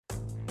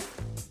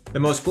The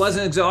Most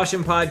Pleasant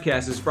Exhaustion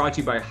podcast is brought to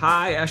you by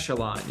High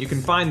Echelon. You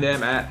can find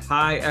them at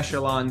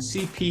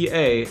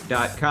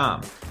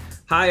highecheloncpa.com.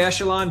 High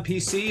Echelon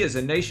PC is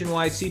a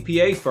nationwide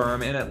CPA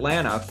firm in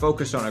Atlanta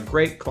focused on a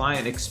great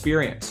client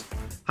experience.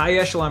 High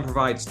Echelon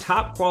provides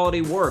top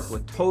quality work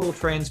with total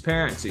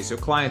transparency so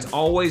clients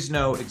always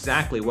know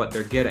exactly what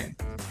they're getting.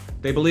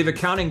 They believe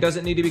accounting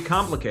doesn't need to be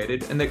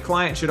complicated and that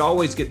clients should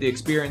always get the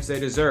experience they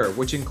deserve,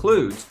 which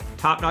includes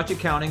top-notch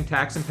accounting,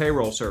 tax, and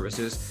payroll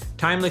services,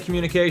 timely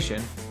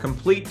communication,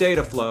 complete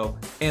data flow,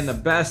 and the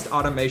best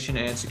automation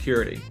and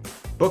security.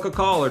 Book a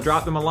call or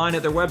drop them a line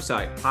at their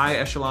website,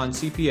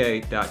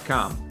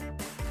 highecheloncpa.com.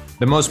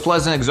 The Most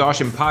Pleasant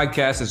Exhaustion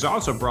podcast is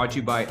also brought to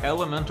you by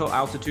Elemental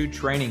Altitude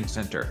Training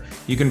Center.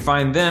 You can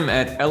find them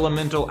at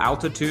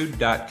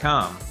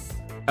elementalaltitude.com.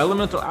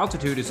 Elemental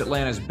Altitude is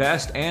Atlanta's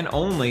best and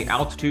only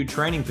altitude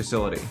training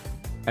facility.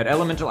 At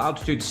Elemental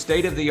Altitude's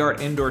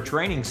state-of-the-art indoor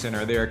training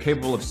center, they are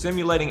capable of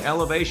simulating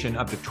elevation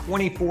up to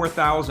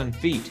 24,000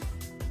 feet.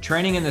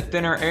 Training in the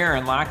thinner air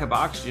and lack of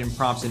oxygen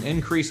prompts an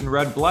increase in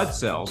red blood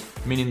cells,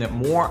 meaning that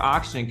more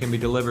oxygen can be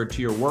delivered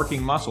to your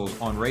working muscles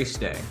on race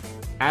day.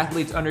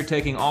 Athletes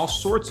undertaking all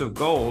sorts of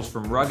goals,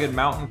 from rugged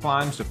mountain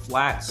climbs to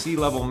flat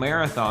sea-level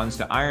marathons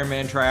to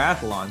Ironman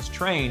triathlons,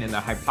 train in the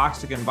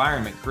hypoxic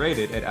environment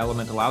created at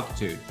Elemental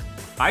Altitude.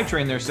 I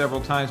trained there several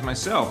times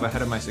myself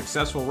ahead of my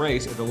successful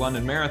race at the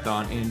London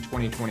Marathon in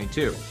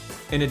 2022.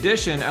 In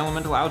addition,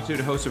 Elemental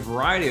Altitude hosts a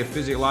variety of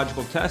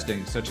physiological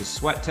testing, such as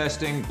sweat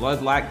testing, blood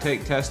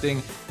lactate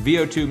testing,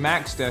 VO2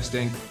 max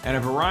testing, and a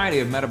variety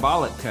of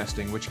metabolic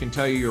testing, which can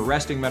tell you your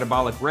resting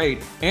metabolic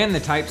rate and the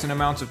types and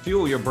amounts of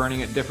fuel you're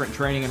burning at different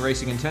training and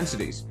racing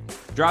intensities.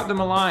 Drop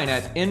them a line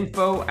at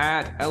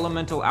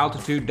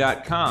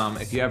info@elementalaltitude.com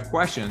if you have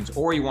questions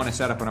or you want to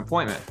set up an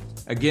appointment.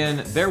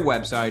 Again, their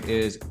website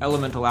is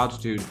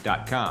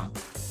elementalaltitude.com.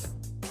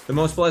 The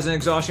Most Pleasant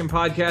Exhaustion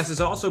podcast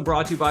is also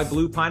brought to you by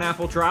Blue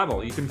Pineapple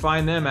Travel. You can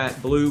find them at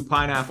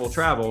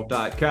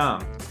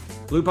bluepineappletravel.com.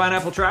 Blue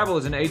Pineapple Travel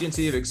is an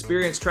agency of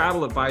experienced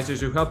travel advisors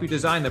who help you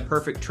design the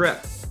perfect trip.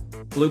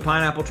 Blue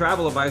Pineapple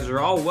Travel advisors are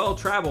all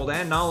well-traveled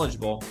and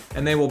knowledgeable,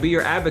 and they will be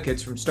your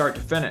advocates from start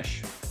to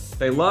finish.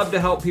 They love to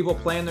help people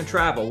plan their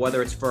travel,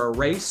 whether it's for a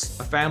race,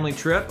 a family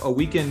trip, a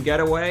weekend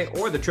getaway,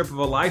 or the trip of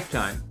a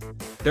lifetime.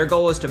 Their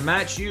goal is to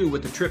match you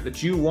with the trip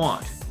that you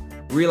want.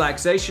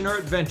 Relaxation or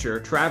adventure,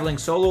 traveling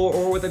solo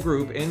or with a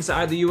group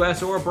inside the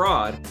U.S. or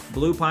abroad,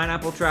 Blue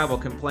Pineapple Travel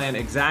can plan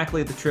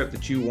exactly the trip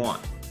that you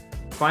want.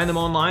 Find them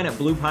online at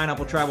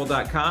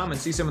bluepineappletravel.com and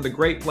see some of the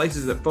great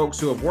places that folks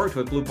who have worked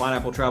with Blue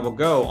Pineapple Travel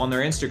go on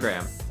their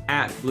Instagram,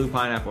 at Blue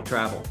Pineapple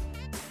Travel.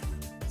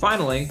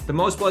 Finally, the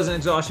Most Pleasant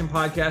Exhaustion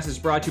podcast is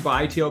brought to you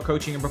by ITL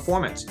Coaching and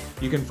Performance.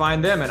 You can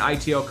find them at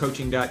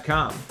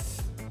itlcoaching.com.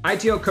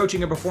 ITL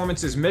Coaching and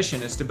Performance's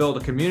mission is to build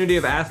a community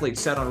of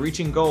athletes set on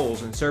reaching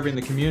goals and serving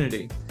the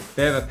community.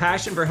 They have a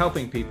passion for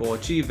helping people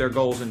achieve their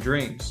goals and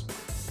dreams.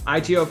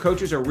 ITL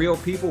coaches are real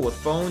people with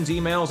phones,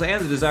 emails,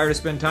 and the desire to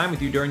spend time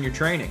with you during your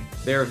training.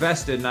 They are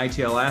vested in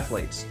ITL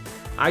athletes.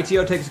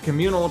 ITL takes a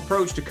communal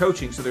approach to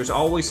coaching, so there's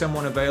always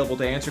someone available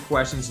to answer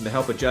questions and to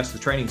help adjust the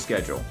training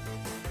schedule.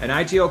 An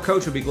ITL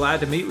coach will be glad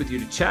to meet with you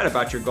to chat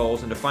about your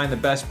goals and to find the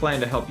best plan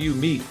to help you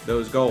meet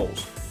those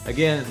goals.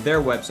 Again,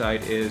 their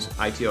website is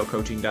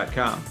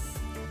itlcoaching.com.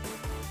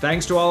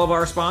 Thanks to all of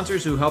our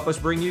sponsors who help us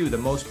bring you the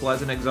Most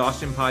Pleasant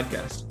Exhaustion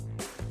podcast.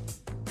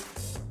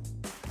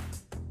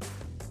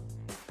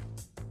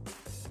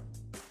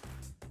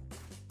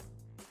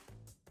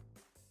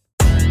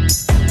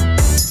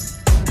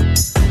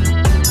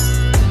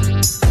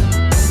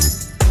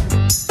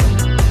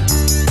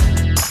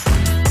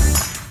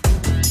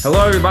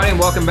 Hello, everybody, and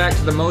welcome back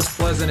to the Most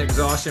Pleasant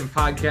Exhaustion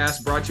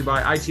podcast, brought to you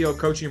by ITL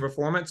Coaching and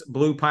Performance,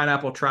 Blue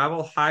Pineapple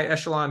Travel, High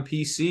Echelon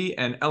PC,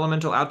 and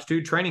Elemental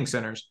Altitude Training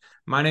Centers.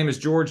 My name is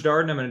George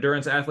Darden. I'm an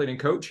endurance athlete and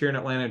coach here in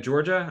Atlanta,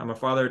 Georgia. I'm a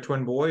father of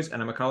twin boys,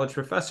 and I'm a college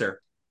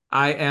professor.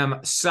 I am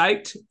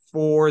psyched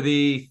for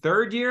the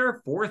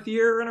fourth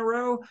year in a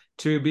row,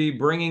 to be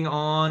bringing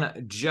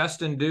on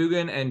Justin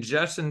Dugan and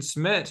Justin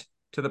Smith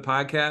to the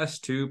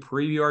podcast to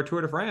preview our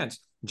Tour de France.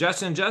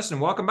 Justin,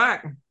 welcome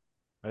back.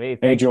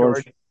 Hey,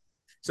 George.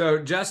 So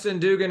Justin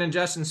Dugan and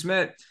Justin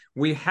Smith,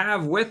 we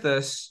have with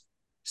us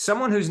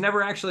someone who's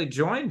never actually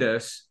joined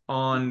us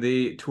on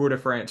the Tour de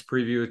France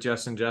preview with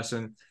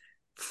Justin,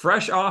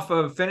 fresh off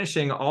of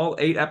finishing all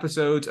 8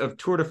 episodes of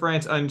Tour de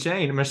France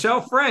Unchained.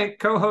 Michelle Frank,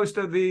 co-host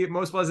of the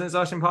Most Pleasant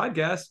Exhaustion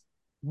podcast.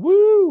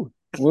 Woo!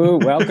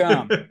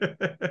 Welcome.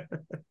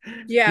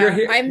 Yeah,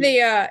 I'm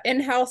the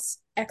in-house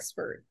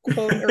expert,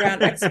 quote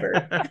around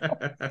expert.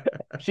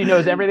 She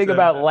knows everything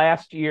about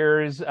last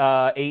year's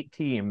 8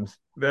 teams.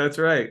 That's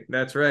right.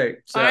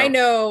 So, I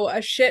know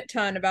a shit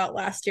ton about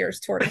last year's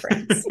Tour de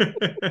France.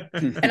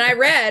 And I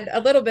read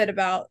a little bit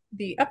about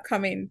the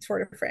upcoming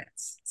Tour de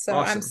France. So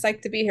awesome. I'm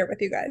psyched to be here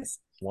with you guys.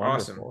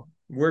 Wonderful. Awesome.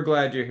 We're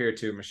glad you're here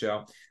too,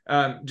 Michelle.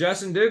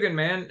 Justin Dugan,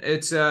 man,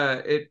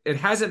 it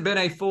hasn't been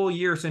a full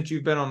year since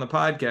you've been on the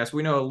podcast.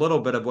 We know a little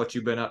bit of what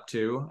you've been up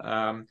to.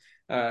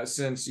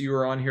 since you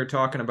were on here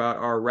talking about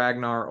our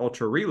Ragnar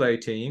Ultra Relay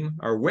team,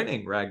 our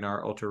winning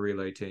Ragnar Ultra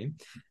Relay team.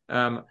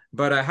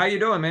 But how you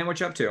doing, man? What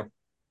you up to?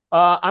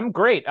 I'm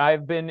great.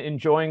 I've been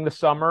enjoying the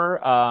summer.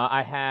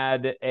 I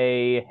had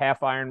a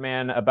half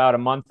Ironman about a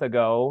month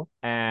ago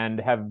and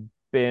have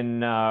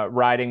been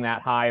riding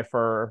that high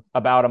for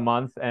about a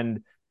month,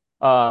 and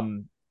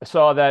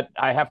saw that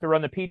I have to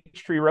run the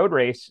Peachtree Road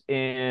Race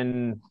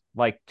in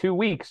like 2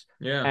 weeks.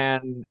 Yeah.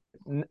 And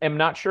am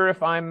not sure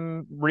if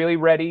I'm really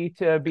ready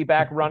to be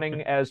back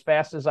running as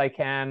fast as I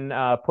can,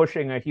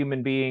 pushing a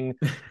human being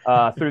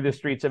through the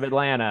streets of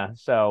Atlanta.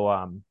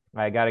 So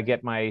I got to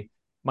get my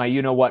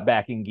you know what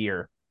back in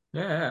gear.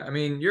 Yeah, I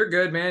mean, you're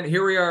good, man.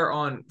 Here we are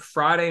on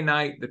Friday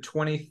night, the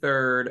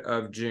 23rd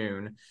of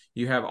June.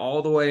 You have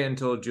all the way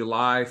until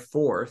July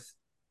 4th.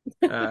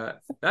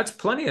 That's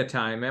plenty of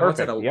time, man.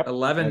 Perfect. What's that, Yep.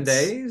 11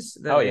 days?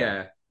 Oh,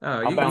 yeah.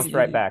 Oh, I'll bounce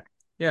right back.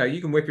 Yeah, you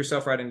can whip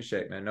yourself right into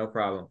shape, man. No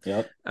problem.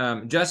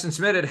 Yep. Justin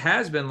Smith, it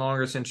has been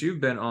longer since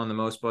you've been on the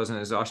Most Pleasant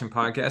Exhaustion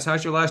podcast.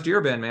 How's your last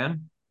year been,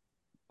 man?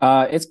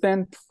 It's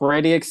been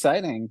pretty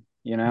exciting,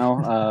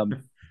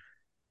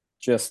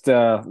 just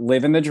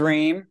living the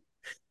dream.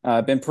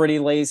 Been pretty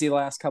lazy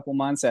last couple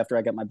months after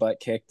I got my butt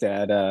kicked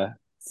at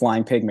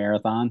Flying Pig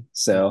Marathon.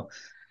 So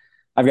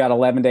I've got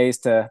 11 days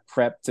to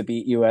prep to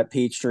beat you at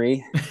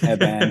Peachtree,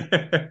 and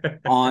then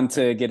on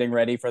to getting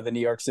ready for the New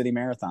York City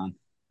Marathon.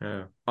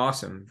 Oh,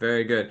 awesome.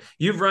 Very good.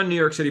 You've run New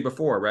York City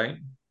before, right?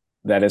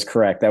 That is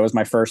correct. That was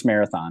my first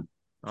marathon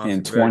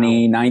in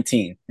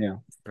 2019. Yeah.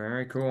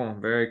 Very cool.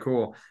 Very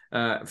cool.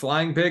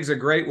 Flying Pig's a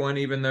great one,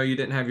 even though you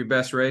didn't have your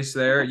best race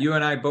there. You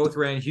and I both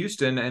ran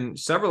Houston, and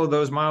several of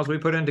those miles we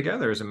put in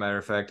together, as a matter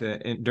of fact,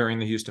 during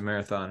the Houston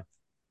Marathon.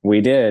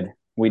 We did.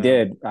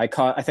 I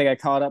think I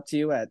caught up to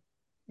you at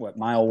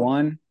mile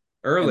 1?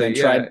 Early, and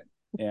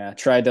then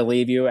tried to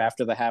leave you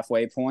after the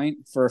halfway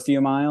point for a few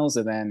miles,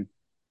 and then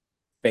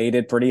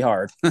faded pretty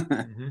hard.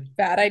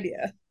 Bad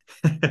idea.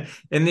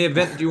 In the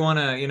event you want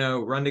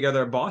to, run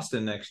together at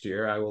Boston next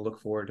year, I will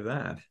look forward to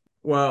that.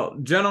 Well,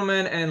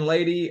 gentlemen and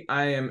lady,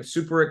 I am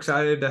super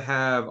excited to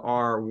have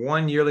our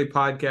one yearly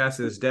podcast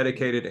that is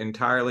dedicated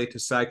entirely to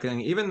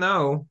cycling, even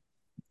though,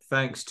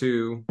 thanks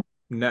to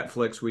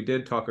Netflix, we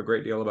did talk a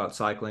great deal about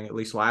cycling, at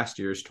least last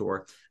year's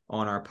tour,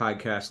 on our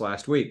podcast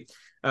last week.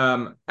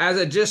 As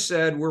I just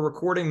said, we're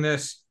recording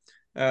this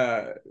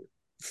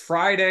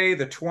Friday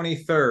the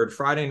 23rd,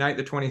 Friday night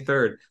the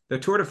 23rd. The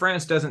Tour de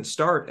France doesn't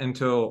start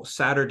until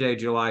Saturday,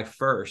 July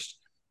 1st.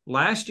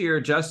 Last year,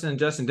 Justin,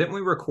 didn't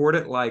we record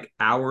it like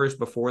hours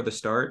before the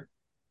start?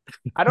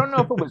 I don't know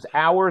if it was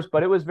hours,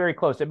 but it was very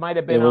close. It might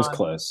have been. It was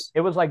close. It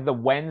was like the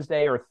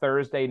Wednesday or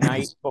Thursday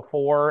night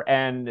before,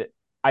 and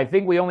I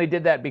think we only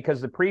did that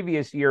because the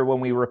previous year when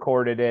we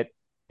recorded it,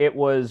 it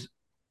was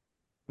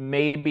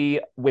maybe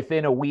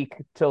within a week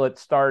till it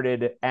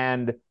started,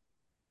 and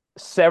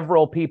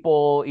several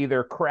people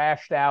either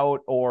crashed out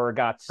or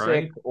got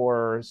sick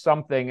or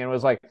something, and it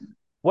was like,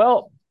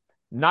 well,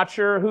 not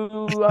sure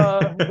who's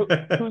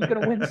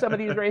going to win some of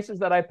these races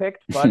that I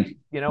picked, but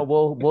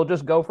we'll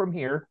just go from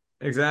here.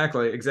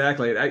 Exactly.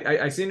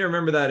 I seem to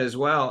remember that as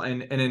well,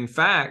 and in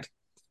fact,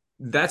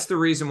 that's the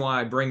reason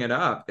why I bring it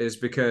up, is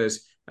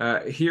because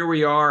here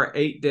we are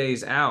 8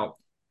 days out,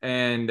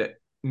 and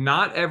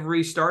not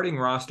every starting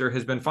roster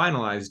has been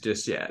finalized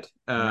just yet.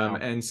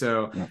 And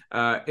so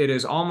it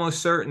is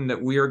almost certain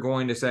that we are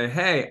going to say,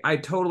 hey, I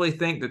totally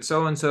think that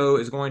so-and-so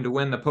is going to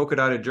win the polka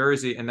dotted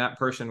jersey, and that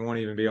person won't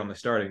even be on the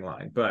starting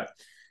line. But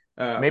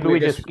maybe we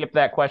just skip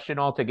that question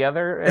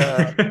altogether.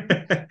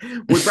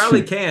 We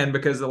probably can,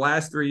 because the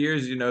last 3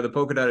 years, the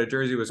polka dotted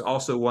jersey was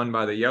also won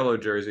by the yellow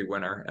jersey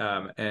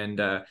winner. And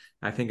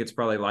I think it's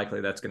probably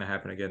likely that's going to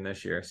happen again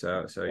this year.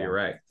 So you're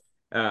right.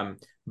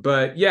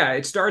 But yeah,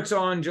 it starts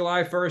on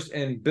July 1st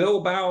in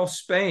Bilbao,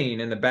 Spain,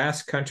 in the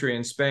Basque Country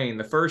in Spain.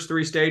 The first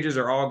 3 stages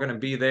are all going to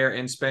be there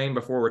in Spain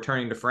before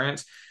returning to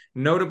France.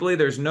 Notably,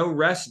 there's no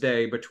rest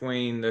day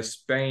between the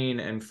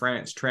Spain and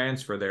France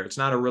transfer there. It's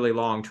not a really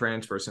long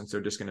transfer, since they're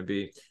just going to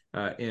be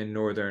in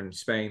northern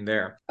Spain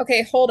there.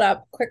 Okay, hold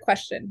up. Quick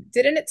question.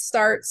 Didn't it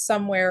start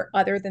somewhere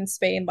other than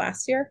Spain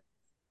last year?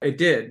 It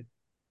did.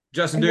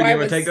 Justin, do you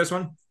want to take this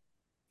one?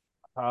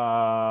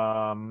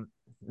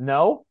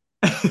 No.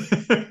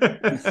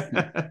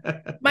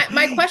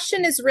 My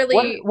question is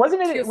really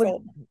wasn't it? It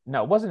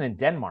wasn't in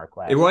Denmark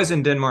last year. It was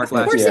in Denmark last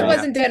year. Of course, it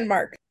was in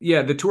Denmark.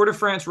 Yeah, the Tour de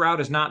France route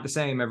is not the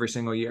same every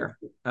single year.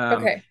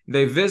 Okay.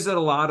 They visit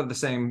a lot of the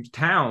same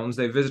towns.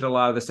 They visit a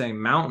lot of the same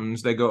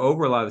mountains. They go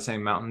over a lot of the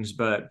same mountains,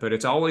 but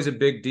it's always a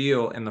big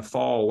deal in the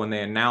fall when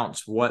they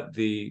announce what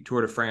the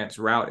Tour de France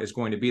route is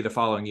going to be the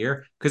following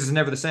year, because it's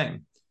never the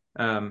same.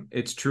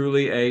 It's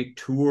truly a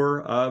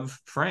Tour of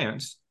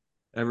France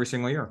every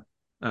single year.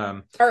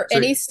 Are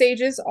any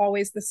stages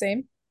always the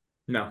same?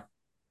 No.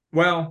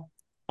 Well,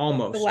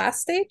 almost. The last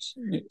stage?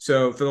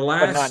 So for the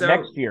last... But not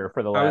next year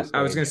for the last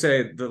I was going to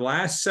say, the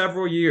last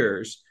several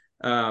years,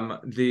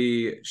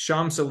 the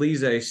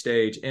Champs-Élysées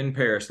stage in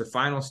Paris, the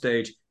final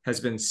stage, has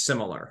been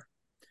similar.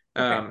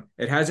 Okay.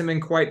 It hasn't been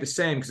quite the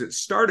same, because it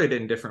started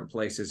in different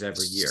places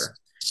every year.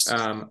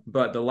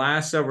 But the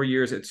last several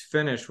years, it's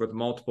finished with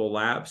multiple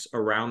laps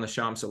around the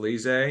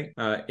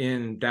Champs-Élysées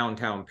in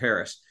downtown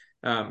Paris.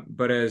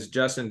 But as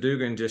Justin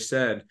Dugan just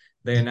said,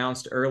 they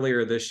announced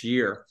earlier this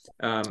year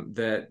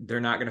that they're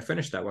not going to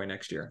finish that way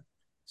next year.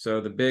 So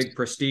the big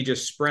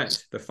prestigious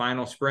sprint, the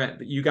final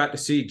sprint, you got to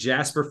see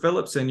Jasper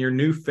Philipsen, your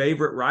new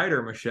favorite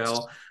rider,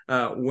 Michelle,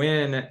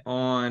 win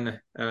on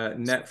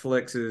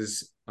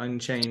Netflix's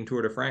Unchained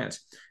Tour de France.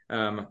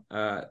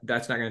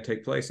 That's not going to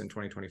take place in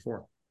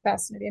 2024.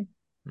 Fascinating.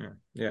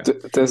 Yeah.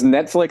 Does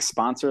Netflix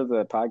sponsor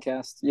the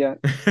podcast yet?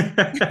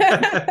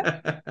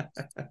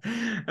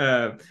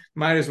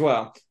 Might as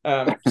well.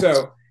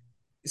 So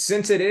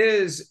since it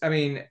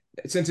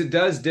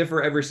does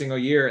differ every single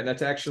year, and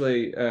that's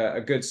actually a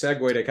good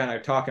segue to kind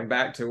of talking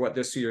back to what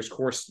this year's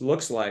course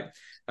looks like.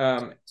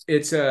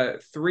 It's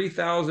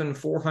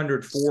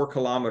 3,404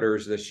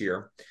 kilometers this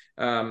year.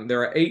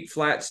 There are 8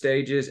 flat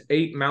stages,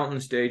 8 mountain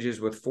stages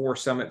with 4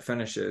 summit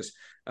finishes.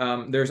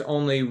 There's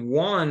only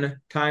one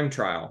time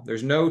trial.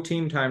 There's no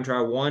team time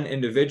trial, one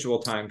individual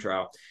time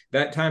trial.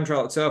 That time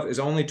trial itself is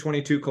only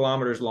 22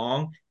 kilometers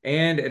long,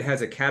 and it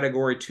has a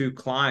category 2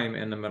 climb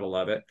in the middle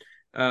of it.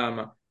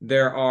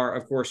 There are,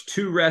 of course,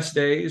 2 rest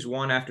days,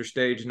 one after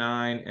stage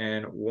 9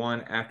 and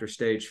one after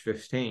stage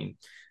 15.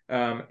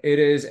 It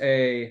is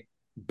a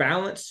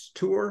balanced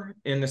tour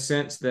in the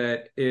sense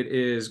that it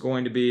is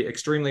going to be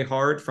extremely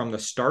hard from the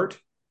start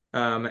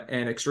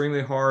and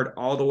extremely hard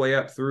all the way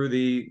up through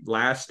the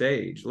last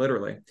stage,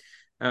 literally.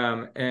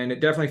 And it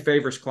definitely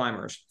favors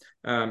climbers.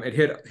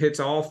 It hits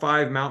all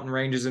 5 mountain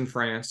ranges in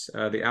France,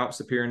 the Alps,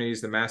 the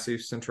Pyrenees, the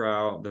Massif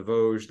Central, the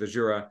Vosges, the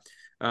Jura.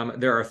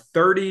 There are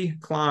 30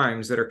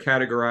 climbs that are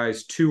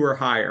categorized 2 or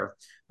higher.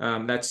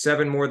 That's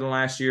 7 more than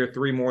last year,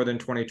 3 more than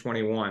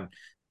 2021.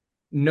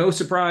 No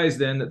surprise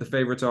then that the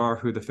favorites are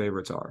who the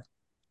favorites are.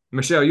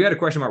 Michelle, you had a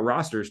question about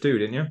rosters too,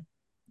 didn't you?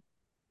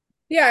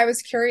 Yeah, I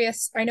was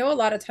curious. I know a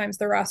lot of times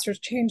the rosters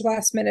change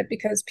last minute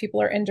because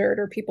people are injured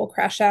or people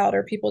crash out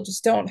or people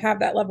just don't have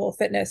that level of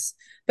fitness.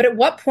 But at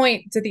what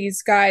point do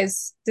these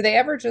guys, do they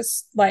ever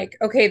just like,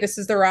 okay, this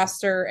is the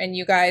roster and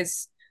you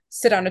guys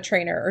sit on a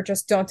trainer or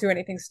just don't do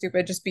anything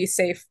stupid, just be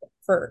safe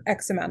for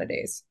X amount of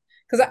days?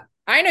 Because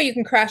I know you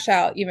can crash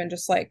out even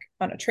just like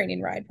on a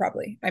training ride,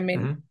 probably. I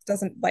mean, it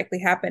doesn't likely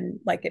happen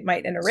like it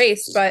might in a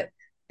race, but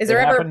is there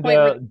ever a point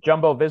where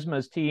Jumbo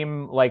Visma's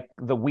team, like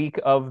the week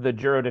of the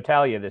Giro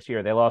d'Italia this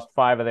year, they lost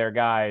 5 of their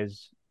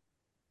guys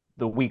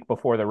the week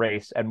before the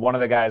race, and one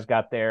of the guys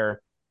got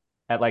there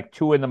at like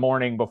 2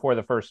 a.m. before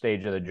the first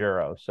stage of the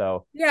Giro.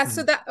 So yeah,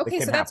 so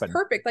that's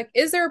perfect. Like,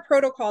 is there a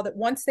protocol that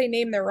once they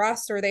name their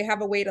roster, they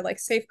have a way to like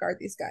safeguard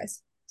these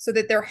guys so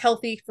that they're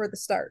healthy for the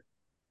start?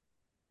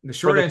 The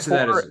short answer to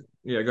that is,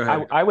 yeah, go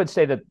ahead. I would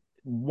say that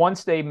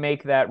once they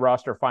make that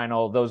roster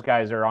final, those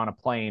guys are on a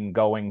plane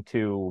going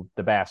to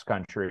the Basque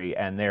Country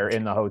and they're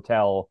in the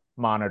hotel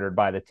monitored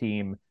by the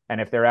team.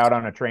 And if they're out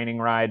on a training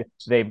ride,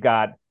 they've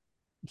got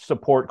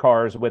support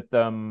cars with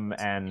them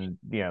and,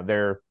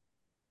 they're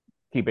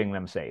keeping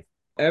them safe.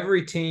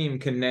 Every team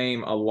can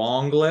name a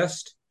long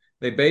list.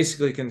 They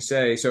basically can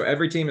say, so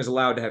every team is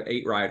allowed to have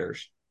 8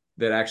 riders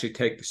that actually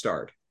take the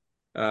start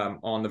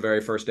on the very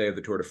first day of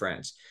the Tour de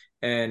France.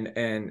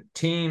 And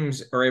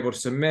teams are able to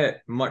submit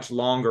much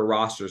longer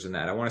rosters than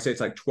that. I want to say it's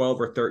like 12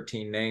 or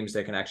 13 names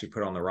they can actually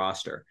put on the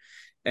roster.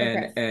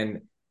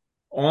 And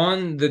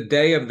on the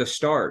day of the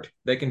start,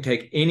 they can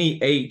take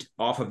any 8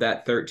 off of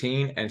that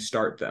 13 and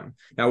start them.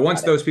 Now,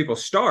 once those people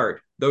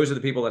start, those are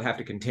the people that have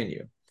to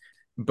continue.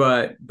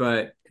 But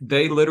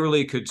they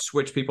literally could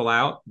switch people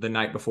out the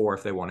night before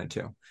if they wanted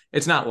to.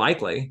 It's not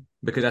likely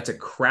because that's a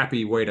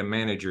crappy way to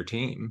manage your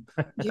team.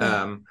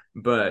 Yeah.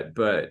 But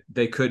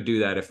they could do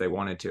that if they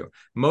wanted to.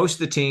 Most of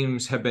the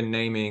teams have been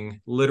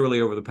naming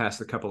literally over the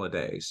past couple of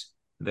days.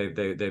 They've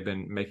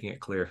been making it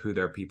clear who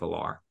their people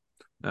are.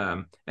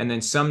 And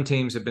then some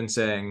teams have been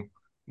saying,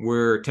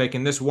 we're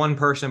taking this one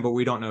person, but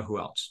we don't know who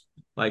else.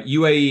 Like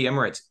UAE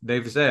Emirates,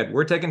 they've said,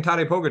 we're taking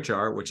Tadej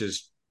Pogačar, which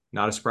is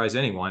not a surprise to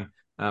anyone.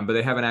 But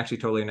they haven't actually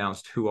totally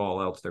announced who all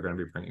else they're going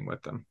to be bringing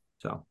with them.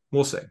 So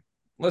we'll see.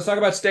 Let's talk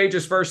about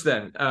stages first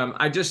then.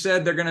 I just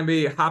said they're going to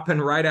be hopping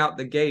right out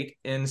the gate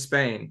in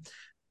Spain.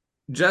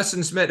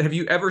 Justin Smith, have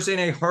you ever seen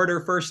a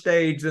harder first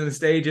stage than the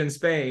stage in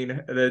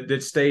Spain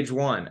that's stage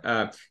 1?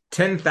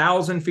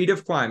 10,000 feet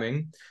of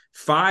climbing,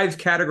 5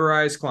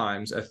 categorized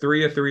climbs, a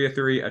 3, a 3, a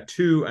 3, a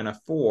 2, and a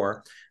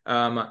 4.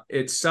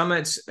 It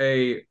summits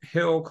a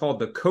hill called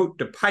the Côte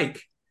de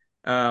Pike,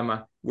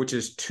 which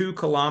is 2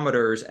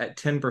 kilometers at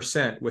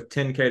 10% with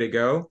 10K to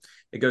go.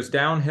 It goes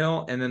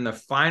downhill, and then the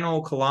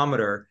final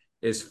kilometer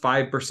is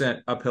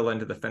 5% uphill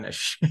into the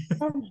finish.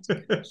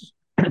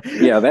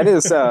 Yeah, that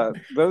is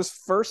those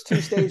first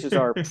 2 stages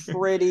are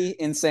pretty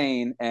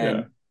insane.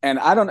 And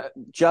I don't know,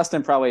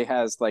 Justin probably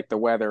has like the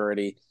weather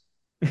already,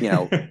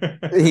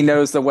 he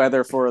knows the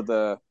weather for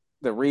the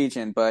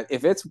region, but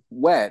if it's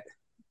wet,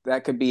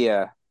 that could be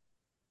a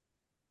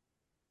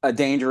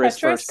dangerous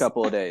first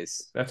couple of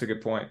days. That's a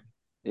good point.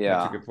 Yeah,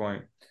 that's a good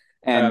point.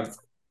 And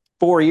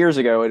 4 years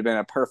ago, it would have been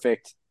a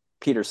perfect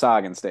Peter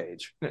Sagan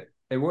stage.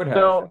 It would have.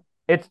 So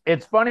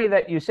It's funny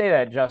that you say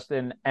that,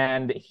 Justin,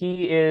 and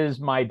he is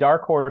my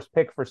dark horse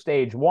pick for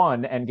stage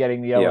one and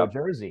getting the yellow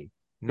jersey,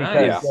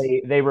 because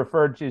Nice. they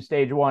referred to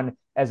stage one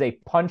as a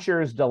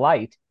puncher's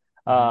delight.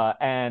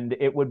 And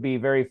it would be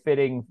very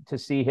fitting to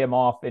see him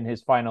off in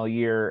his final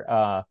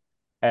year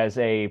as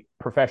a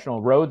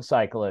professional road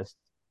cyclist,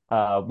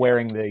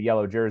 wearing the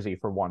yellow jersey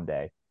for one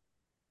day.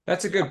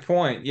 That's a good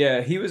point.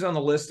 Yeah, he was on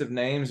the list of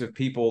names of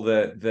people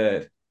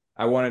that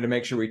I wanted to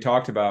make sure we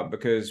talked about,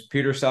 because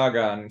Peter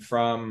Sagan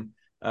from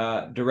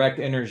Direct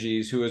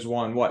Energies, who has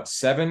won what,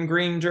 7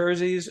 green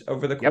jerseys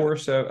over the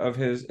course of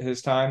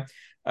his time,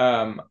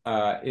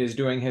 is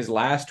doing his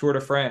last Tour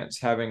de France,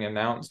 having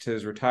announced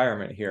his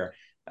retirement here.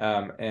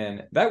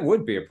 And that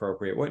would be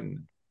appropriate, wouldn't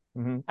it?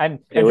 And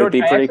It would George,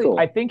 be pretty cool.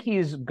 I think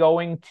he's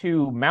going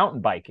to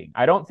mountain biking.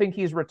 I don't think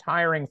he's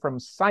retiring from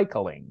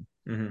cycling,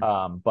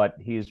 but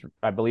he's,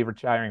 I believe,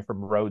 retiring from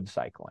road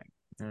cycling.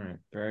 All right,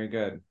 very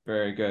good,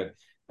 very good.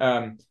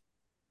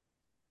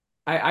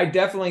 I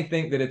definitely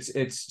think that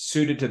it's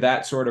suited to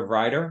that sort of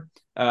rider.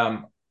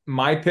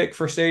 My pick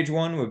for stage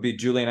one would be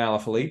Julian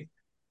Alaphilippe,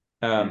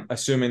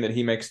 assuming that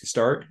he makes the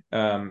start.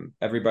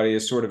 Everybody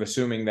is sort of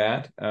assuming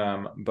that,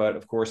 but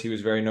of course he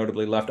was very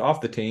notably left off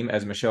the team,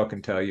 as Michelle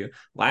can tell you,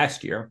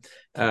 last year.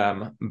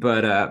 But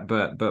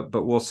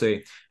we'll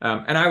see.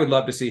 And I would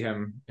love to see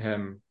him.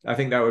 I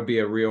think that would be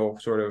a real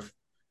sort of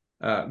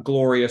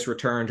glorious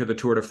return to the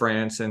Tour de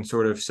France, and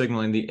sort of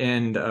signaling the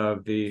end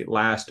of the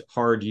last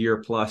hard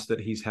year plus that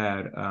he's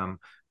had,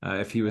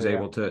 if he was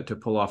able to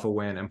pull off a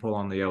win and pull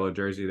on the yellow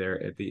jersey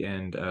there at the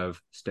end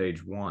of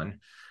stage one.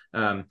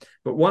 But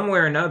one way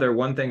or another,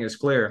 one thing is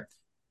clear: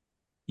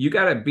 you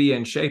got to be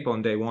in shape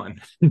on day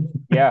one.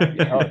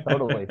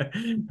 Totally.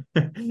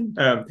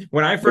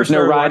 When I first There's started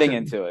no riding watching,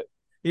 into it.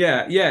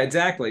 Yeah,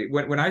 exactly.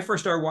 When I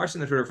first started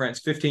watching the Tour de France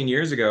 15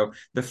 years ago,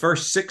 the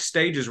first 6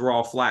 stages were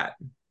all flat.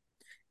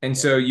 And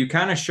so you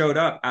kind of showed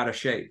up out of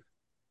shape.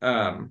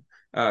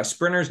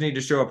 Sprinters need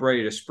to show up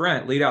ready to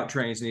sprint. Lead out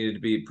trains needed to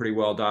be pretty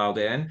well dialed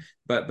in.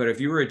 But if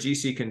you were a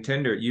GC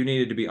contender, you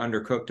needed to be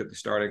undercooked at the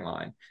starting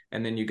line.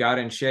 And then you got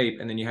in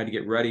shape, and then you had to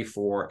get ready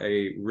for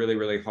a really,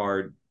 really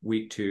hard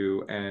week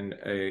 2 and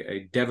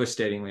a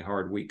devastatingly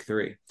hard week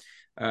 3.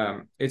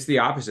 It's the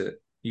opposite.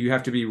 You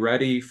have to be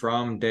ready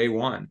from day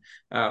one.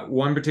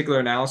 One particular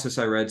analysis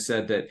I read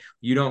said that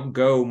you don't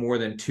go more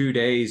than 2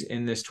 days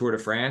in this Tour de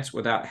France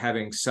without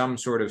having some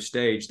sort of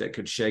stage that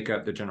could shake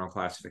up the general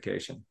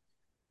classification.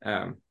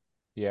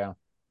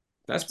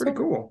 That's pretty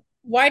cool.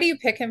 Why do you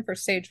pick him for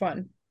stage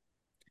one?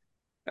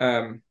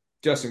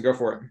 Justin, go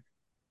for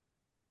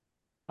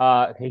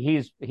it.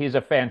 He's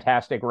a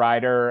fantastic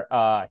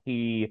rider.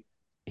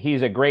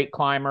 He's a great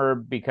climber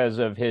because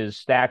of his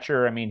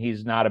stature. I mean,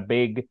 he's not a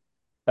big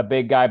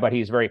guy, but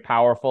he's very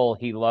powerful.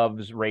 He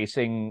loves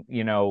racing,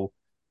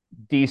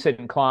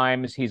 decent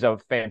climbs. He's a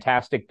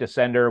fantastic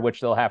descender,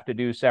 which they'll have to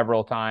do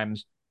several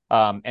times.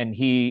 And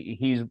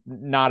he's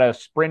not a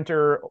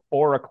sprinter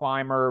or a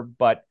climber,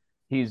 but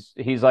he's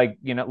like,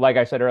 like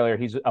I said earlier,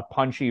 he's a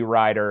punchy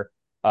rider.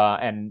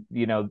 And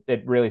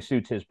it really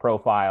suits his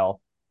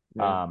profile.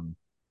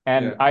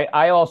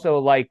 I also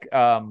like,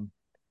 I'm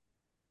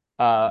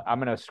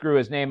going to screw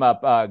his name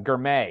up,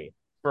 Gourmet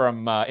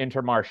from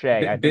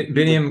Intermarché.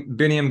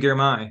 Biniam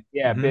Girmay.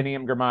 Yeah,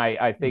 Biniam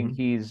Girmay. I think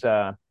he's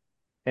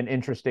an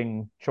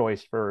interesting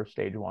choice for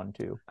stage one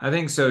too. I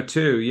think so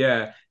too.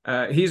 Yeah,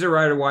 he's a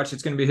rider to watch.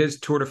 It's going to be his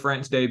Tour de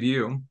France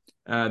debut.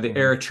 The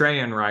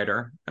Eritrean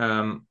rider.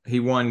 He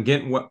won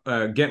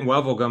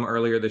Ghent-Wevelgem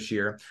earlier this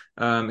year.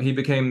 He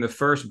became the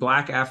first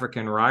Black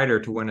African rider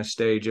to win a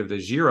stage of the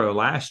Giro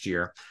last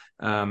year.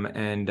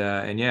 And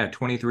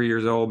 23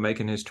 years old,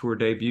 making his Tour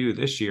debut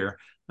this year,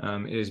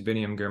 is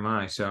Biniam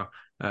Girmay. So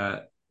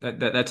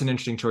that's an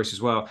interesting choice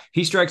as well.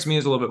 He strikes me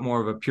as a little bit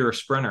more of a pure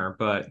sprinter,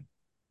 but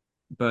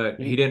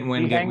he didn't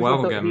win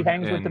Ghent-Wevelgem. He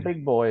hangs with the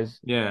big boys.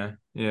 Yeah.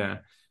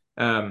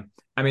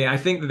 I mean, I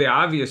think the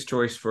obvious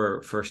choice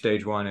for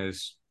stage one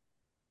is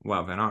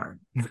Wout van Aert.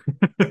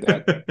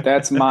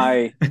 That's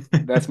my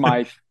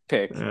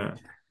pick.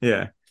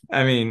 Yeah.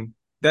 I mean,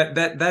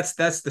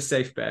 that's the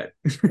safe bet.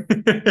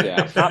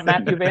 Yeah. Not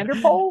Mathieu van der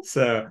Poel.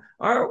 So,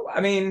 I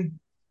mean,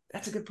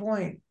 that's a good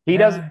point. He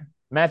doesn't.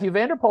 Mathieu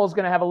van der Poel is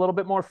going to have a little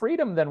bit more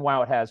freedom than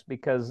Wout has,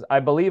 because I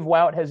believe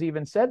Wout has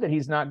even said that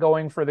he's not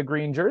going for the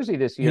green jersey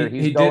this year.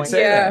 He's going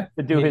to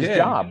do his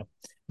job.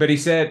 But he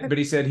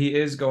said he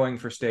is going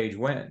for stage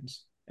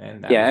wins.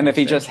 And if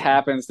he just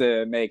happens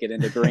to make it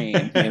into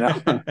green,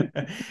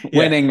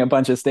 winning a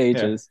bunch of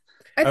stages.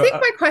 I think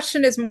my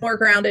question is more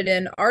grounded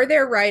in, are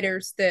there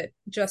riders that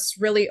just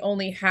really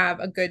only have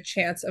a good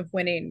chance of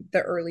winning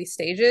the early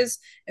stages?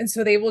 And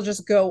so they will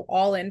just go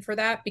all in for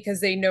that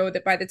because they know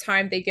that by the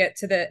time they get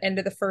to the end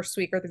of the first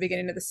week or the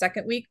beginning of the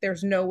second week,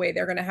 there's no way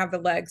they're going to have the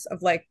legs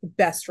of like the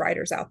best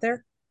riders out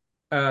there.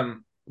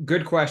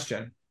 Good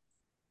question.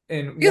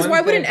 And because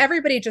why wouldn't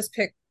everybody just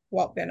pick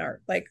Wout van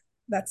Aert? Like,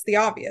 that's the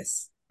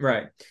obvious.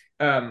 Right.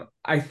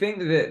 I think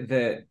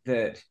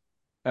that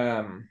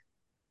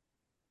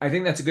I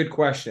think that's a good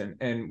question.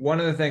 And one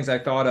of the things I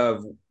thought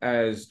of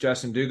as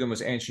Justin Dugan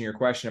was answering your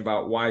question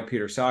about why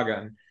Peter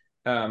Sagan,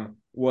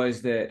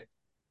 was that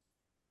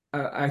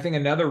I think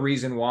another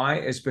reason why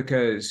is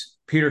because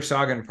Peter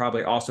Sagan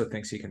probably also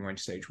thinks he can win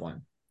stage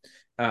one.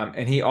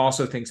 And he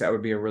also thinks that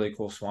would be a really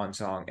cool swan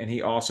song. And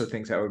he also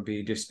thinks that would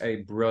be just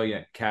a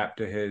brilliant cap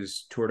to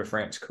his Tour de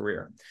France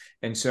career.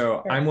 And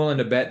so I'm willing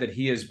to bet that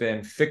he has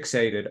been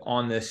fixated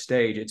on this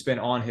stage. It's been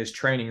on his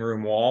training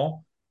room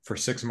wall for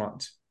 6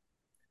 months.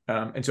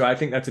 And so I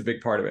think that's a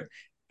big part of it.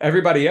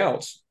 Everybody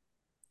else,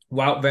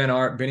 Wout van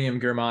Aert,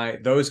 Biniam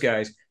Girmay, those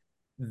guys,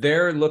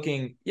 they're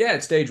looking,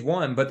 at stage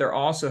one, but they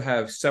also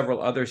have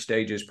several other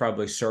stages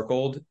probably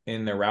circled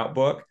in their route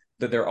book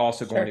that they're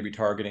also going to be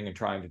targeting and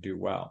trying to do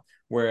well.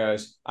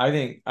 Whereas I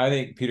think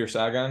Peter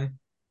Sagan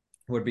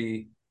would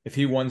be, if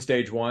he won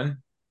stage one,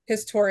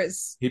 his tour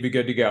is he'd be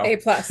good to go. A+.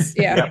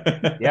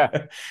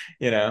 Yeah.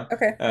 Yeah.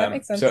 Okay, that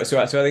makes sense. So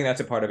I think that's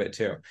a part of it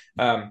too.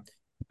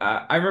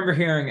 I remember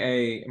hearing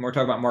and we're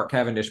talking about Mark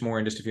Cavendish more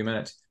in just a few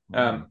minutes.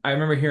 I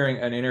remember hearing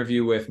an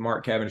interview with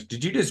Mark Cavendish.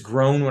 Did you just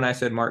groan when I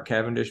said Mark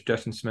Cavendish,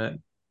 Justin Smith?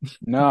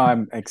 No,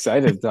 I'm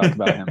excited to talk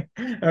about him.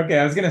 Okay,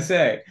 I was going to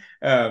say,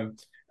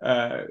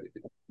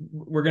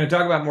 we're going to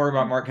talk about more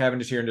about Mark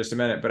Cavendish here in just a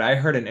minute, but I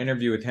heard an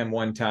interview with him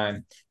one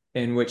time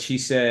in which he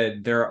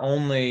said there are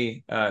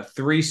only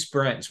 3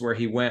 sprints where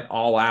he went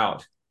all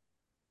out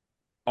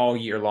all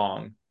year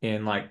long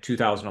in like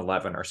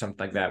 2011 or something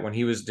like that, when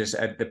he was just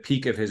at the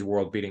peak of his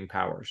world beating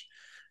powers.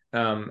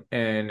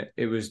 And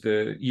it was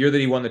the year that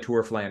he won the Tour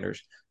of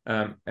Flanders,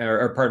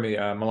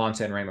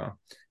 Milan-San Remo.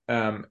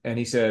 And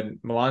he said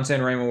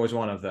Milan-San Remo was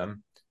one of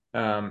them.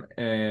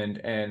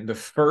 And the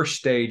first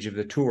stage of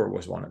the Tour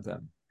was one of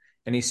them.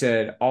 And he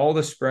said all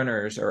the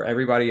sprinters or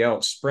everybody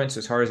else sprints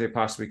as hard as they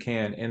possibly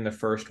can in the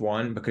first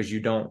one, because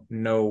you don't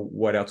know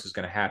what else is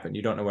going to happen.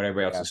 You don't know what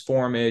everybody else's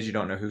form is. You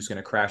don't know who's going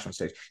to crash on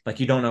stage. Like,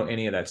 you don't know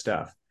any of that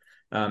stuff.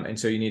 And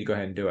so you need to go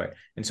ahead and do it.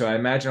 And so I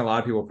imagine a lot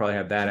of people probably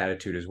have that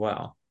attitude as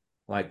well.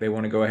 Like, they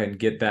want to go ahead and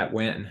get that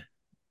win.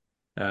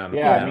 I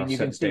mean, you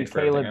can see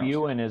Caleb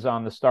Ewan is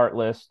on the start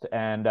list,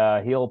 and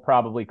he'll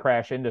probably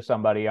crash into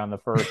somebody on the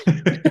first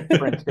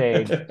sprint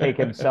stage, take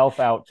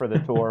himself out for the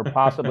Tour,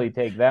 possibly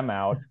take them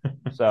out.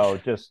 So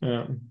just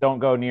don't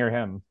go near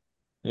him.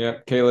 Yeah,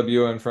 Caleb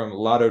Ewan from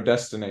Lotto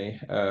Destiny.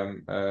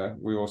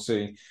 We will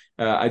see.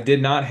 I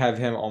did not have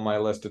him on my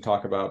list to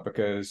talk about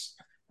because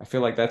I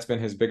feel like that's been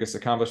his biggest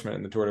accomplishment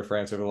in the Tour de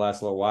France over the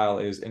last little while,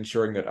 is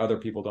ensuring that other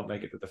people don't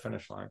make it to the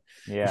finish line.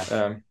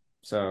 Yeah.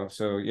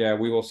 So yeah,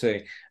 we will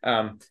see.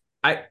 I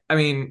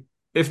mean,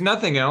 if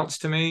nothing else,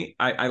 to me,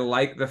 I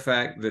like the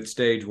fact that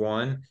stage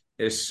one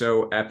is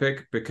so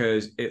epic,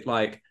 because it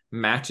like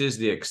matches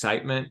the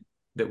excitement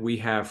that we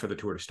have for the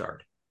Tour to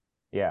start.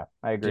 Yeah,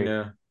 I agree.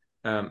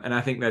 And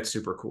I think that's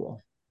super cool.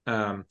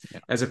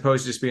 As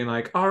opposed to just being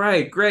like, all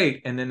right,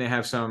 great, and then they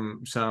have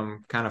some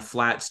kind of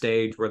flat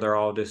stage where they're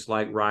all just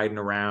like riding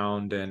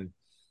around and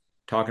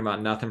talking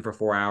about nothing for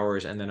 4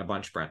 hours, and then a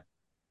bunch sprint.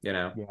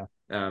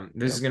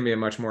 This is going to be a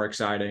much more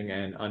exciting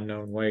and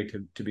unknown way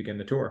to begin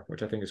the Tour,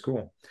 which I think is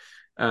cool.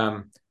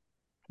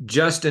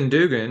 Justin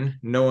Dugan,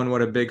 knowing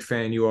what a big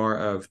fan you are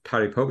of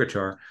Tadej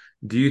Pogačar,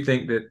 do you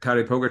think that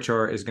Tadej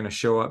Pogačar is going to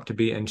show up to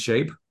be in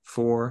shape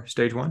for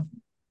stage one?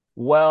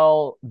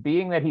 Well,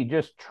 being that he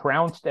just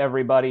trounced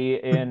everybody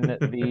in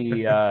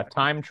the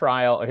time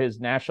trial,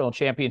 his national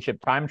championship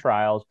time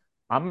trials,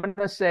 I'm going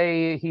to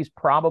say he's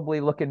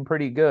probably looking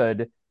pretty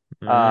good.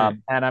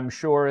 And I'm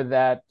sure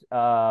that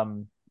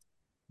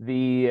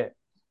the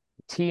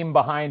team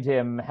behind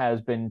him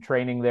has been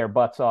training their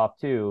butts off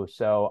too.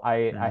 So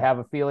I have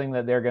a feeling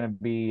that they're going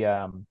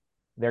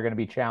to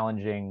be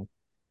challenging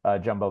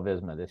Jumbo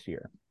Visma this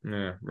year.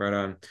 Yeah, right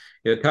on.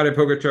 Yeah, Tadej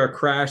Pogačar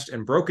crashed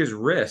and broke his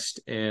wrist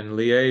in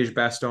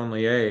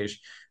Liège-Bastogne-Liège.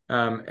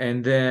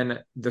 And then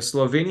the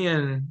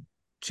Slovenian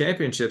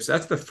championships,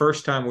 that's the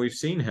first time we've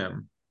seen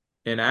him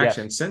in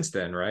action since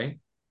then, right?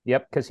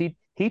 Yep, because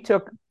he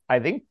took, I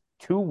think,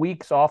 2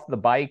 weeks off the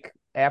bike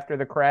after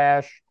the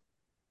crash,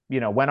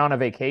 went on a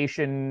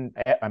vacation.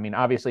 I mean,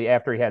 obviously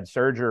after he had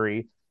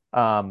surgery,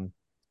 and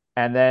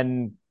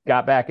then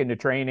got back into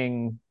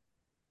training,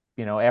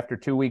 after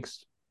 2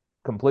 weeks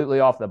completely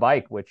off the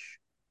bike, which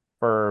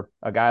for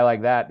a guy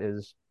like that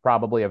is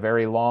probably a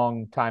very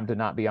long time to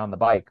not be on the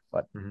bike.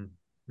 But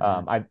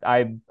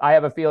I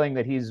have a feeling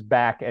that he's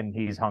back and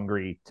he's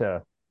hungry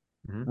to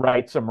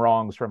right some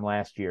wrongs from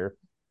last year.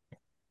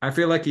 I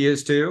feel like he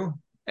is too.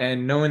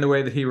 And knowing the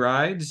way that he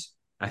rides,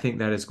 I think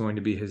that is going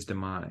to be his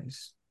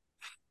demise.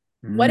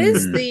 What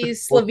is the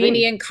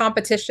Slovenian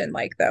competition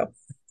like, though?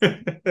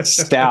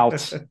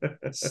 Stout.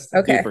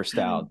 Okay. Super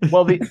stout.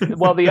 Well,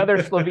 the other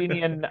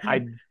Slovenian, I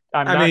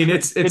mean,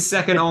 it's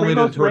second only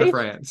to the Tour de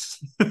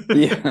France.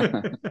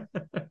 Yeah.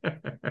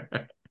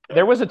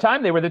 There was a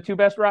time they were the 2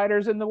 best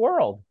riders in the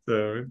world.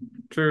 So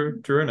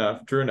true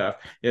enough.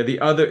 Yeah, the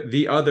other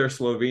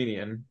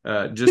Slovenian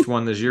just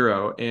won the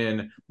Giro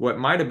in what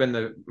might have been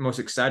the most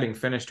exciting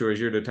finish to a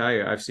Giro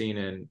d'Italia I've seen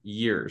in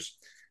years.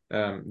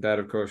 That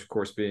of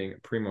course, being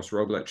Primož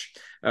Roglič.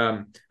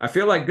 I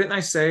feel like, didn't I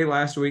say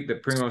last week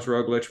that Primož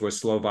Roglič was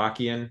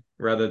Slovakian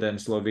rather than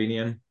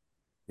Slovenian?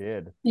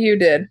 You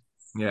did.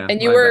 Yeah.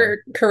 And you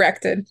were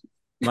corrected.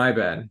 My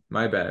bad.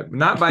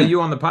 Not by you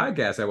on the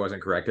podcast. I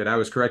wasn't corrected. I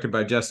was corrected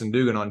by Justin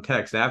Dugan on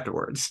text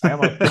afterwards. I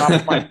almost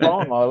dropped my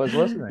phone while I was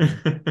listening.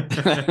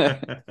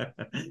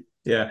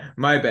 Yeah,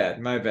 my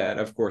bad.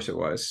 Of course it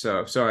was.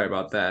 So sorry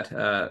about that.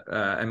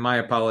 And my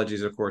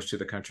apologies, of course, to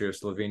the country of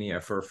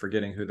Slovenia for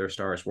forgetting who their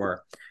stars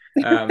were.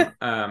 All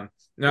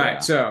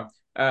right. So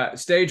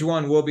stage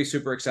 1, we'll be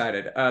super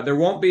excited. There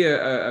won't be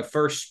a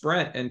first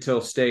sprint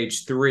until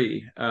stage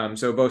 3.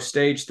 So both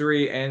stage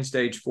 3 and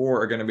stage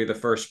 4 are going to be the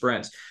first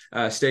sprints.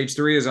 Stage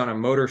 3 is on a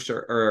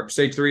or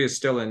stage 3 is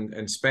still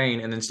in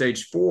Spain, and then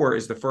stage 4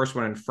 is the first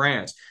one in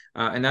France,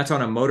 and that's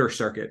on a motor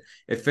circuit.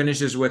 It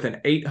finishes with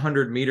an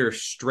 800-meter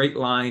straight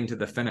line to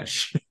the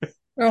finish,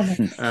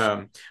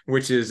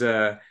 which is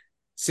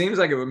seems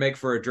like it would make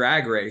for a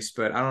drag race,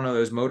 but I don't know.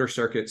 Those motor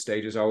circuit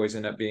stages always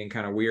end up being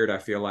kind of weird, I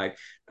feel like.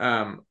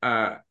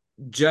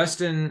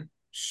 Justin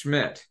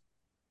Schmidt,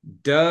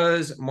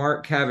 does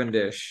Mark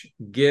Cavendish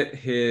get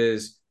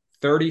his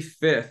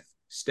 35th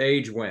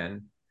stage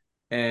win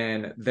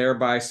and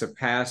thereby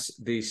surpass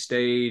the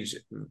stage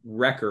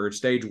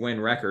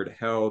win record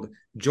held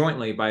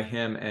jointly by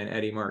him and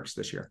Eddie Merckx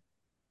this year?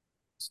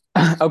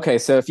 Okay,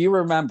 so if you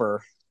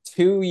remember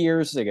 2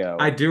 years ago,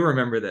 I do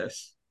remember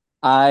this.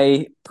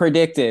 I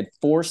predicted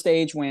 4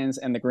 stage wins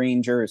and the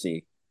green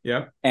jersey.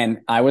 Yep. And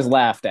I was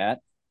laughed at.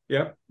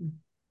 Yep.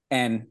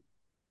 And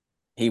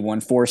he won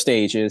 4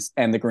 stages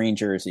and the green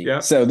jersey.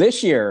 Yep. So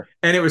this year,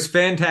 and it was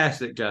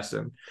fantastic,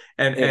 Justin.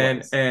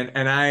 And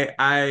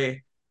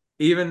I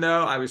even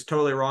though I was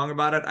totally wrong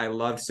about it, I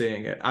loved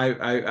seeing it. I've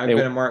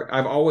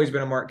always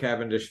been a Mark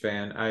Cavendish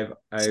fan.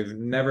 I've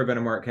never been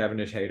a Mark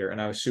Cavendish hater,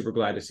 and I was super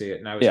glad to see it.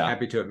 And I was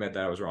happy to admit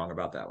that I was wrong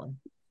about that one.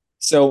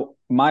 So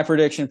my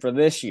prediction for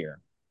this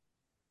year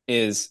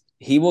is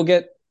he will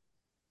get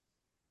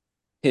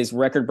his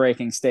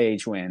record-breaking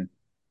stage win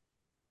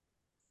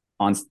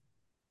on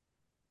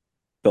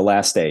the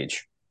last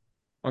stage.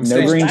 On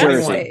no green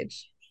jersey.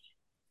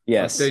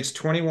 Yes. On stage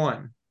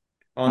 21.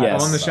 On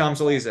the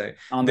Champs-Elysees.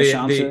 On the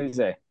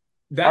Champs-Elysees.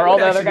 That are all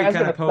the other guys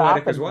going to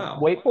poetic as well.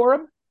 Wait for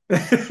him?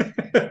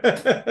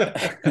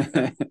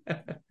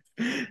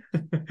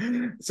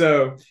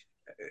 So,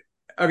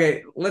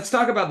 okay, let's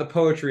talk about the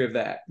poetry of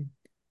that.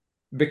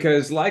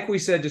 Because like we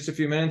said just a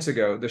few minutes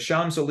ago, the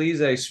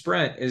Champs-Elysees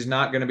sprint is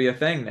not going to be a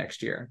thing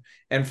next year.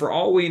 And for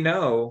all we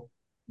know,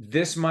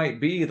 this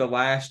might be the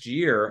last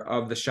year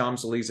of the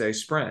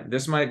Champs-Elysees sprint.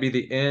 This might be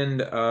the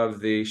end of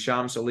the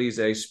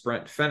Champs-Elysees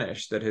sprint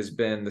finish that has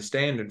been the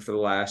standard for the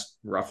last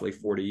roughly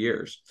 40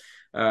 years.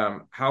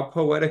 How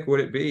poetic would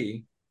it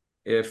be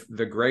if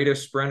the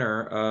greatest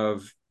sprinter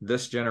of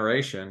this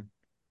generation,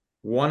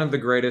 one of the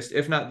greatest,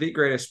 if not the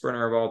greatest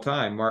sprinter of all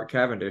time, Mark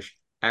Cavendish,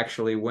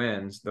 actually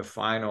wins the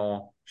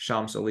final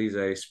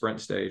Champs-Elysees sprint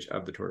stage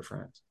of the Tour de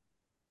France.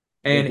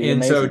 And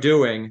in so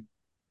doing,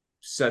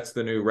 sets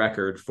the new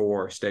record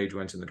for stage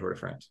wins in the Tour de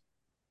France.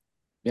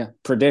 Yeah,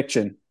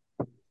 prediction.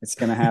 It's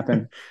going to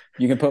happen.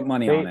 You can put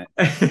money on it.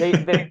 They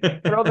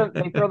throw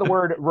the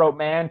word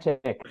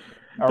romantic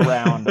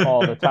around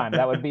all the time.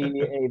 That would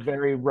be a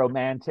very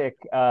romantic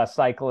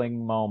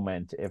cycling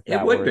moment if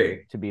that were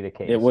to be the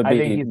case. It would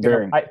be.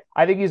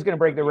 I think he's going to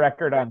break the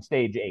record on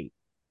stage 8.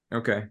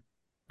 Okay.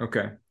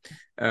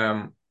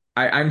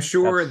 I'm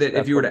sure that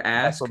if you were to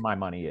ask, that's where my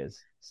money is.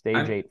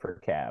 Stage 8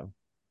 for Cav.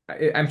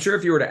 I'm sure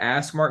if you were to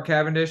ask Mark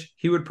Cavendish,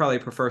 he would probably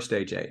prefer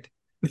stage 8.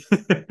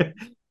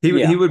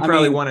 He would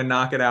probably want to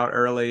knock it out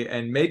early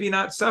and maybe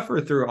not suffer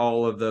through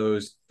all of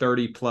those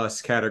 30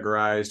 plus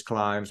categorized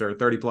climbs or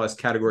 30 plus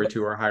category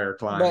 2 or higher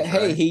climbs. But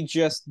hey, he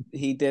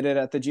did it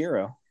at the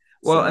Giro.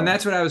 Well, and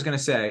that's what I was going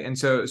to say. And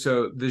so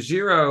the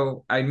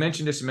Giro, I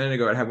mentioned just a minute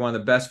ago, it had one of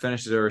the best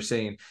finishes I've ever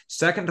seen.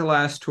 Second to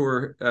last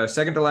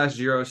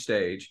Giro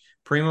stage.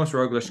 Primož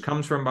Roglič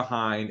comes from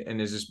behind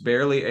and is just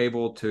barely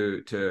able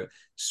to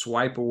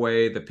swipe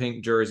away the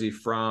pink jersey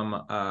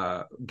from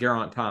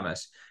Geraint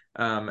Thomas,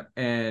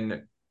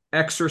 and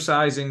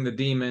exercising the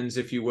demons,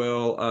 if you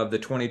will, of the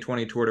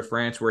 2020 Tour de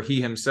France, where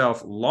he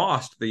himself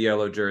lost the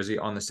yellow jersey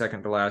on the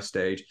second to last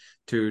stage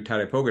to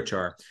Tadej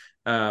Pogačar.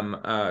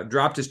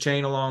 Dropped his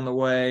chain along the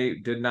way,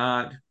 did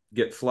not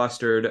get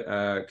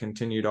flustered,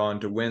 continued on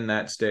to win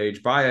that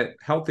stage by a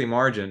healthy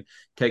margin,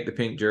 take the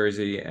pink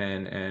jersey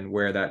and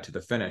wear that to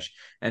the finish.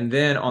 And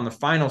then on the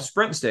final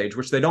sprint stage,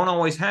 which they don't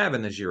always have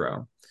in the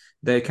Giro,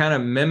 they kind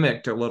of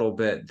mimicked a little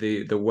bit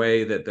the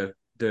way that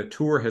the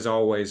Tour has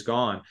always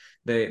gone.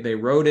 They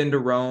rode into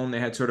Rome. They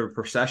had sort of a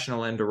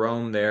processional into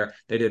Rome there.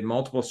 They did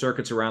multiple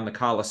circuits around the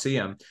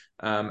Colosseum.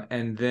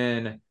 And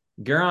then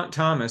Geraint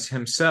Thomas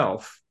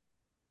himself,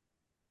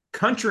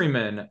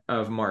 countryman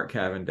of Mark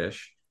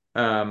Cavendish,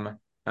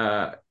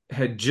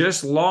 had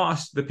just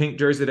lost the pink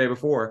jersey the day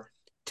before,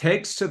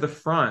 takes to the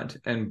front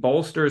and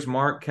bolsters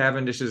Mark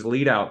Cavendish's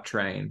lead-out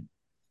train,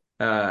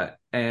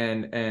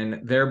 and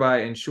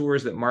thereby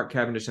ensures that Mark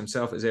Cavendish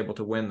himself is able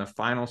to win the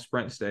final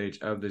sprint stage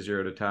of the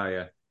Giro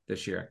d'Italia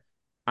this year.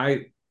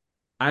 I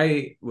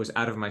was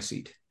out of my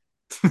seat.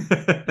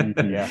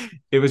 Yeah.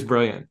 It was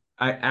brilliant.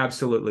 I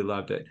absolutely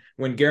loved it.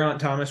 When Geraint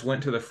Thomas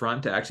went to the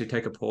front to actually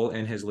take a pull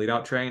in his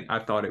leadout train, I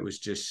thought it was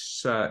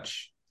just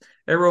such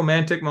a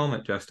romantic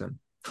moment, Justin.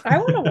 I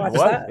want to It watch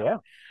was, that. yeah.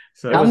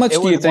 So How much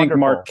do you think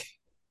wonderful.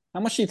 How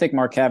much do you think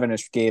Mark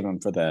Cavendish gave him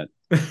for that?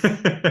 I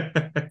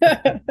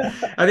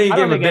think he I gave don't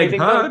him a think big anything,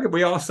 but hug.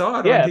 We all saw it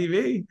on yeah,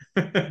 TV.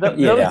 those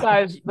Yeah,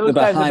 guys, the those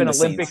guys have behind been the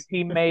Olympic scenes.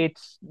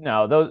 teammates.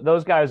 No,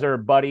 those guys are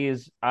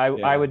buddies. I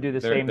Yeah, would do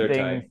the same they're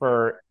thing tight.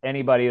 for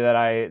anybody that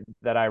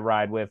I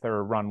ride with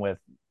or run with.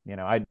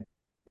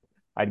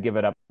 I'd give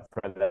it up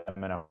for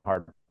them in a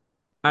heart.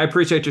 I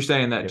appreciate you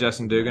saying that,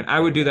 Justin Dugan. I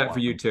would do that for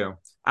you One. too.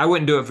 I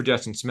wouldn't do it for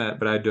Justin Smith,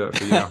 but I'd do it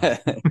for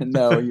you.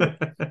 No, you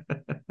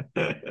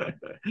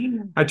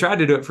I tried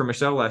to do it for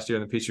Michelle last year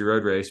in the Peachy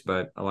Road race,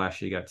 but alas,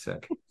 she got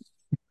sick.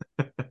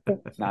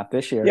 not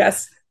this year.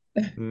 Yes,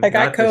 I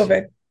got Not this COVID.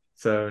 year.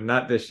 So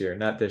not this year,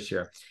 not this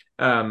year.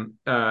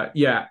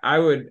 Yeah, I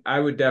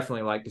would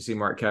definitely like to see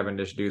Mark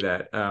Cavendish do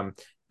that.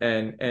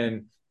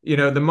 And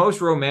the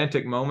most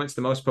romantic moments,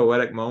 the most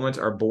poetic moments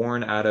are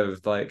born out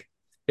of like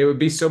it would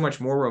be so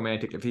much more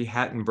romantic if he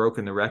hadn't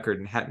broken the record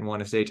and hadn't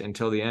won a stage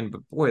until the end.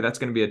 But boy, that's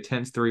going to be a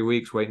tense 3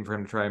 weeks waiting for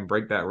him to try and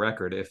break that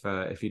record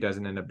if he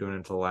doesn't end up doing it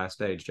until the last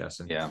stage,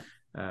 Justin. Yeah.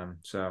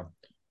 So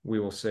we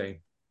will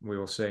see. We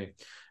will see.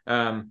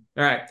 All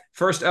right.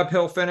 First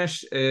uphill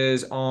finish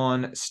is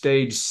on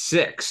stage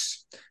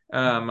 6.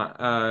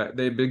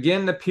 They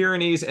begin the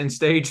Pyrenees in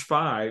stage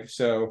 5.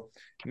 So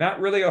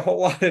not really a whole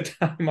lot of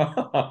time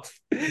off.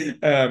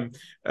 They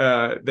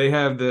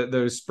have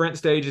those sprint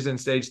stages in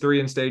stage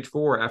 3 and stage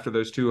 4 after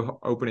those 2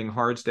 opening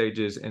hard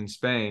stages in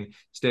Spain.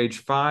 Stage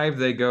 5,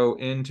 they go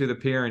into the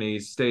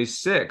Pyrenees. Stage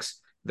 6,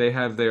 they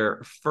have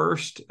their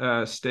first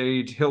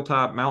stage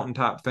hilltop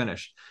mountaintop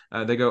finish.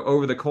 They go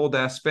over the Col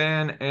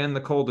d'Aspin and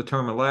the Col de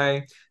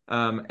Tourmalet,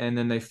 and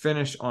then they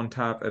finish on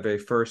top of a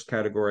first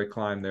category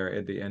climb there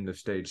at the end of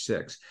stage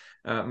 6.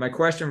 My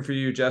question for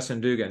you,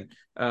 Justin Dugan,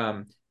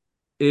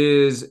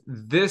 is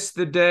this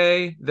the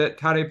day that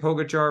Tadej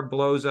Pogačar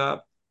blows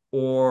up,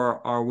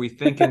 or are we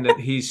thinking that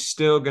he's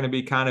still going to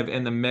be kind of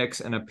in the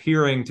mix and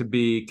appearing to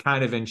be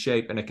kind of in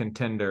shape and a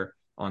contender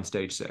on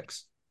stage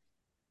 6?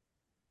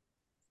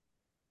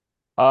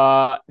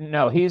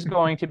 No, he's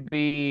going to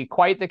be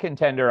quite the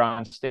contender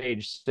on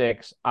stage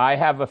 6. I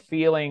have a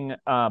feeling,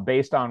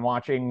 based on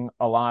watching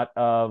a lot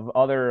of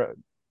other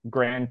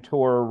Grand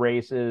Tour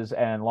races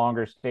and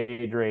longer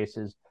stage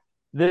races,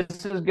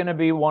 this is going to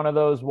be one of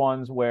those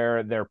ones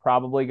where they're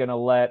probably going to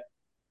let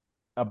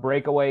a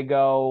breakaway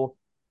go.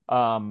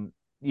 The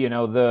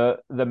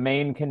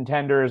main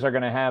contenders are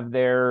going to have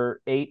their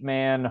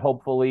 8-man,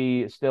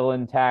 hopefully still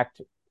intact,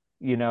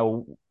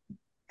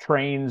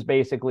 trains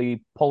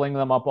basically pulling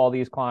them up all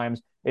these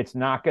climbs. It's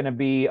not going to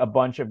be a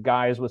bunch of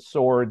guys with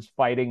swords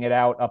fighting it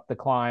out up the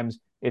climbs.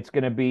 It's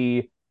going to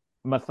be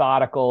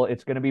methodical.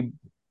 It's going to be,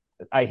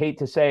 I hate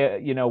to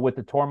say it, with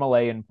the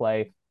Tourmalet in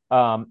play,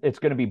 it's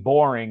going to be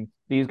boring.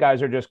 These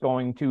guys are just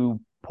going to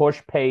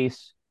push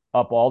pace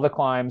up all the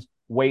climbs,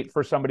 wait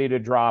for somebody to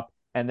drop,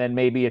 and then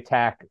maybe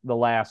attack the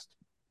last,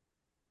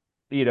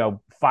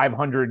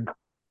 500,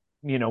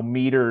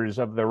 meters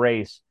of the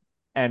race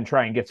and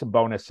try and get some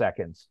bonus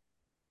seconds.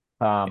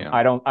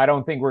 I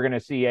don't think we're going to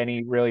see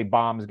any really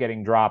bombs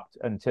getting dropped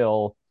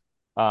until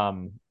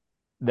the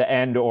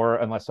end, or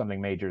unless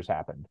something major's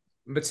happened.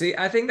 But see,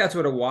 I think that's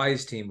what a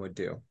wise team would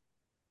do.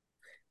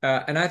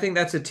 And I think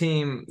that's what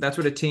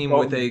a team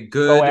with a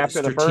good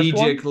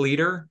strategic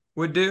leader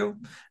would do.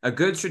 A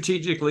good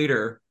strategic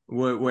leader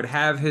would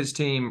have his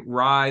team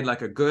ride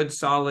like a good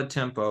solid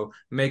tempo,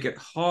 make it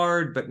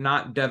hard but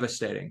not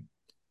devastating.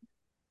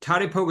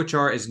 Tadej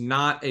Pogačar is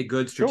not a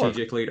good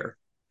strategic leader.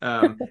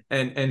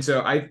 And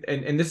so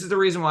and this is the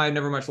reason why I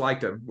never much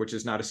liked him, which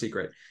is not a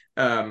secret.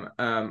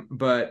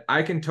 But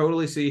I can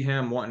totally see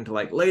him wanting to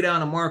like lay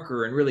down a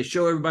marker and really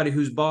show everybody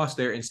who's boss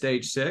there in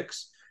stage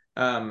 6.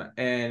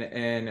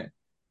 And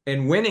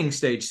winning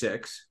stage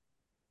 6,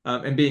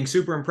 and being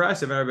super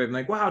impressive. Everybody being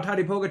like, wow,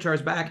 Tadej Pogačar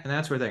is back, and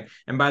that sort of thing.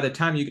 And by the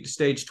time you get to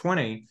stage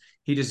 20,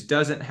 he just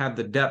doesn't have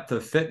the depth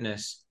of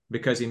fitness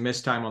because he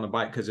missed time on the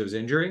bike because of his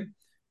injury,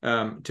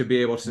 to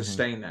be able to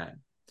sustain that.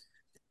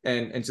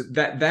 And so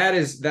that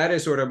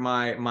is sort of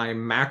my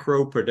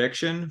macro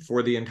prediction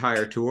for the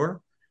entire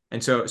tour.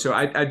 And so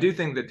I do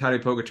think that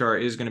Tadej Pogačar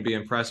is going to be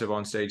impressive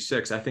on stage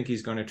 6. I think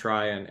he's going to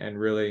try and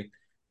really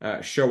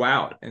show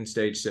out in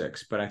stage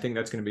 6, but I think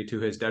that's going to be to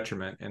his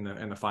detriment in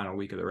the final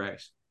week of the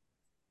race.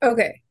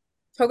 Okay.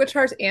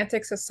 Pogačar's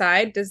antics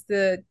aside, does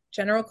the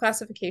general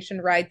classification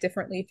ride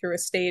differently through a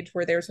stage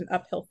where there's an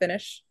uphill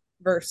finish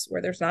versus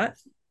where there's not?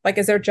 Like,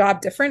 is their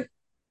job different?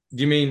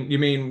 Do you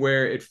mean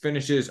where it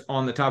finishes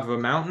on the top of a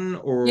mountain,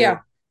 or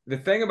the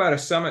thing about a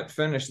summit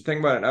finish, the thing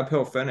about an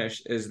uphill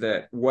finish is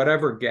that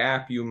whatever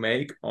gap you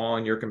make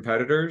on your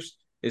competitors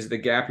is the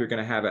gap you're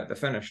going to have at the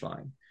finish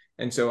line.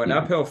 And so an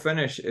uphill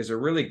finish is a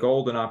really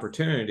golden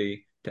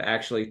opportunity to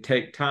actually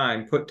put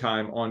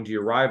time onto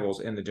your rivals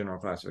in the general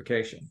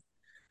classification.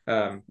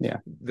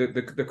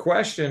 The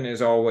question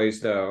is always,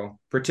 though,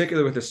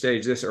 particularly with the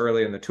stage this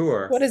early in the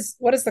tour, what is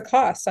the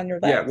cost on your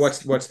legs? Yeah,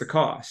 what's the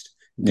cost?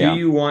 Do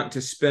you want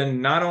to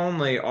spend not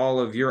only all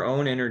of your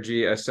own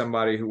energy as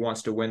somebody who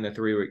wants to win the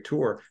 3-week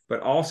tour,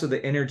 but also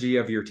the energy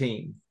of your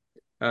team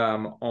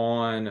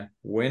on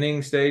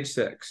winning stage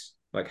 6?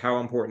 Like, how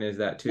important is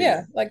that to you?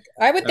 Yeah, like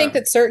I would think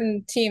that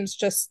certain teams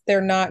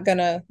they're not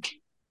gonna.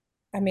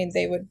 I mean,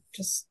 they would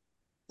just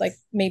like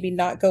maybe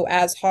not go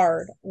as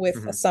hard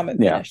with a summit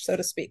finish, so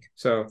to speak.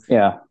 So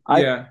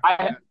I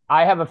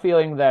have a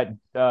feeling that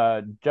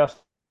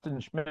Justin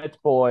Schmidt's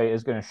boy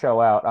is going to show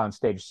out on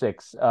stage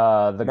 6.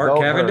 The Mark goat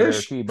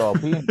Cavendish,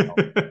 Thibaut Pinot.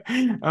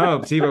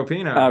 Thibaut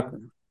Pinot,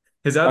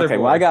 his other boy.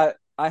 Well,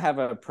 I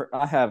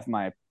have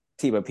my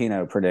Thibaut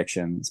Pinot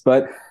predictions,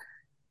 but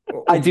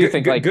I do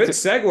think good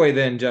segue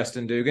then,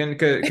 Justin Dugan,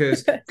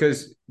 because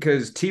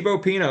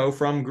Thibaut Pinot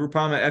from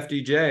Groupama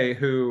FDJ,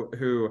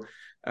 who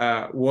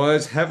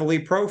was heavily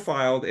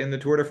profiled in the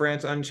Tour de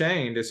France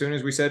Unchained. As soon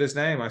as we said his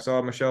name, I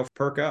saw Michelle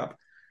perk up.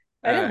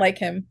 I didn't like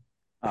him.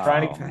 I'm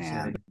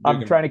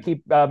trying to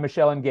keep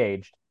Michelle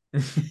engaged.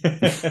 But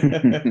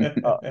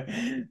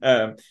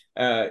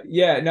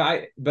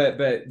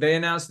they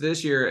announced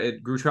this year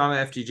at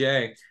Groupama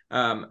FDJ,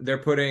 they're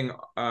putting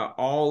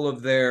all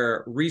of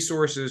their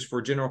resources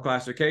for general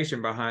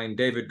classification behind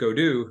David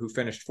Gaudu, who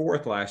finished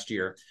 4th last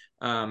year,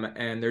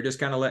 and they're just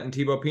kind of letting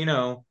Thibaut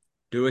Pinot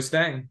do his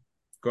thing,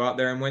 go out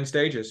there and win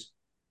stages.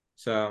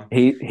 So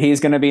he's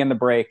going to be in the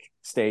break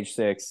stage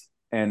 6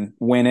 and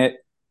win it,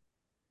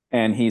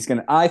 and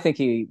I think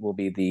he will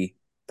be the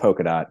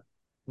polka dot.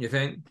 You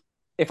think?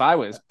 If I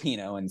was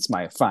Pinot and it's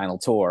my final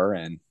tour,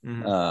 and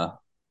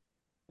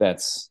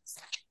that's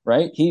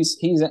right. This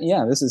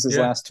is his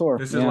last tour.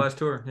 This is his last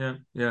tour.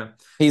 Yeah.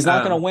 He's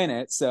not going to win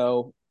it,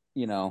 so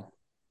you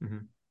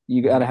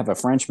got to have a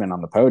Frenchman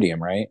on the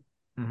podium, right?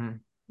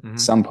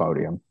 Some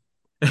podium.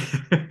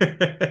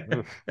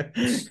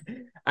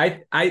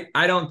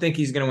 I don't think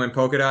he's going to win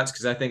polka dots,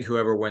 because I think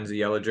whoever wins the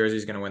yellow jersey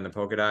is going to win the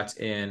polka dots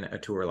in a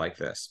tour like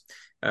this.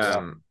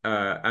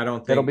 I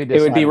don't think it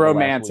would be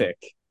romantic.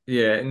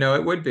 Yeah, no,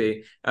 it would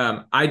be.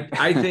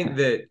 I think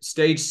that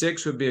stage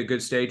 6 would be a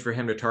good stage for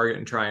him to target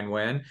and try and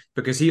win,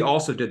 because he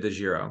also did the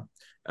Giro.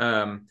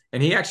 And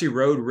he actually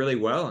rode really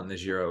well in the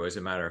Giro, as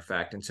a matter of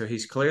fact. And so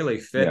he's clearly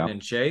fit and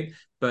in shape,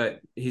 but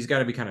he's got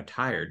to be kind of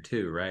tired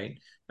too, right?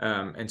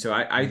 And so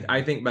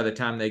I think by the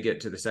time they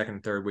get to the 2nd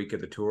and 3rd week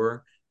of the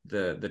tour,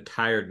 the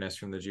tiredness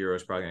from the Giro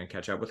is probably going to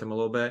catch up with him a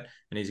little bit,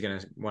 and he's going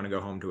to want to go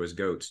home to his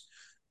goats.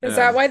 Is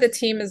that why the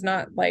team is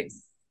not like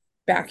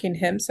backing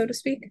him, so to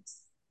speak?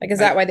 Like, is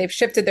that why they've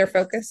shifted their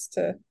focus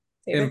to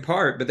David? In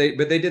part, but they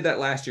did that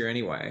last year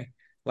anyway.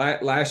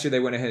 Last year they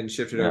went ahead and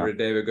shifted over to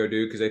David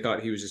Gaudu because they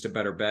thought he was just a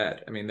better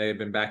bet. I mean, they had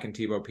been backing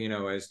Thibaut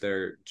Pinot as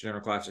their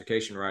general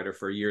classification rider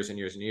for years and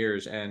years and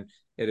years, and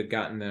it had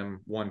gotten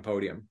them 1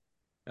 podium.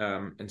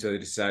 And so they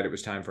decided it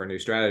was time for a new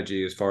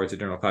strategy as far as the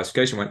general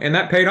classification went, and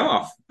that paid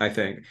off, I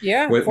think.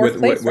 Yeah, with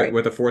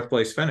a 4th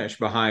place finish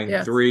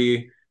behind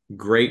 3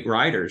 great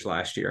riders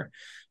last year.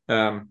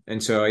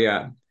 And so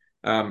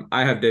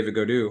I have David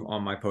Gaudu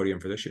on my podium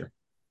for this year,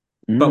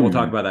 but we'll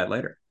talk about that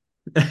later.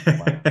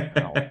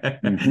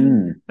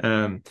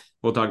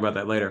 We'll talk about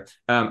that later.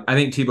 I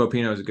think Thibaut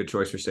Pinot is a good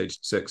choice for stage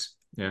 6.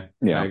 Yeah,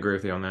 I agree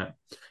with you on that.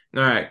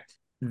 All right.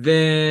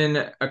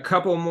 Then a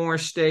couple more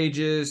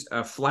stages: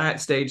 a flat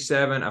stage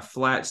 7, a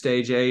flat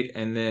stage 8,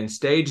 and then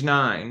stage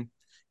 9.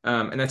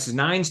 And that's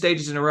 9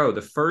 stages in a row.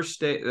 The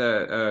first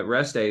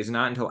rest day is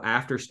not until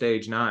after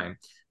stage 9.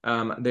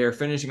 They're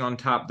finishing on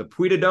top the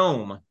Puy de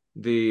Dôme,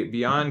 the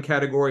beyond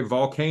category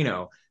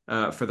volcano,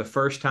 for the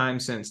first time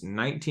since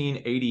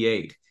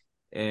 1988,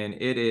 and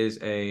it is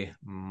a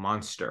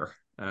monster.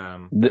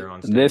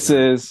 This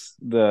is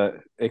the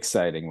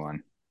exciting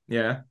one.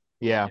 Yeah.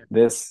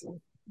 This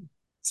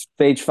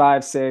stage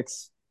 5,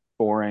 6,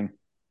 boring.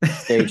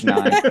 Stage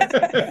 9.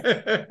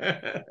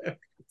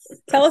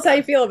 Tell us how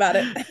you feel about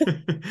it.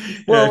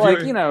 Well,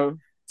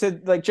 to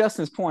like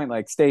Justin's point,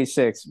 like stage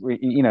 6,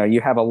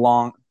 you have a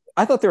long.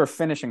 I thought they were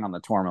finishing on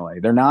the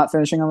Tourmalet. They're not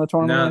finishing on the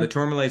Tourmalet? No, the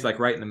Tourmalet is like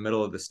right in the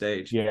middle of the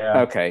stage.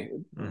 Yeah. Okay.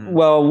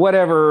 Well,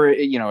 whatever,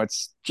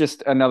 it's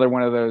just another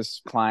one of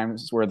those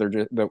climbs where they're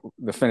just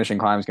the finishing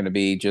climb is going to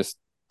be just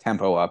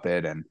tempo up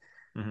it and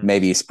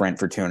maybe sprint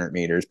for 200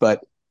 meters.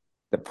 But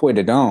the Puy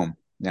de Dôme,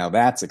 now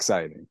that's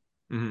exciting.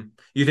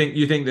 You think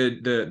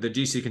the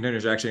GC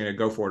contenders are actually going to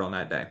go for it on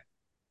that day?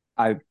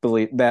 I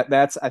believe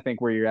that's I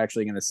think where you're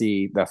actually going to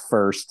see the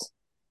first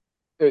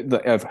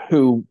of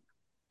who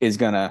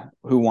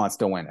wants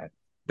to win it.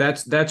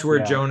 That's where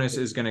Jonas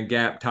is going to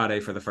gap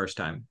Tade for the first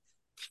time.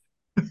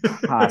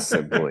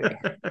 Possibly.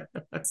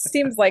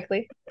 Seems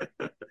likely.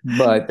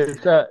 But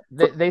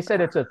they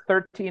said it's a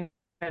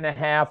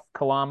 13.5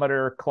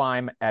 kilometer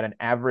climb at an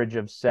average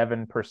of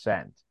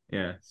 7%.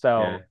 Yeah.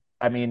 So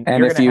I mean,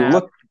 and if you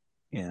look,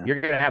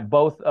 you're going to have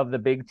both of the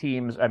big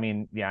teams. I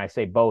mean, I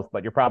say both,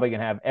 but you're probably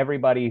going to have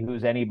everybody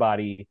who's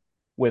anybody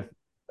with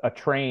a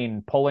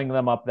train pulling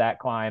them up that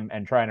climb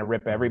and trying to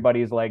rip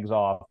everybody's legs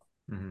off.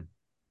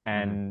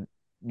 And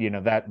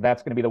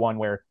that's going to be the one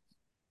where,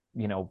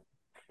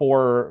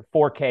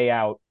 4K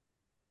out.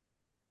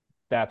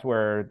 That's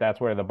where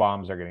the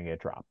bombs are going to get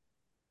dropped.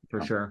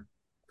 For sure.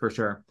 For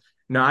sure.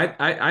 No,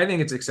 I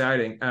think it's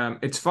exciting.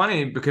 It's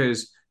funny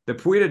because the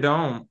Puy de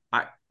Dôme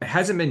it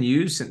hasn't been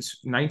used since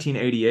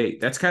 1988.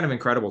 That's kind of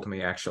incredible to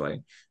me,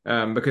 actually,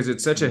 because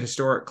it's such a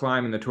historic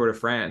climb in the Tour de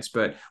France.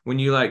 But when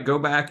you like go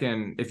back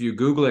and if you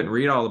Google it and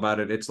read all about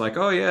it, it's like,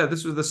 oh yeah,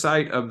 this was the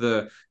site of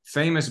the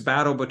famous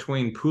battle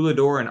between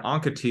Poulidor and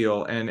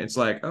Anquetil, and it's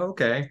like, oh,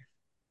 okay,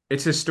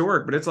 it's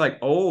historic, but it's like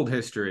old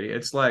history.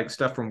 It's like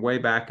stuff from way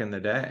back in the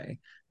day.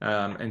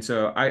 And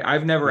so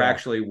I've never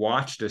actually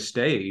watched a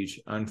stage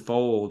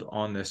unfold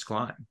on this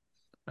climb.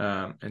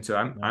 And so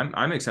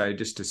I'm excited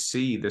just to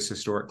see this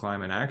historic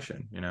climb in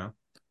action.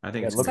 I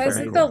think it says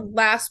that the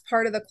last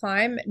part of the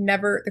climb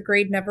the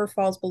grade never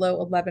falls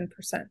below 11%.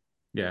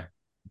 Yeah,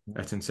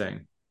 that's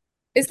insane.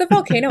 Is the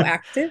volcano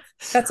active?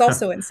 That's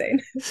also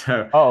insane.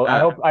 I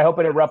hope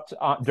it erupts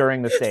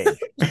during the stage.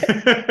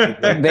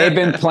 They've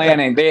been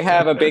planning. They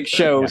have a big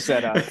show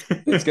set up.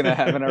 It's going to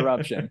have an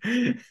eruption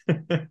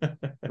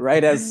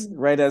right as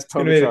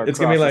Pogačar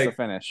crosses the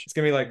finish. It's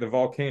going to be like the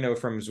volcano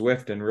from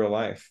Zwift in real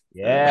life.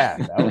 Yeah,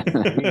 that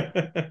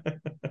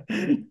would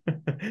be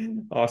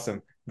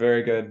awesome.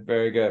 Very good.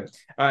 Very good.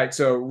 All right,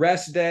 so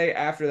rest day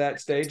after that,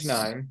 stage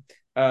 9.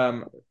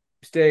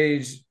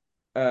 Stage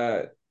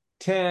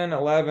 10,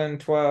 11,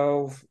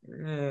 12,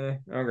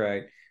 all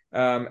right.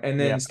 And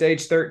then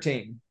stage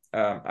 13,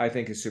 I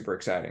think is super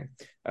exciting.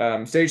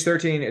 Stage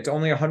 13, it's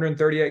only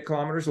 138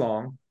 kilometers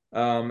long.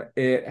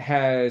 It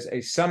has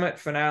a summit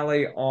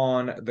finale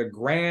on the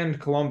Grand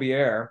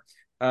Colombière,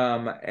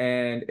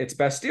 and it's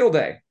Bastille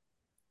Day.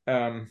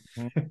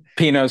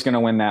 Pinot's going to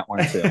win that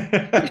one too.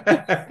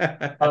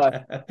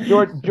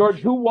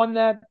 George, who won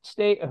that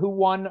state? Who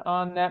won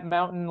on that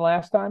mountain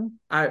last time?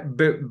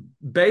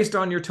 Based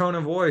on your tone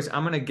of voice,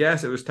 I'm going to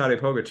guess it was Tadej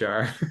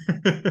Pogačar.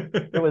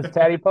 It was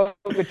Tadej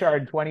Pogačar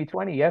in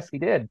 2020. Yes, he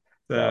did.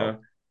 His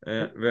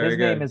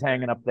name is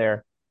hanging up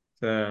there.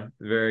 So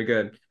very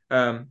good.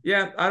 I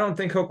don't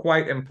think he'll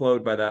quite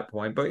implode by that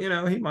point, but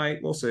he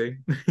might. We'll see.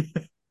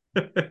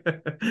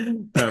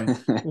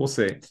 We'll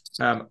see.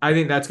 I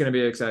think that's going to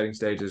be an exciting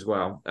stage as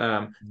well.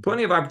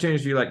 Plenty of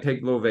opportunities for you like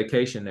take a little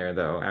vacation there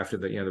though after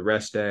the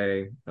rest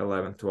day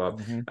 11th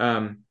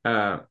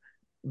 12th.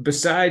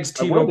 Besides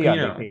Thibaut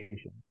Pinot,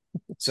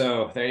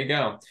 so there you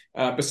go.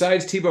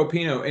 Besides Thibaut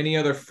Pinot, any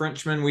other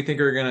Frenchmen we think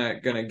are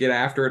gonna get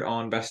after it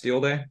on Bastille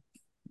Day?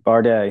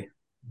 Bardet.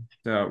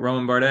 So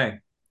Romain Bardet.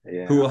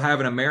 Yeah. Who will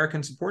have an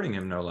American supporting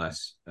him, no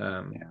less.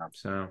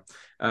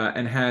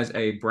 And has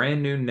a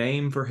brand new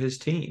name for his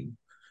team,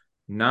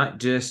 not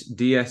just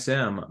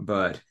DSM,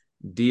 but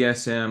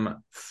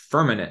DSM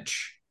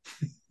Firmenich.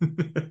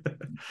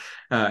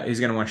 He's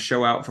going to want to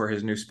show out for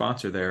his new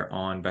sponsor there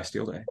on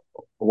Bastille Day.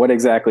 What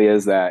exactly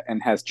is that?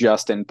 And has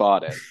Justin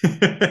bought it?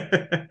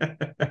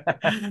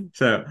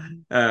 So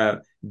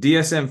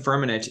DSM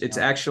Firmenich, it's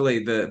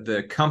actually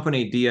the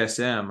company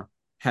DSM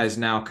has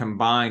now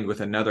combined with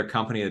another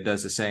company that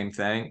does the same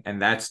thing.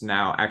 And that's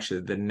now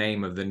actually the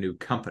name of the new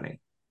company.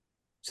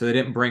 So they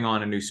didn't bring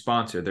on a new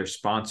sponsor. Their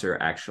sponsor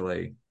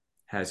actually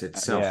has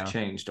itself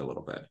changed a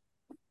little bit.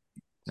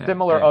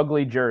 Similar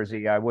ugly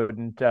jersey. I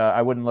wouldn't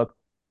look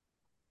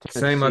to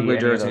same ugly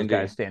jersey indeed.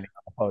 Guys standing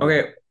on the podium.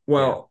 Okay.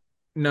 Well,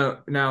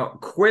 no, now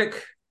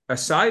quick a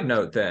side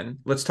note then.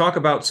 Let's talk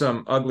about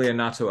some ugly and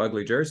not so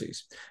ugly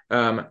jerseys.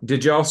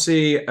 Did y'all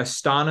see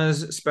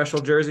Astana's special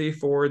jersey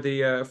for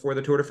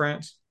the Tour de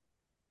France?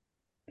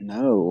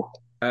 No.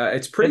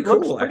 It's pretty cool,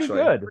 looks pretty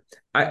actually. Good.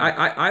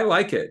 I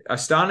like it.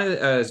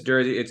 Astana's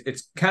jersey,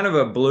 it's kind of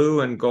a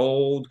blue and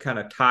gold kind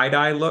of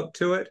tie-dye look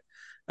to it.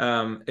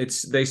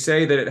 They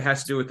say that it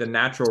has to do with the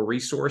natural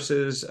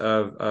resources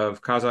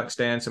of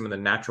Kazakhstan, some of the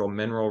natural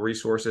mineral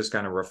resources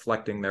kind of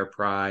reflecting their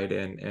pride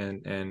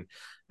and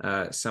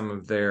some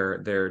of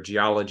their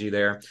geology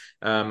there.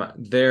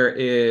 There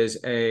is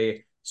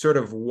a sort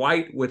of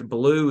white with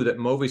blue that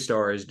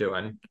Movistar is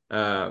doing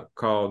they're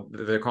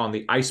calling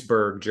the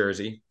iceberg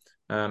jersey.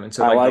 And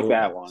so I like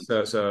that one.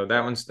 So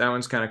that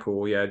one's kind of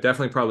cool. Yeah,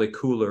 definitely probably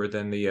cooler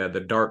than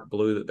the dark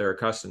blue that they're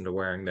accustomed to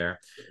wearing there.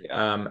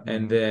 Yeah.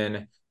 And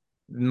then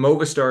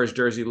Movistar's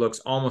jersey looks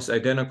almost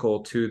identical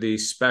to the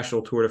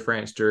special Tour de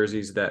France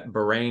jerseys that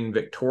Bahrain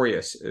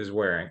Victorious is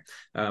wearing,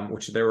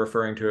 which they're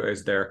referring to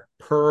as their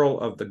Pearl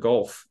of the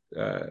Gulf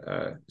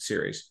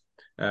series.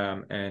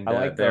 And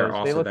they're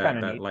also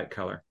that light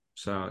color.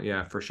 So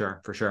yeah, for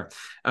sure.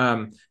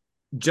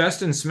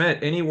 Justin Smith,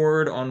 any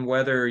word on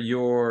whether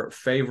your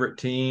favorite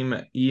team,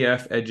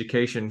 EF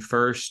Education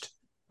First,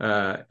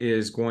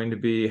 is going to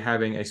be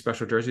having a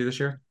special jersey this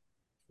year?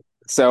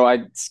 So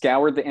I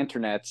scoured the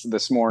internet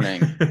this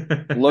morning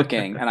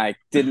looking, and I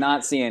did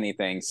not see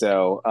anything.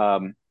 So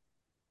I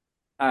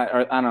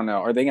don't know.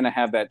 Are they going to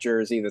have that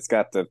jersey that's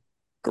got the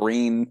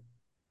green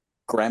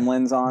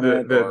gremlins on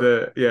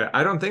it? Yeah,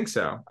 I don't think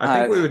so. I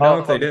think we would know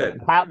if they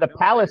did. The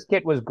Palace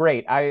kit was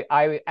great.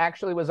 I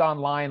actually was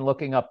online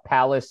looking up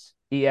Palace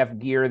EF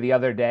gear the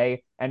other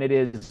day, and it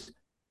is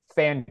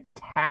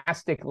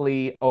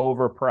fantastically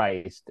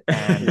overpriced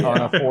and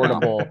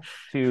unaffordable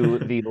to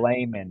the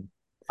layman.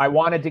 I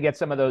wanted to get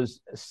some of those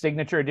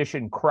signature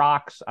edition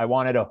Crocs. I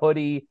wanted a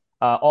hoodie.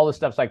 All the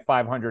stuff's like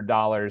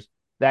 $500.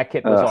 That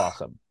kit was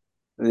awesome.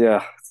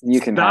 Yeah,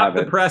 you can Stop have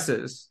the it.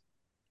 presses.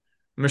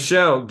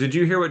 Michelle, did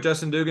you hear what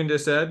Justin Dugan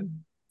just said?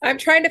 I'm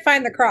trying to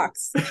find the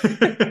Crocs.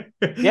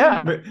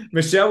 Yeah.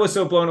 Michelle was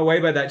so blown away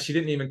by that, she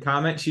didn't even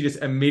comment. She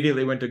just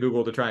immediately went to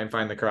Google to try and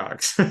find the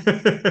Crocs.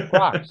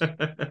 Crocs.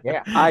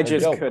 Yeah. I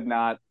just could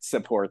not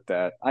support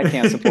that. I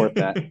can't support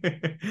that.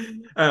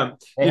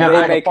 They have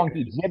all the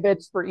funky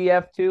gibbets for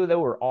EF2. They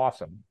were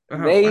awesome. Oh,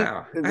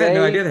 wow. I had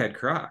no idea they had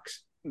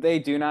Crocs. They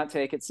do not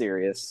take it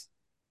serious.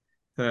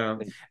 So,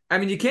 I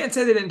mean, you can't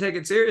say they didn't take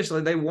it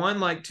seriously. They won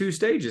like 2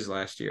 stages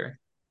last year,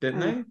 didn't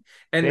they?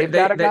 And they've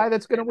got a guy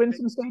that's going to win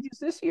some stages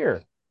this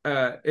year.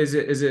 Is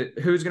it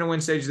who's going to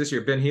win stages this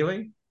year? Ben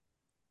Healy?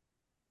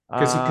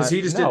 Because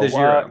he just did the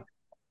Giro.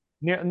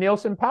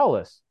 Nielsen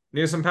Paulus.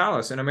 Nielsen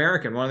Paulus, an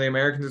American, one of the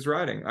Americans is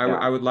riding.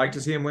 I would like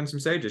to see him win some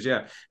stages.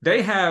 Yeah,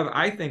 they have,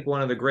 I think,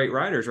 one of the great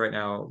riders right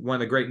now, one of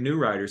the great new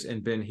riders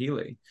in Ben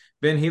Healy.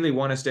 Ben Healy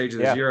won a stage of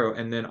the Giro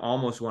and then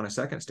almost won a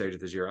second stage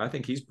of the Giro. I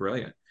think he's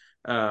brilliant.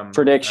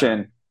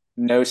 Prediction: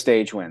 no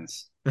stage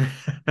wins.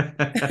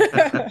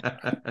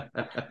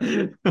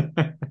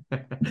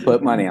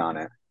 Put money on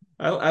it.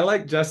 I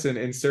like Justin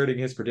inserting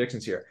his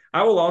predictions here.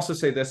 I will also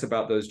say this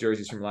about those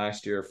jerseys from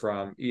last year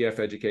from EF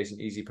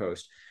Education Easy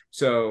Post.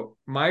 So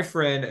my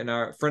friend and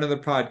our friend of the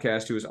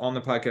podcast, who was on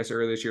the podcast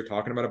earlier this year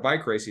talking about a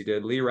bike race he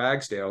did, Lee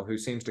Ragsdale, who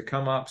seems to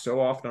come up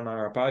so often on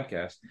our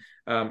podcast,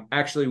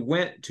 actually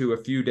went to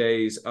a few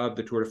days of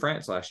the Tour de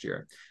France last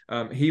year.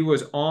 He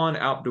was on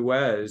Alpe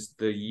d'Huez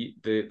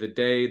the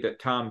day that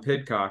Tom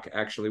Pidcock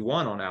actually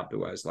won on Alpe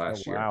d'Huez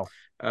last year.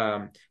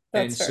 Wow.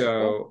 And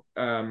so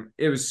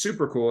it was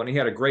super cool. And he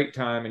had a great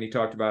time. And he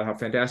talked about how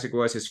fantastic it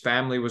was. His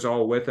family was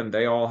all with him.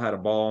 They all had a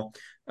ball.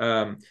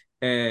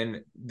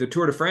 And the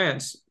Tour de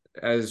France,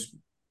 as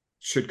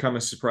should come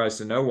as a surprise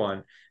to no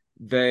one,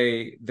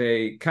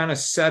 they kind of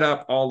set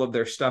up all of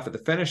their stuff at the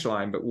finish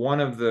line. But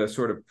one of the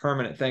sort of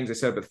permanent things they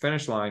set up at the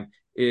finish line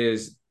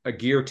is a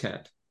gear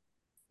tent.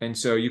 And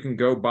so you can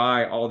go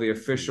buy all the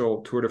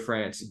official Tour de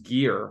France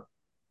gear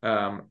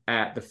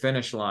at the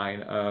finish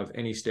line of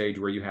any stage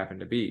where you happen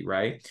to be,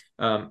 right?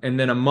 And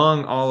then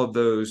among all of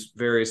those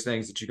various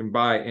things that you can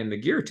buy in the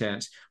gear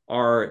tents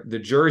are the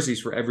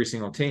jerseys for every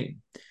single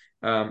team.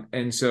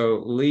 And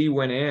so Lee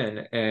went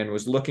in and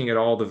was looking at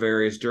all the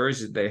various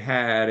jerseys that they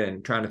had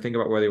and trying to think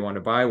about where they wanted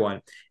to buy one.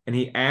 And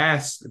he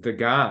asked the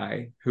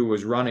guy who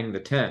was running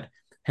the tent,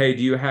 "Hey,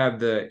 do you have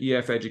the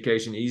EF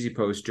Education Easy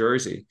Post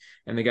jersey?"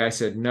 And the guy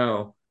said,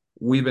 "No.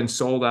 We've been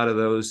sold out of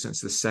those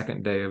since the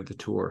second day of the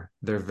tour.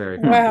 They're very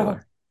popular." Wow.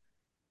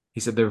 He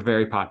said they're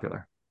very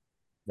popular.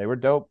 They were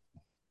dope.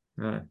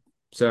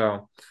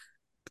 So,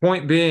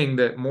 point being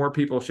that more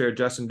people share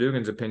Justin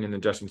Dugan's opinion than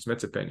Justin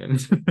Smith's opinion.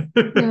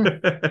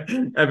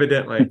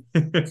 Evidently.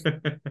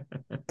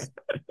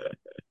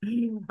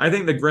 I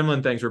think the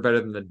gremlin things were better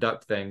than the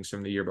duck things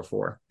from the year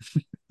before.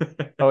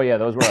 Oh, yeah,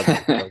 those were ugly.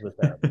 Those were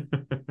terrible.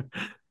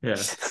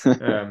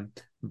 Yeah.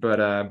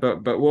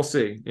 But we'll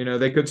see. You know,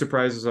 they could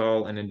surprise us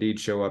all and indeed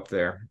show up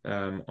there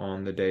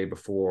on the day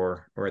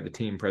before or at the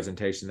team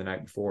presentation the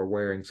night before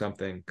wearing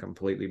something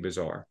completely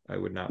bizarre. I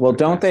would not. Well,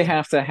 don't they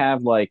have to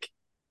have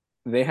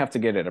they have to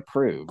get it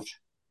approved?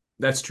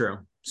 That's true.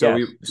 So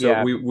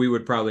yes. we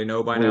would probably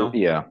know by now.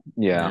 Yeah,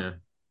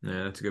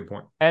 that's a good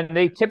point. And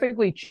they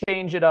typically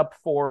change it up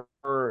for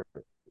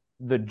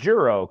the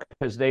Giro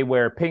because they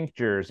wear pink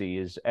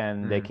jerseys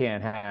and they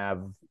can't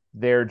have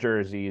their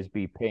jerseys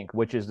be pink,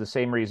 which is the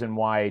same reason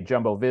why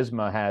Jumbo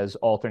Visma has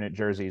alternate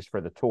jerseys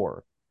for the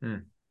Tour.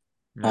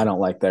 I don't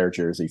like their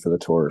jersey for the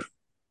Tour.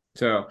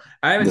 So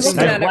I haven't seen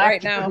it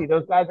right now.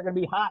 Those guys are going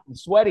to be hot and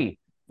sweaty.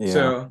 Yeah.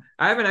 So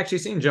I haven't actually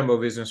seen Jumbo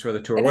Vismas for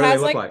the Tour. It what do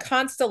has they look like?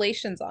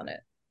 Constellations on it.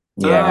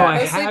 Yeah, I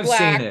have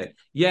seen it.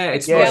 Yeah,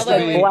 it's supposed to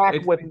be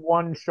black with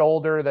one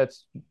shoulder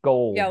that's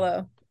gold.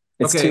 Yellow.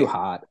 It's too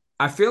hot.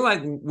 I feel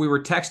like we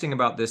were texting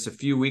about this a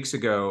few weeks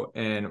ago,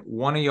 and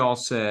one of y'all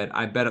said,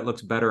 "I bet it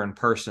looks better in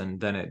person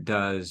than it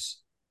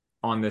does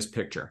on this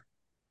picture."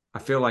 I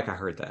feel like I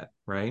heard that,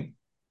 right?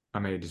 I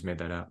may have just made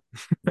that up.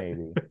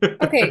 Maybe.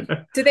 Okay.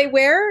 Do they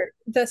wear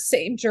the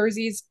same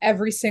jerseys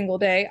every single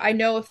day? I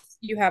know if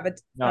you have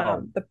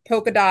the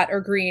polka dot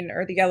or green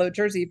or the yellow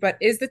jersey, but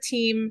is the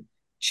team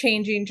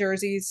changing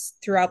jerseys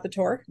throughout the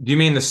tour? Do you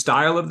mean the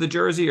style of the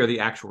jersey or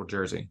the actual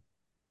jersey?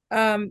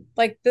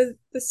 Like the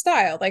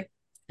style, like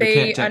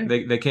they can't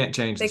change. They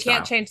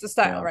can't change the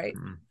style, right?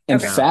 In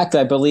fact,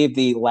 I believe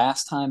the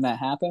last time that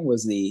happened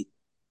was the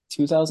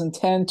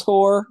 2010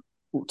 Tour.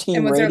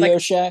 Team Radio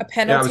Shack. A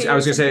penalty I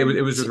was gonna say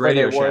it was with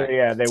Radio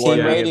Shack. They wore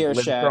Radio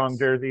Shack strong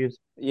jerseys.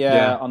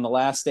 Yeah, on the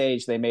last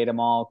stage they made them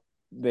all.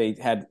 They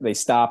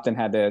stopped and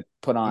had to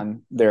put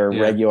on their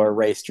regular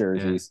race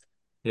jerseys.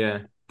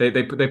 Yeah.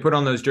 They put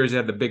on those jerseys that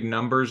had the big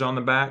numbers on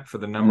the back for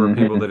the number of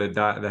people that had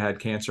died, that had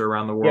cancer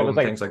around the world and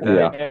things like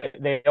that.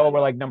 They all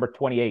were like number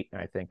 28,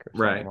 I think. Or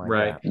right.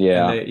 like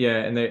that. Yeah.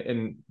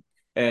 And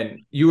And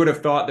you would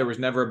have thought there was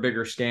never a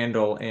bigger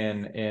scandal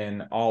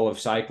in all of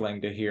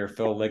cycling to hear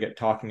Phil Liggett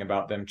talking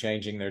about them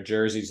changing their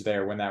jerseys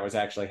there when that was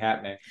actually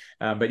happening.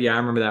 But yeah, I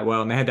remember that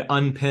well. And they had to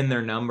unpin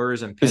their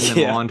numbers and pin them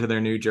Yeah. onto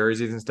their new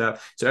jerseys and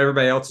stuff. So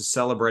everybody else is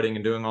celebrating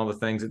and doing all the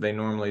things that they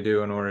normally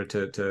do in order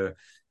to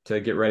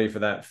get ready for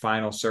that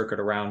final circuit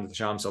around the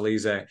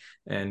Champs-Elysees.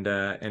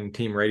 And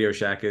Team Radio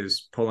Shack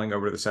is pulling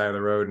over to the side of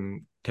the road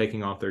and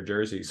taking off their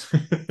jerseys.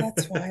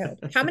 That's wild.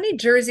 How many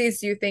jerseys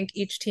do you think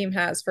each team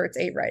has for its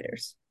 8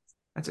 riders?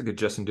 That's a good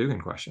Justin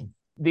Dugan question.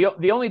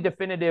 The only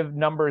definitive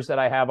numbers that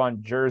I have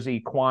on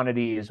jersey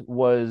quantities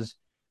was,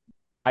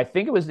 I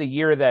think it was the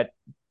year that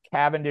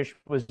Cavendish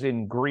was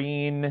in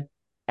green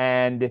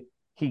and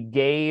he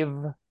gave,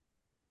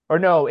 or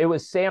no, it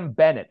was Sam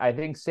Bennett. I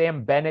think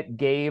Sam Bennett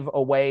gave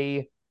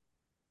away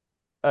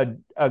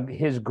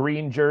his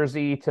green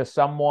jersey to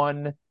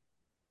someone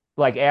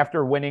like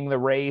after winning the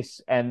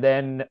race, and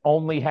then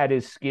only had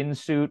his skin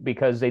suit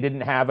because they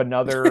didn't have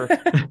another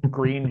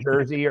green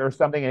jersey or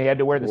something, and he had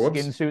to wear the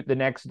skin suit the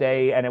next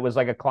day, and it was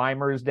like a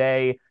climber's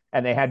day,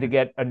 and they had to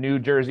get a new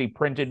jersey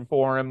printed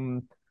for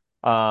him.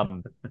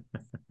 But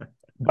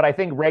I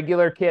think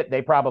regular kit,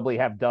 they probably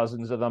have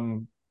dozens of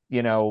them,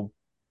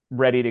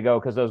 ready to go,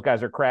 because those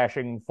guys are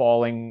crashing,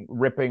 falling,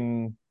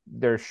 ripping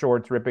their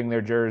shorts, ripping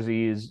their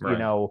jerseys.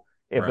 Right.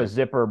 If a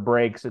zipper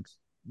breaks, it's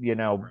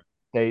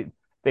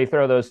they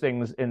throw those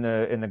things in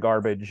the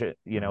garbage, if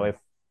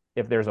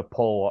there's a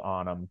pull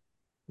on them.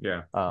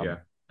 Yeah.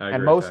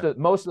 And most of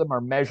them are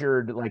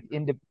measured like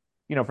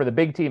for the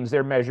big teams,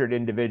 they're measured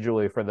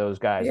individually for those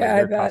guys. Yeah,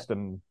 like they're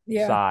custom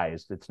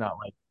sized. It's not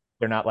like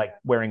they're not like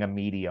wearing a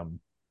medium.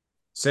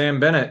 Sam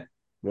Bennett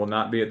will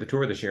not be at the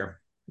Tour this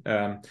year.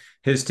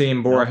 His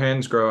team, Bora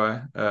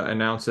Hansgrohe,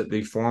 announced that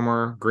the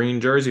former green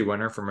jersey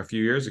winner from a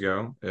few years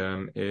ago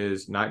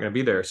is not going to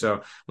be there.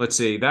 So let's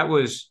see. That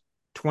was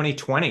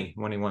 2020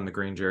 when he won the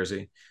green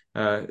jersey.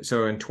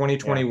 So in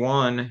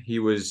 2021, he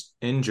was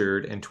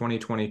injured. In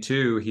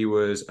 2022, he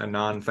was a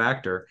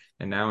non-factor.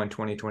 And now in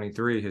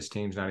 2023, his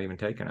team's not even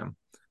taking him.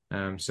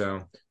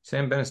 So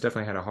Sam Bennett's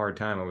definitely had a hard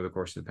time over the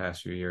course of the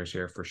past few years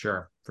here, for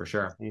sure.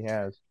 He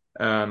has.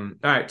 All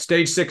right,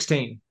 stage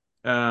 16.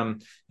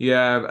 You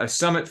have a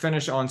summit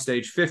finish on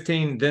stage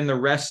 15, then the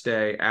rest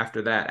day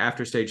after that,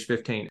 after stage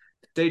 15.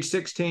 Stage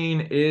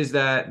 16 is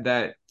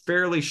that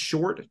fairly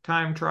short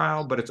time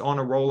trial, but it's on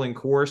a rolling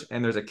course,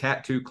 and there's a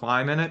Cat 2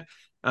 climb in it.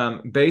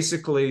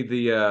 Basically,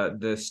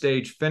 the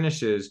stage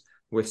finishes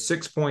with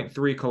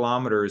 6.3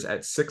 kilometers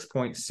at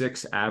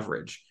 6.6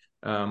 average,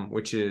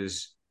 which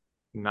is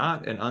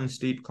not an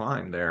unsteep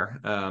climb there,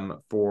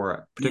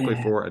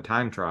 particularly for a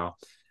time trial.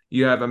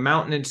 You have a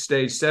mountain at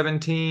stage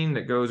 17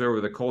 that goes over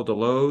the Col de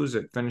Loze.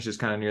 It finishes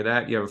kind of near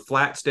that. You have a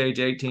flat stage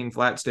 18,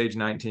 flat stage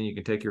 19. You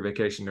can take your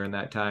vacation during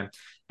that time.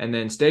 And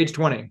then stage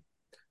 20,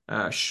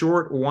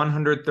 short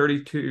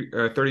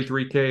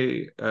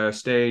 133K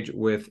stage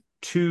with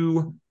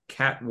 2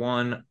 Cat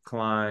 1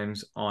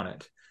 climbs on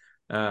it.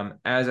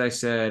 As I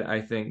said, I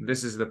think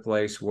this is the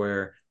place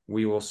where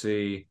we will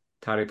see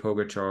Tadej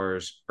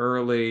Pogacar's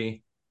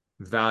early,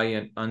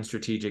 valiant,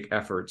 unstrategic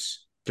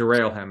efforts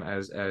derail him,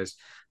 as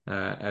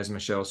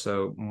Michelle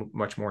so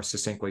much more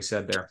succinctly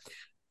said there.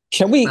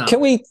 Can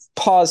we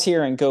pause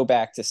here and go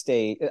back to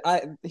stage?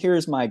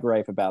 Here's my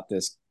gripe about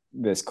this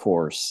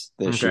course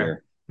this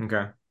year.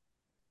 Okay.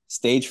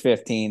 Stage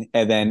 15,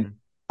 and then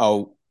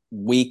a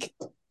week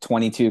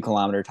 22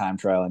 kilometer time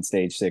trial in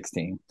stage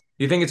 16.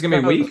 You think it's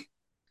gonna be weak?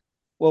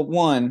 Well,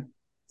 one,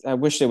 I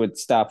wish they would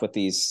stop with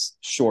these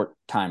short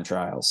time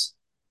trials.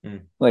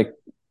 Like,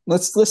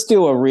 let's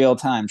do a real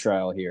time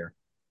trial here.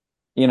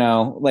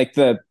 Like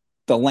the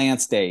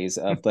Lance days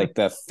of like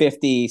the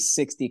 50,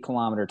 60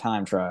 kilometer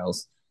time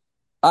trials.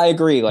 I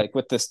agree, like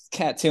with this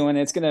Cat 2, and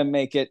it's going to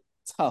make it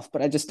tough,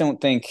 but I just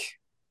don't think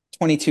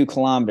 22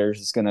 kilometers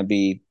is going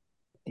to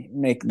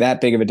make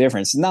that big of a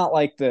difference. Not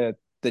like the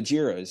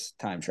Giro's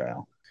time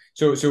trial.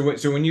 So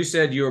when you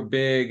said your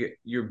big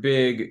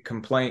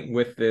complaint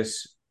with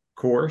this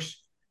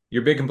course,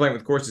 your big complaint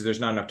with the course is there's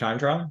not enough time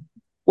trialing?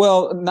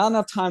 Well, not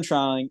enough time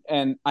trialing,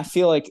 and I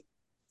feel like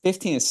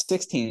 15 and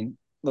 16,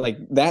 like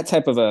that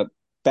type of a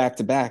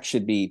back-to-back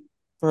should be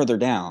further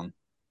down.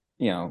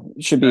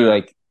 Should be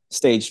like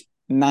stage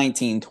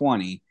 19,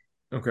 20.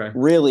 Okay.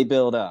 Really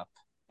build up.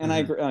 And I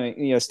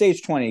agree,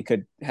 stage 20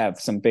 could have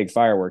some big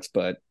fireworks,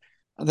 but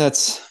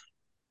that's,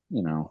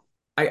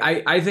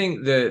 I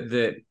think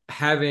that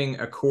having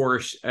a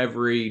course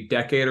every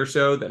decade or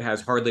so that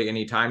has hardly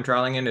any time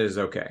trialing in it is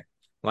okay.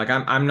 Like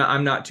I'm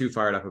not too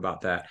fired up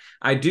about that.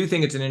 I do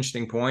think it's an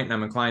interesting point, and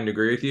I'm inclined to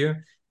agree with you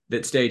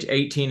that stage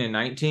 18 and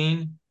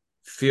 19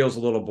 feels a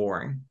little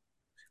boring.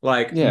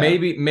 Like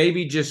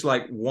maybe just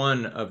like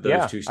one of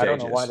those two stages. I don't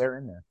know why they're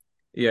in there.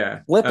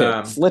 Yeah.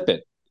 Flip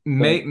it.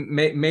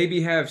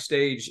 Maybe have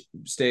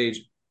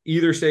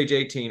either stage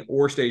 18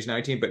 or stage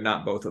 19, but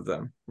not both of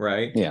them,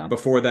 right? Yeah.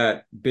 Before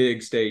that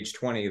big stage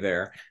 20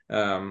 there,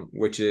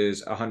 which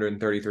is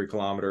 133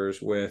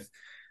 kilometers with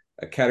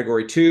a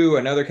category 2,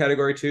 another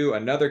category 2,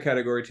 another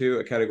category 2,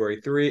 a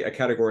category 3, a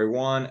category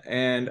 1,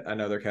 and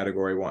another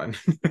category 1.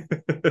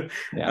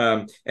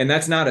 And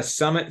that's not a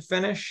summit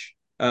finish,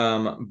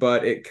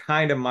 but it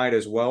kind of might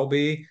as well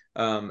be.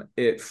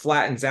 It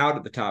flattens out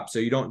at the top, so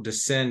you don't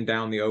descend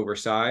down the other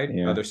side,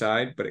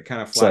 but it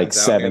kind of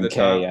flattens out near the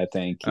top. I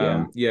think.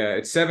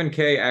 It's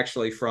 7K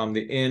actually from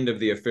the end of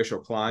the official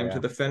climb to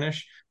the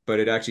finish, but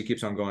it actually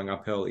keeps on going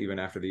uphill even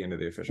after the end of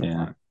the official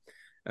climb.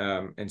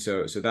 And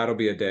so that'll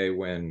be a day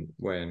when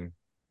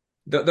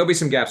there'll be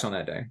some gaps on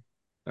that day.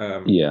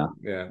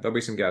 There'll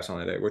be some gaps on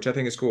that day, which I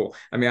think is cool.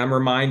 I mean, I'm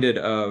reminded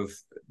of,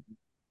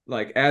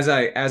 like, as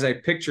I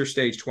picture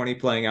stage 20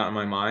 playing out in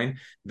my mind,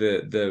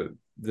 the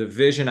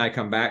vision I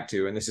come back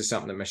to, and this is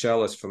something that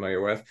Michelle is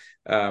familiar with,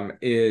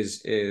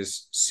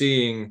 is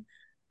seeing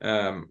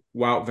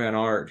Wout van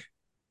Aert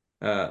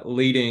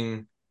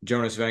leading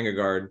Jonas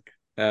Vingegaard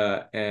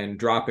and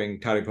dropping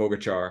Tadej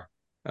Pogačar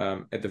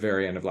at the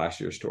very end of last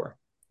year's tour.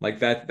 Like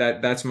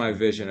that's my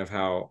vision of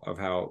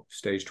how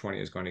stage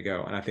 20 is going to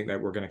go. And I think that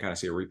we're going to kind of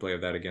see a replay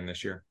of that again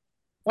this year.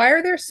 Why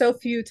are there so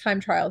few time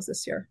trials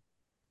this year?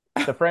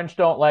 The French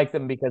don't like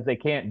them because they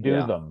can't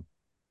do them.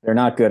 They're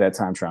not good at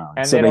time trialing,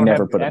 and so they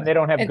never put them. And they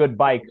don't have good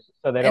bikes,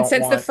 so they don't. And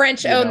since the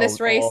French own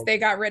this race, they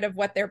got rid of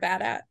what they're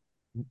bad at.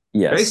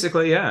 Yes,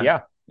 basically,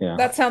 yeah.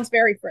 That sounds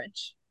very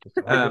French.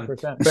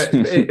 But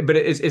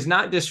it's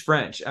not just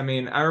French. I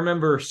mean, I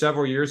remember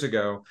several years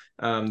ago,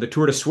 the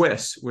Tour de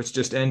Suisse, which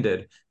just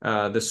ended,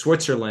 the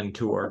Switzerland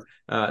tour.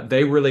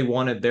 They really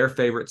wanted their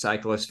favorite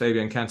cyclist,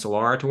 Fabian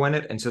Cancellara, to win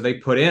it, and so they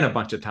put in a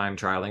bunch of time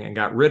trialing and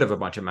got rid of a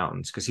bunch of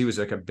mountains because he was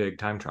like a big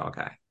time trial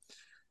guy.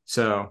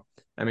 So,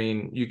 I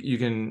mean, you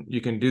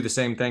can do the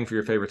same thing for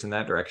your favorites in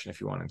that direction if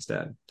you want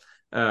instead.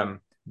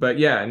 But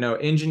yeah, no,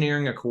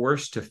 engineering a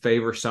course to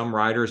favor some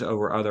riders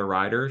over other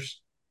riders,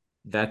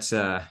 that's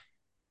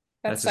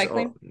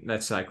cycling.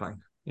 That's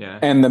cycling. Yeah.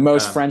 And the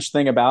most French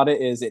thing about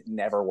it is it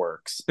never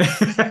works.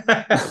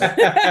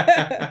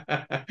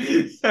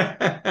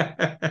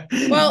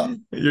 Well,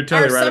 you're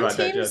totally right about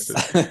that,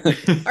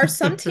 Justin. Are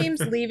some teams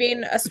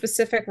leaving a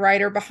specific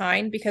rider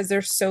behind because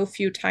there's so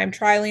few time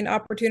trialing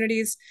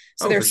opportunities?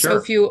 So there's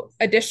so few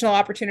additional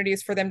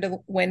opportunities for them to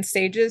win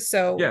stages.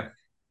 So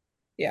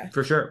yeah,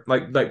 for sure.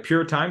 Like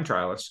pure time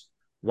trialists,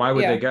 why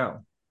would they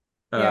go?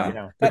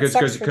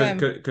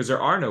 Because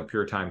there are no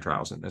pure time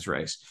trials in this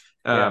race.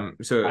 So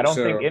I don't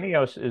think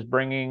Ineos is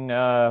bringing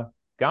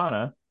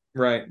Ghana.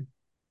 Right.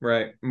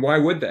 Why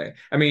would they?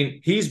 I mean,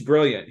 he's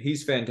brilliant.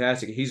 He's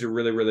fantastic. He's a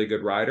really, really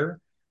good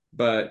rider,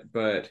 but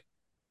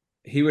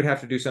he would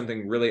have to do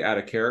something really out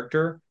of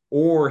character,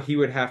 or he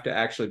would have to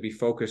actually be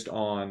focused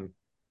on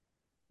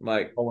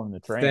like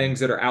things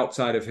that are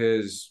outside of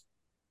his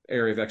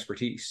area of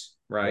expertise.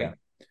 Right.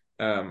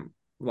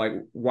 Like,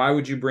 why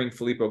would you bring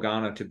Filippo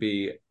Ganna to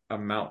be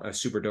a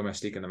super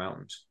domestique in the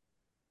mountains?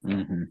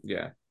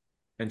 Yeah.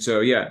 And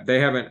so, they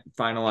haven't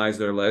finalized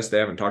their list. They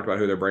haven't talked about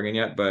who they're bringing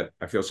yet, but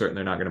I feel certain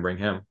they're not going to bring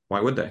him. Why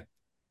would they?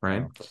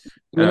 Right.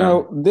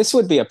 This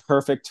would be a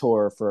perfect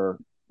tour for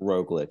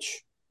Roglic.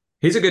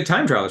 He's a good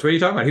time trialist. What are you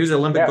talking about? He was an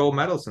Olympic gold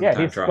medalist in the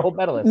time trial. Gold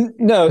medalist.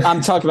 No,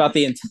 I'm talking about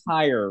the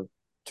entire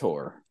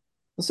tour.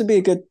 This would be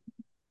a good,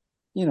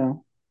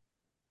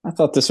 I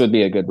thought this would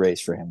be a good race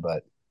for him,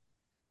 but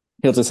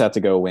he'll just have to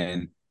go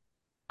win.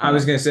 I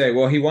was going to say,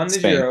 well, he won the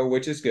Giro,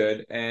 which is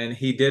good. And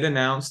he did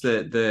announce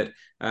that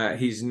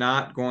he's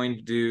not going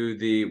to do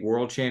the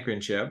World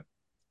Championship.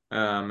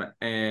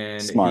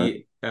 And Smart.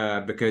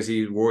 Because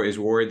he is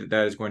worried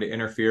that is going to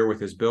interfere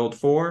with his build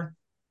for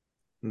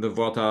the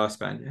Volta a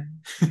España.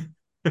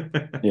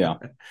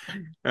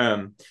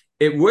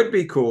 It would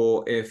be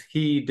cool if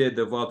he did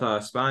the Volta a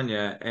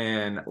España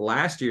and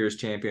last year's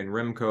champion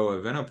Remco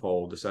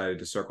Evenepoel decided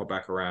to circle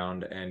back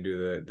around and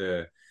do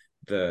the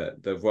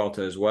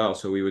Vuelta as well.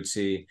 So we would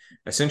see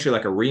essentially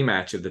like a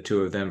rematch of the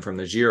two of them from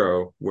the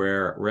Giro,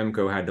 where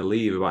Remco had to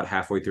leave about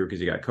halfway through because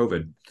he got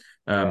COVID.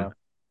 So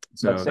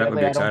sadly, that would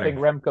be exciting. I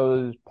don't think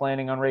Remco is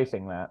planning on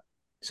racing that.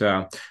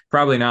 So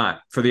probably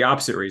not, for the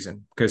opposite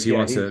reason, because he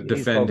wants to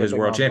defend his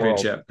world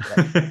championship.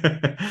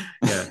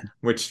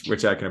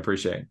 Which I can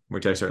appreciate,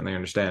 which I certainly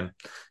understand.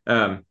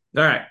 All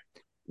right.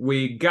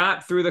 We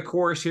got through the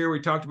course here. We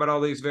talked about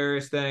all these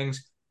various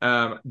things.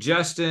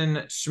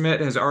 Justin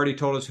Schmidt has already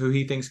told us who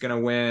he thinks going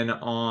to win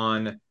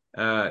on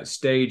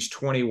stage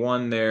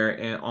 21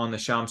 there on the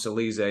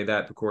Champs-Élysées,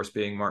 that of course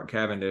being Mark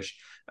Cavendish.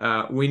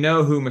 We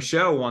know who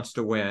Michelle wants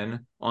to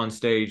win on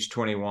stage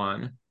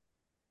 21.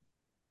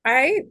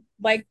 I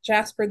like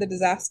Jasper the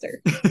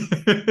Disaster.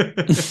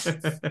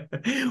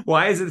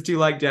 Why is it that you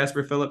like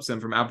Jasper Philipsen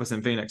from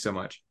Alpecin Phoenix so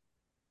much?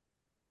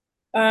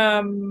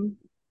 I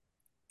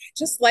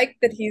just like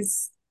that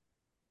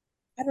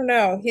I don't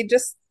know,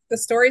 the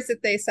stories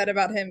that they said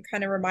about him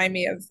kind of remind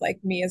me of like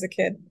me as a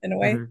kid in a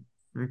way.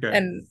 Okay.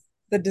 And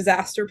the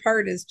disaster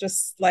part is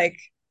just like,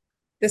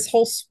 this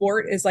whole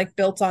sport is like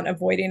built on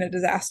avoiding a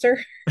disaster.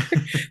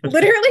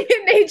 Literally,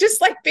 and they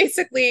just like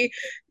basically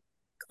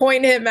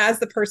coin him as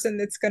the person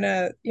that's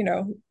gonna,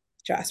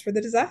 Jasper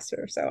the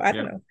Disaster. So I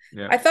don't know.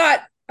 Yeah. I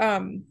thought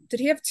did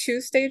he have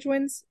 2 stage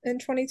wins in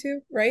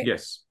 22, right?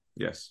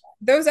 Yes.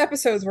 Those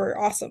episodes were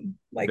awesome.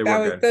 Like They that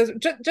were was good.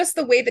 those just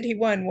the way that he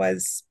won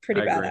was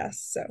pretty I agree. badass.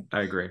 So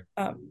I agree.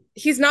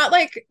 he's not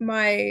like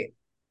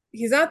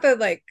he's not the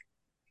like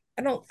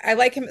I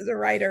like him as a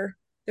writer.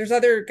 There's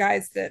other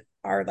guys that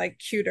are like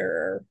cuter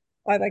or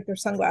I like their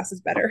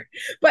sunglasses better.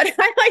 But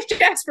I like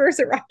Jasper as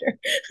a writer.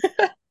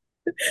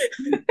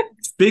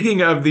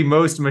 Speaking of the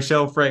most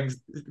Michelle Frank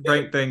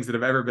things that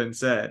have ever been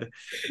said,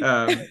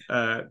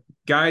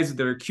 guys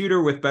that are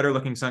cuter with better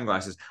looking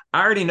sunglasses.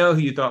 I already know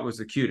who you thought was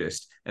the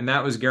cutest, and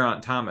that was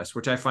Geraint Thomas,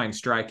 which I find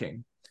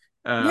striking.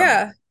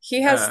 Yeah,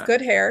 he has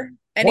good hair.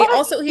 And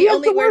what? he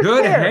only wears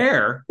good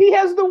hair. He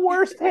has the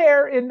worst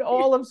hair in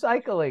all of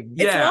cycling.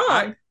 It's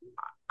long.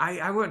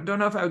 I don't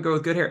know if I would go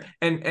with good hair,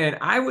 and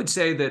I would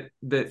say that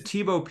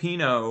Thibaut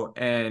Pinot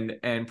and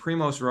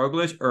Primož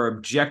Roglič are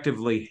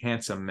objectively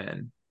handsome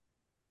men,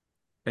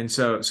 and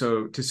so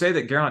to say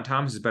that Geraint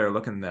Thomas is better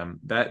looking than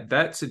them,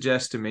 that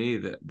suggests to me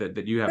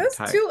that you have those a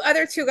type.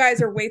 other two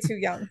guys are way too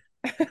young.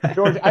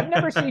 George, I've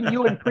never seen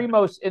you and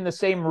Primož in the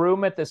same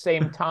room at the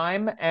same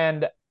time,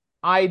 and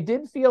I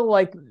did feel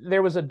like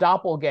there was a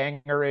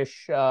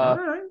doppelganger-ish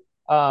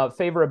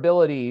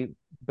favorability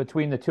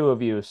between the two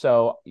of you.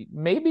 So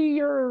maybe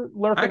you're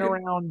lurking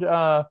around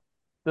the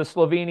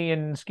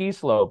Slovenian ski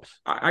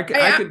slopes. I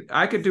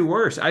could do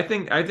worse. I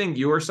think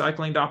your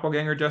cycling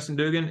doppelganger, Justin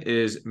Dugan,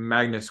 is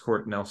Magnus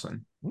Cort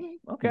Nelson.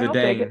 Okay, the I'll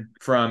Dane take it.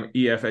 from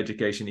EF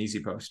Education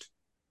Easy Post.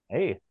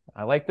 Hey,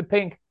 I like the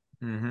pink.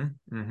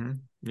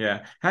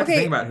 Yeah. Have to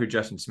think about who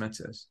Justin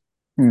Smith is.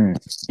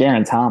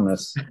 Geraint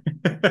Thomas.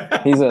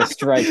 He's a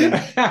striking.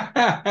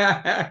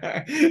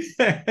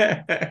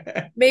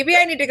 Maybe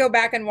I need to go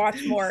back and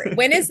watch more.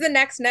 When is the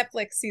next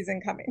Netflix season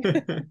coming?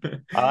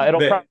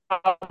 It'll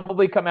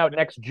probably come out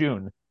next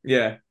June.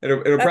 Yeah,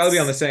 it'll probably be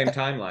on the same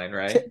timeline,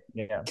 right?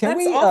 Yeah.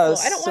 That's awful.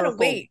 I don't want to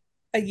wait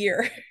a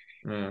year.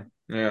 Yeah.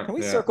 Can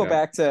we circle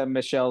back to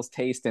Michelle's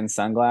taste in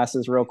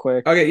sunglasses real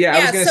quick? Okay, yeah,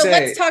 I was going to say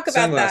let's talk about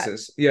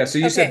sunglasses. That. Yeah, so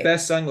you said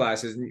best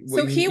sunglasses.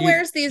 So he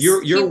wears these.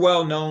 You're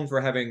well known for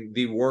having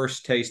the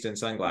worst taste in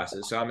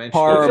sunglasses. So I'm interested.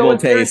 Horrible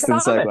taste in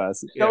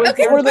sunglasses. Yeah.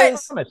 Okay, but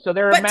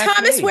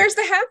Thomas wears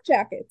the half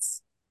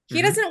jackets.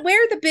 He doesn't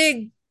wear the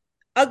big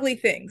ugly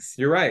things.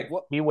 You're right.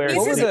 He wears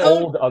the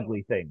old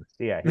ugly things.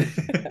 Yeah.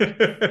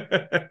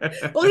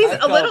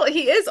 Well,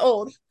 he is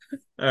old.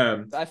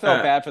 I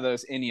felt bad for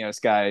those Ineos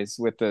guys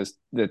with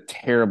the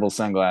terrible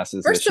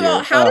sunglasses. First of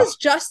all, how does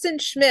Justin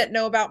Schmidt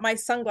know about my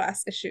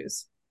sunglass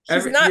issues?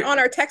 He's not on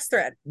our text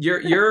thread.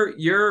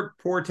 Your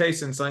poor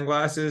taste in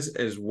sunglasses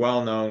is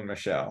well known,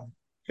 Michelle.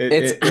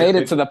 It's made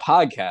it to the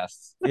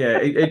podcast. Yeah,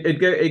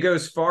 it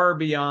goes far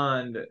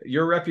beyond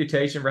your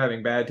reputation for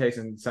having bad taste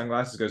in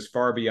sunglasses. Goes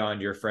far beyond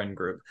your friend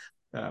group.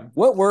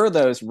 What were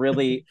those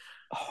really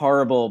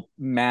horrible,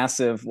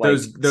 massive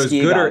those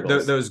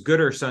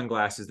gooder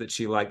sunglasses that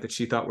she liked, that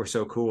she thought were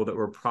so cool, that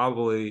were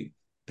probably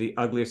the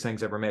ugliest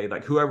things ever made?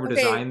 Like whoever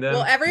designed them,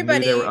 knew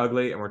they were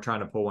ugly, and we're trying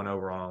to pull one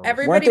over on them.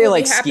 Weren't they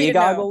like ski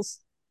goggles?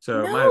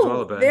 So might as well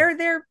have been.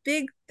 They're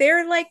big.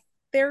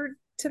 They're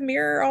to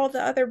mirror all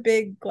the other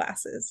big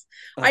glasses.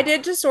 I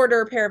did just order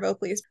a pair of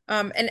Oakleys.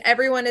 And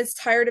everyone is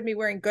tired of me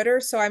wearing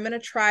Gooders, so I'm going to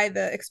try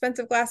the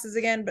expensive glasses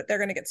again, but they're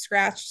going to get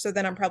scratched, so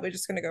then I'm probably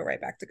just going to go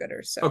right back to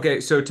Gooders. So. Okay,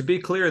 so to be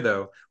clear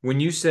though, when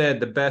you said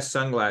the best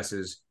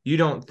sunglasses, you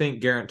don't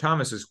think Geraint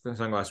Thomas's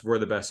sunglasses were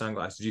the best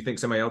sunglasses. Do you think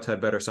somebody else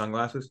had better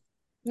sunglasses?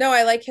 No,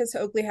 I like his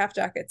Oakley half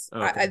jackets.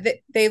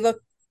 Okay. They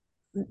look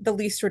the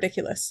least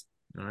ridiculous.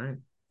 All right.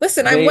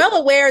 Listen, I'm well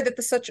aware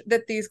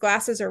that these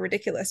glasses are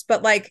ridiculous,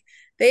 but like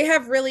they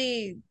have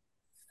really,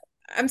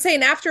 I'm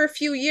saying after a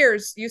few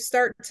years, you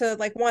start to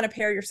like want a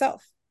pair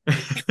yourself.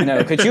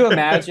 No, could you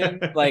imagine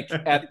like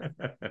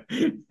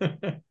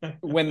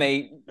when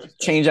they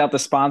change out the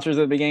sponsors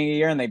at the beginning of the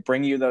year and they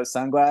bring you those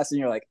sunglasses and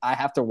you're like, I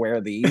have to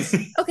wear these?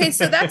 Okay,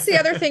 so that's the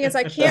other thing is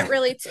I can't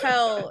really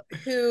tell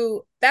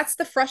who, that's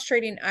the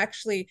frustrating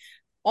actually.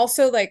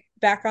 Also, like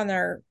back on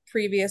our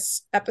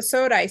previous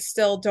episode, I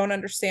still don't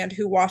understand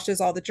who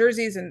washes all the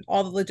jerseys and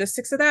all the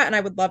logistics of that. And I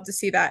would love to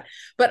see that.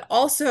 But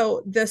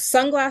also the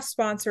sunglass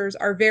sponsors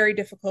are very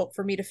difficult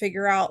for me to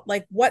figure out,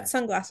 like what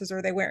sunglasses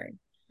are they wearing?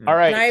 All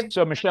right.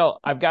 So Michelle,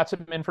 I've got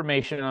some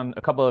information on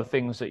a couple of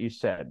things that you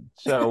said.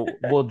 So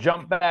we'll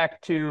jump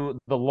back to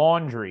the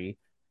laundry,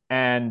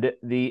 and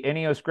the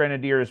Ineos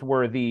Grenadiers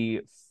were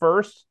the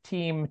first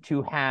team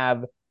to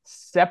have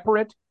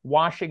separate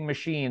washing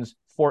machines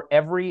for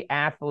every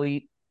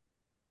athlete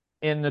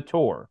in the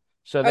tour.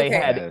 So they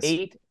had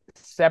 8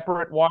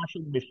 separate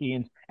washing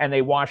machines, and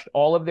they washed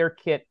all of their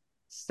kit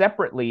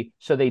separately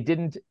so they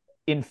didn't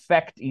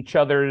infect each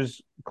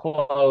other's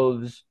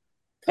clothes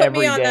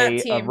every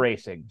day of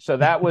racing. So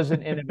that was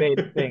an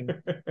innovative thing.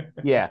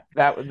 Yeah,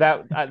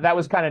 that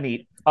was kind of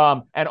neat.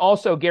 And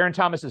also Geraint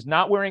Thomas is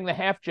not wearing the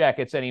half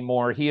jackets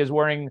anymore. He is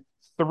wearing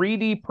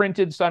 3D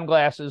printed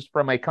sunglasses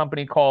from a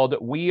company called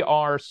We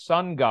Are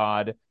Sun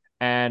God,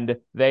 and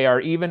they are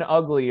even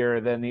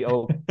uglier than the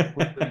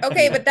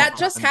okay, but that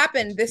just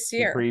happened this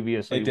year.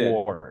 Previously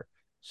wore.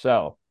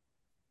 So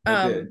They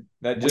Um, did.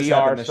 That just We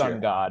happened Are this Sun year.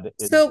 God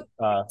is so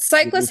the new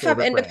cyclists have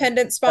favorite brand.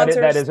 independent That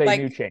sponsors. is a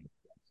like new change.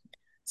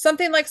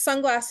 something like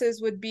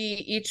sunglasses would be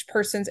each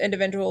person's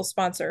individual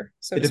sponsor.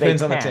 So It to speak.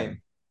 depends on the can. team. It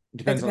It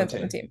depends on the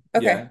depends on the team. team.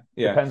 Okay.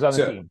 Yeah. Depends on the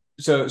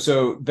So team.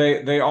 so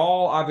they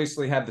all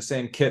obviously have the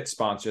same kit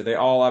sponsor. They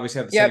all obviously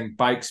have the Yep. same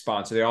bike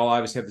sponsor. They all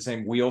obviously have the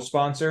same wheel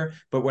sponsor.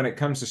 But when it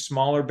comes to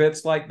smaller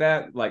bits like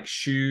that, like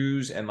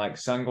shoes and like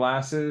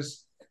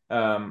sunglasses,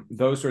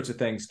 those sorts of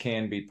things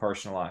can be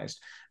personalized.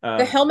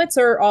 The helmets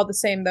are all the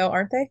same though,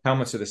 aren't they?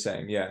 Helmets are the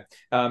same, yeah.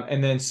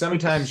 And then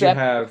sometimes Except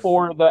you have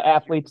for the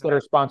athletes that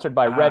are sponsored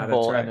by Red that's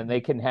Bull, right. and then they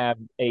can have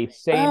a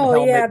same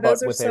Oh yeah, helmet those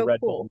but are with a so Red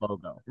cool. Bull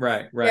logo.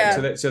 Right.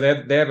 Yeah. So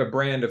they have a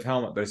brand of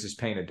helmet, but it's just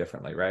painted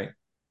differently, right?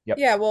 Yep.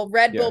 Yeah, well,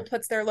 Red Yeah. Bull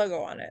puts their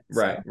logo on it.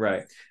 So.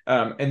 Right.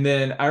 And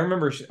then I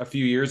remember a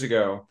few years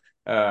ago,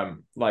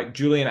 like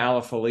Julian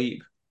Alaphilippe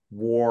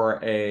wore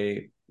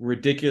a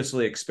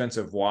ridiculously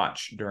expensive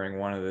watch during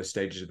one of the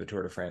stages of the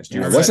Tour de France. Do you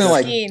remember Wasn't that, it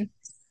like Justin?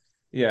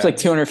 Yeah. it's like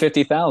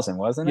 250,000,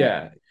 wasn't it?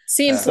 Yeah.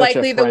 Seems Such a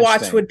likely the French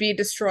watch thing. would be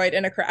destroyed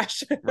in a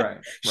crash. Right.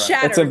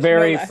 Shattered. It's a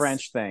very no less.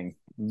 French thing.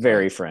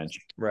 Very French.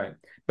 Right.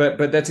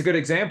 But that's a good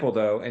example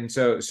though. And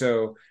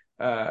so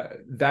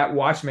that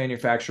watch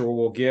manufacturer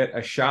will get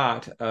a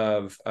shot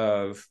of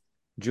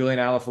Julian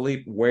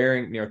Alaphilippe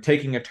wearing,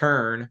 taking a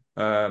turn,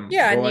 Yeah, and you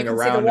going can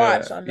see the around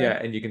watch on the. yeah,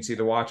 and you can see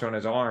the watch on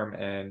his arm,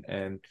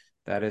 and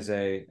that is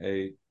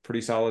a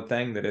pretty solid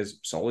thing that is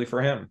solely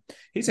for him.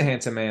 He's a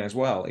handsome man as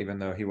well, even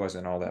though he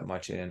wasn't all that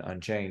much in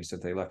Unchanged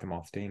since they left him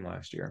off the team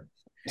last year.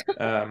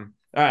 All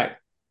right.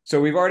 So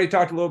we've already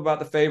talked a little about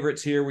the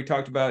favorites here. We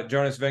talked about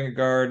Jonas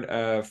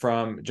Vingegaard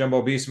from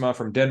Jumbo Visma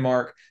from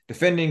Denmark,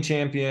 defending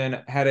champion,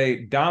 had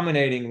a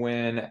dominating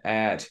win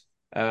at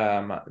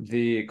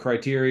the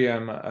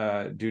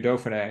Criterium du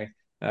Dauphiné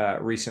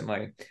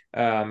recently.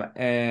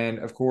 And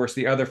of course,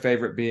 the other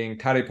favorite being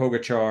Tadej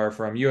Pogacar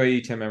from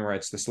UAE Team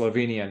Emirates, the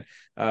Slovenian,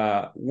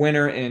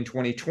 winner in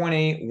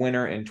 2020,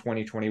 winner in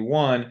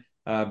 2021,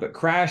 but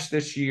crashed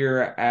this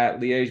year at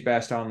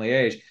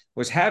Liège-Bastogne-Liège,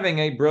 was having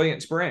a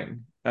brilliant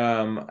spring.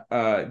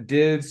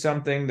 Did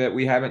something that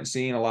we haven't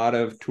seen a lot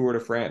of Tour de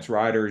France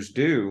riders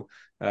do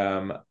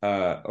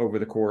over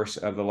the course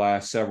of the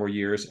last several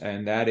years,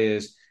 and that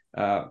is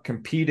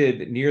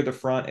competed near the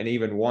front and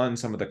even won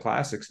some of the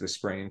classics this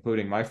spring,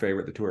 including my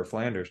favorite, the Tour of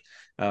Flanders.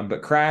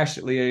 But crashed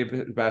at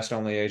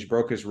Liège-Bastogne-Liège,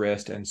 broke his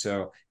wrist, and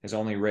so has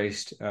only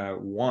raced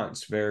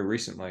once very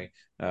recently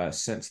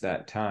since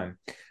that time.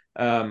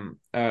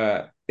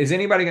 Is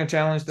anybody going to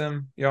challenge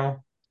them, y'all?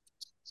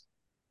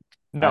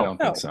 No. I don't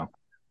think so.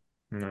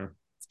 No.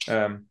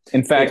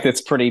 In fact,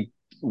 it's pretty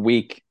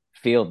weak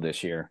field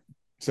this year.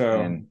 So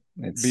and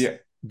it's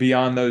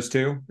beyond those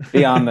two.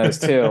 Beyond those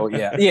two,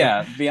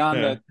 yeah.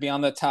 Beyond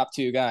the top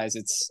two guys,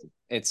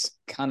 it's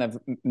kind of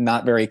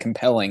not very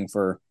compelling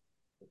for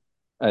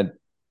a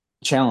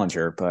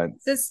challenger. But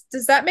does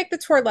that make the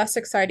tour less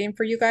exciting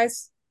for you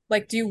guys?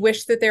 Like, do you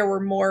wish that there were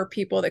more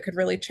people that could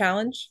really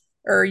challenge,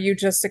 or are you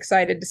just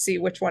excited to see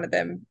which one of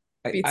them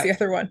beats the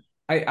other one?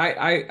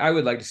 I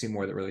would like to see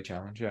more that really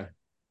challenge. Yeah,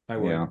 I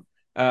would. Yeah.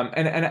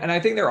 And I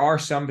think there are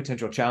some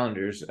potential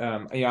challengers.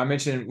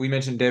 We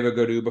mentioned David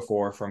Gaudu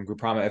before from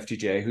Groupama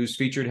FTJ, who's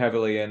featured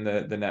heavily in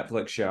the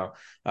Netflix show.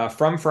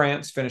 From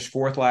France, finished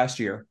fourth last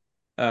year,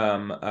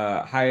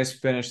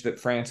 highest finish that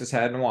France has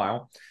had in a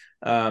while.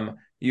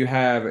 You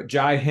have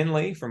Jai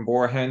Hindley from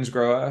Bora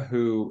Hansgrohe,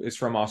 who is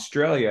from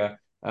Australia,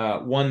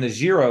 won the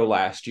Giro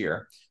last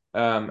year.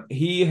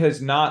 He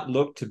has not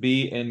looked to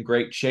be in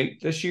great shape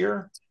this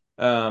year.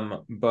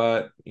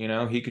 But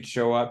he could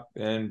show up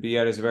and be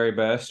at his very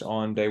best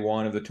on day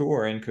one of the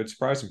tour and could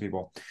surprise some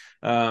people.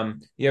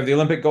 You have the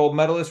Olympic gold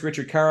medalist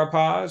Richard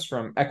Carapaz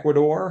from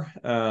Ecuador,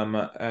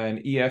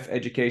 an EF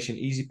Education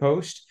Easy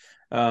Post.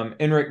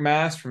 Enric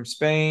Mas from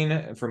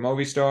Spain, from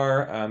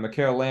Movistar.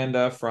 Mikel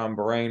Landa from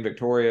Bahrain,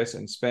 victorious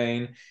in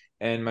Spain.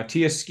 And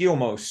Matthias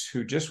Skilmos,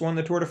 who just won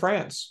the Tour de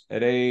France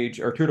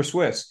Tour de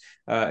Suisse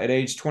at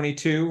age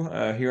 22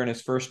 here in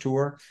his first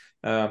tour.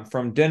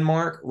 From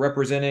Denmark,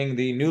 representing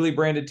the newly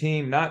branded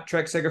team, not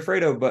Trek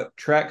Segafredo, but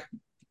Trek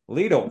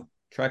Lidl.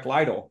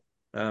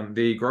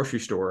 The grocery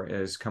store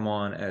has come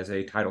on as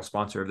a title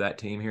sponsor of that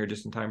team here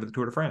just in time for the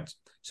Tour de France.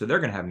 So they're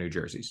going to have new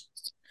jerseys.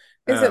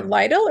 Is it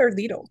Lidl or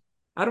Lidl?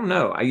 I don't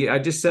know. I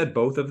just said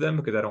both of them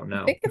because I don't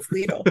know. I think it's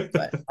Lidl,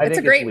 but it's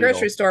a great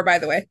grocery store, by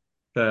the way.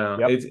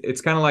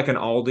 It's kind of like an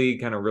Aldi,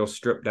 kind of real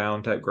stripped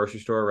down type grocery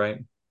store, right?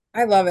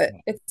 I love it.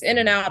 It's in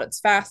and out. It's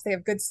fast. They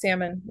have good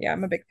salmon. Yeah,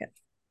 I'm a big fan.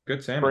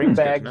 Good salmon. Bring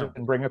bags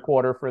and bring a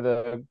quarter for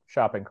the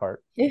shopping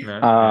cart. Yeah.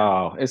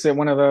 Oh, is it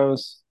one of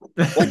those?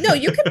 Well, no,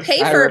 you can pay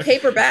for a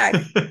paper bag.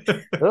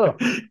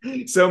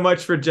 So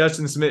much for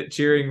Justin Smith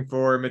cheering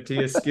for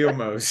Matthias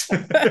Skilmos.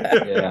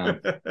 Yeah.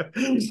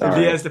 If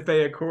he has to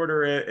pay a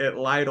quarter at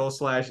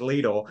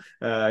Lidl/Lidl,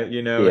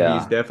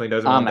 he definitely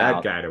doesn't want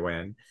that guy to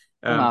win.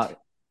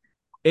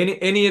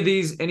 Any of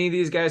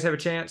these guys have a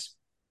chance?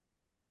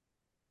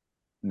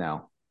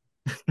 No.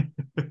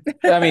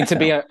 I mean,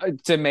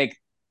 to make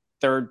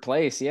third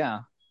place, yeah.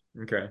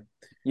 Okay.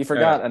 You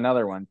forgot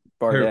another one,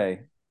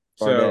 Bardet.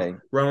 So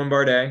Roman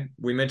Bardet,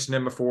 we mentioned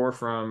him before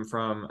from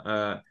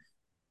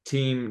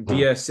Team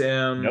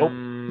DSM.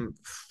 Nope.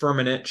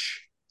 Firmenich.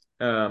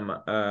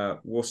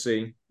 We'll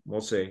see.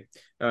 We'll see.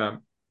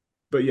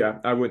 But yeah,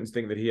 I wouldn't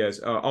think that he has.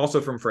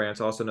 Also from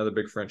France, also another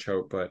big French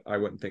hope, but I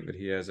wouldn't think that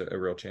he has a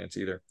real chance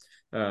either.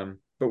 But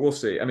we'll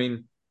see. I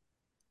mean,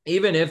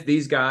 even if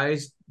these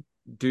guys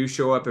do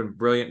show up in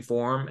brilliant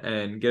form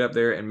and get up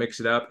there and mix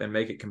it up and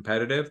make it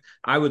competitive,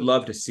 I would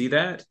love to see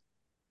that.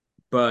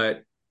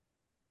 But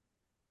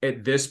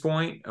at this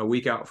point, a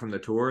week out from the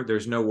tour,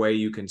 there's no way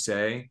you can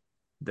say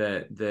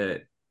that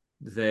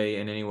they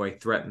in any way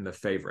threaten the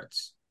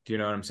favorites. Do you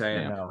know what I'm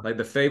saying? Yeah. Like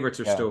the favorites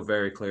are still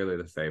very clearly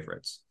the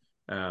favorites.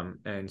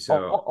 And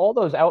so all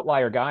those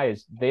outlier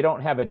guys, they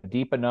don't have a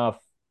deep enough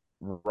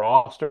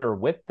roster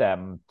with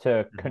them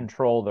to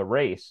control the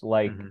race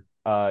like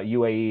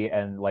UAE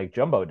and like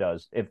Jumbo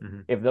does.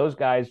 If those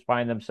guys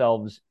find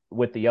themselves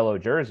with the yellow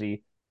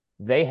jersey,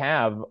 they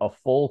have a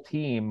full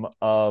team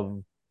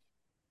of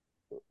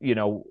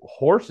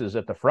horses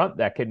at the front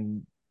that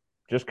can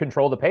just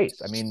control the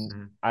pace. I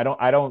mean,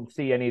 I don't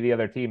see any of the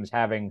other teams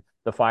having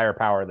the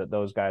firepower that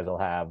those guys will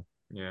have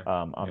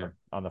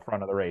on the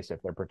front of the race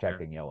if they're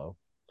protecting yellow.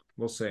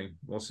 We'll see.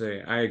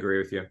 I agree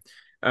with you.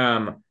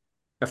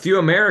 A few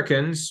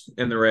Americans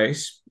in the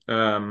race.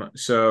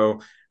 So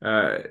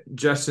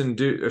Justin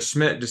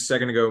Schmidt just a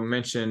second ago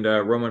mentioned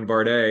Roman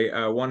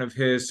Bardet. One of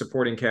his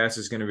supporting cast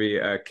is going to be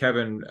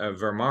Kevin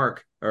Vermark,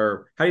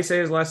 or how do you say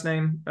his last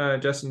name,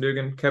 Justin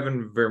Dugan?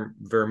 Kevin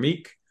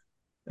Vermeek,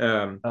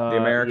 the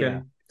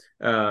American.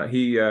 Yeah.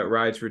 He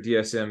rides for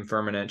DSM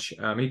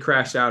Firmenich. He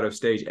crashed out of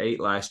stage 8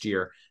 last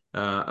year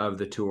of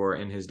the tour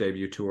in his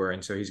debut tour,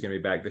 and so he's going to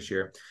be back this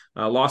year.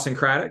 Lawson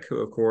Craddock, who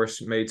of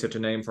course made such a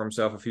name for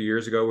himself a few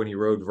years ago when he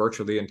rode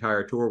virtually the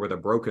entire tour with a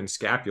broken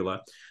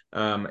scapula.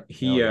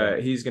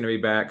 He's going to be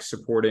back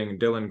supporting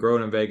Dylan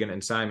Groenewegen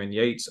and Simon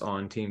Yates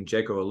on Team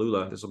Jaco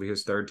Alula. This will be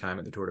his 3rd time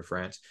at the Tour de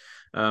France.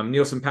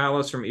 Nielsen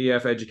Palace from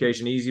EF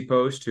Education Easy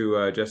Post,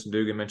 who Justin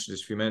Dugan mentioned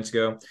just a few minutes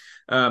ago.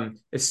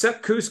 Is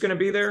Sepp Kuss going to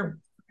be there?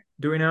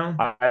 Do we know?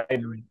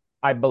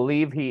 I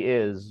believe he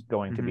is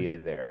going to be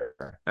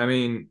there. I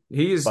mean,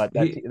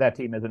 that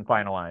team isn't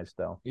finalized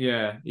though.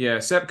 Yeah.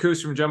 Sepp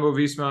Kuss from Jumbo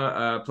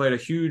Visma played a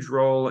huge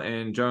role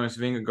in Jonas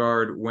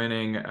Vingegaard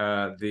winning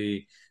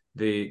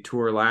the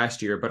tour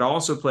last year, but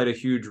also played a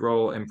huge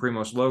role in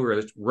Primoz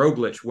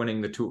Roglic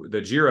winning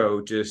the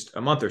Giro just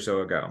a month or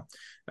so ago.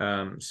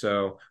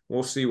 So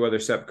we'll see whether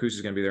Sepp Kuss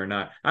is going to be there or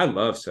not. I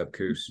love Sepp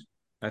Kuss.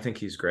 I think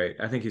he's great.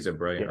 I think he's a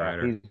brilliant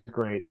rider. He's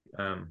great.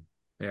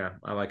 Yeah,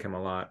 I like him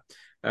a lot.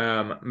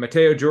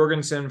 Matteo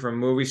Jorgensen from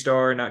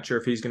Movistar, not sure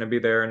if he's going to be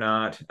there or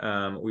not.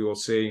 We will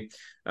see.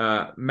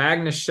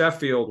 Magnus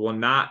Sheffield will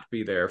not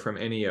be there from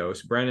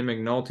Ineos. Brandon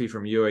McNulty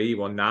from UAE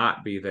will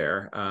not be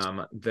there.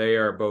 They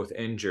are both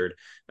injured.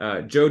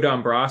 Joe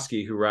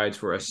Dombrowski, who rides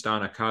for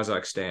Astana,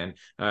 Kazakhstan,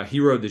 he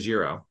rode the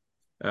Giro.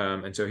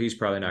 And so he's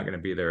probably not going to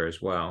be there as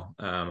well.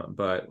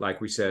 But like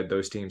we said,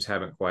 those teams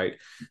haven't quite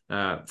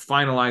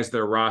finalized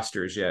their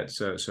rosters yet.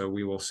 So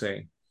we will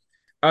see.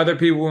 Other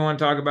people we want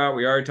to talk about,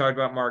 we already talked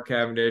about Mark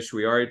Cavendish.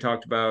 We already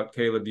talked about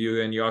Caleb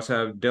Ewan. You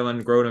also have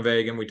Dylan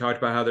Groenewegen. We talked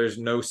about how there's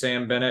no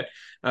Sam Bennett.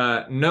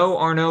 No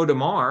Arnaud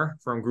Demar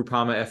from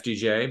Groupama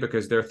FDJ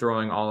because they're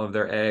throwing all of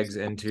their eggs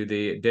into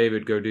the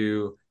David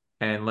Gaudu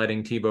and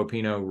letting Thibaut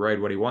Pinot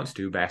ride what he wants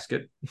to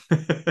basket.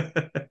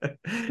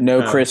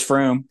 No Chris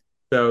Froome.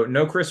 So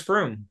no Chris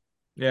Froome.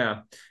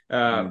 Yeah.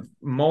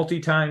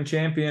 Multi-time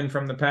champion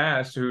from the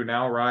past who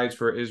now rides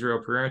for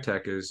Israel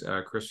Peretek is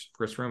Chris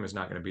Froome is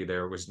not going to be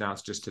there. It was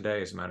announced just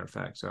today, as a matter of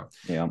fact. So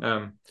yeah.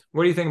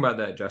 What do you think about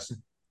that,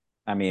 Justin?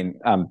 I mean,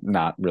 I'm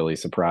not really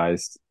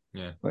surprised.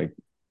 Yeah. Like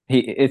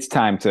it's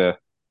time to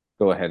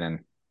go ahead and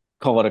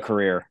call it a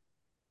career.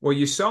 Well,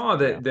 you saw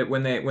that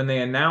when they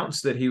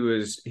announced that he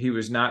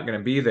was not going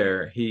to be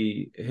there,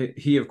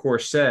 he of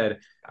course said,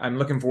 "I'm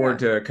looking forward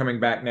to coming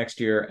back next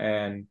year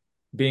and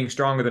being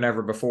stronger than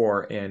ever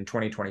before in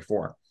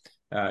 2024.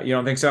 You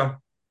don't think so?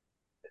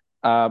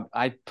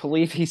 I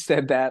believe he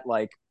said that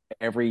like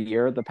every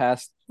year the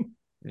past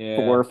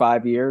 4 or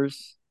 5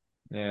 years.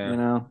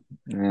 Yeah.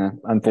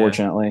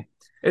 Unfortunately.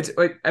 Yeah. It's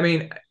like, I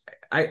mean,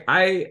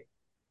 I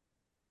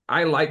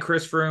like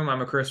Chris Froome.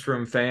 I'm a Chris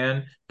Froome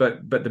fan,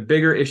 but the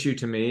bigger issue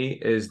to me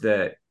is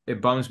that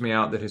it bums me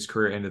out that his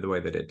career ended the way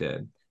that it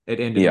did. It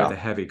ended with a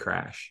heavy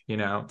crash,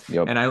 Yep.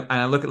 And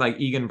I look at like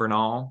Egan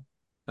Bernal,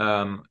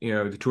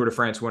 the Tour de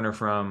France winner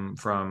from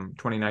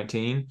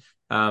 2019.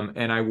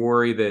 And I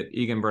worry that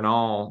Egan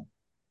Bernal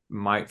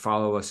might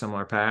follow a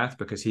similar path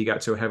because he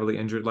got so heavily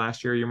injured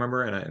last year. You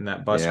remember in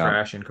that bus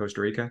crash in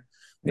Costa Rica.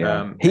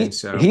 Yeah.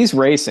 He's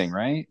racing,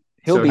 right?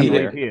 He'll be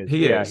there.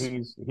 He is.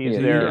 He's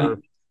there.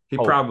 He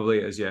probably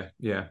is.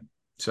 Yeah.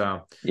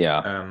 So,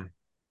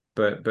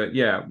 but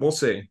yeah, we'll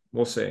see.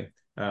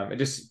 It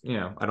just,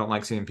 I don't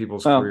like seeing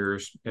people's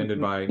careers ended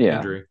by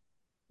injury.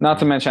 Not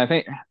to mention, I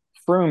think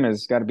Froome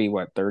has got to be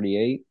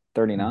 38,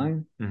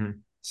 39. Mm-hmm.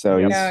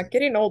 So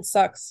getting old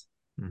sucks.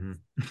 Mm-hmm.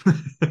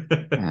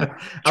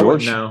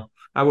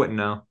 I wouldn't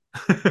know.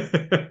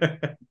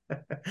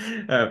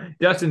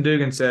 Justin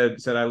Dugan said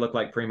I look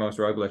like Primoz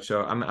Roglic,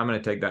 so I'm going to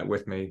take that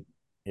with me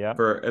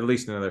for at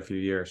least another few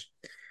years.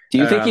 Do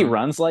you think he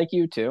runs like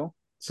you too?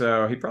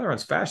 So he probably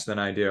runs faster than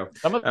I do.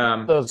 Some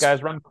of those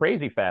guys run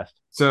crazy fast.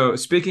 So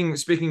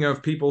speaking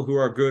of people who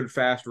are good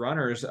fast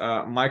runners,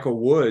 Michael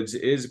Woods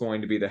is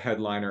going to be the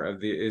headliner of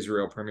the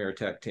Israel Premier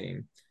Tech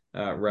team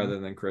rather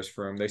than Chris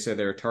Froome. They said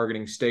they're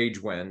targeting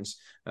stage wins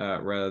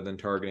rather than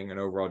targeting an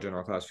overall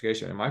general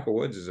classification. And Michael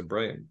Woods is a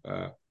brilliant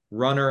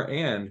runner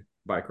and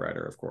bike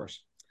rider, of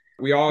course.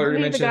 We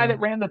already mentioned the guy that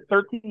ran the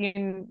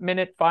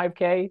 13-minute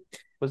 5K.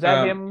 Was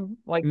that him?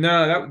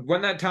 No, that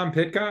wasn't that Tom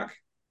Pidcock.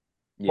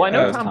 Well, I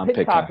know Tom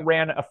Pidcock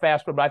ran a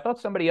fast one, but I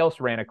thought somebody else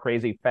ran a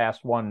crazy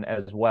fast one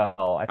as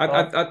well. I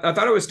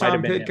thought it was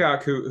Tom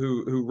Pidcock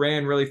who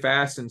ran really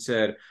fast and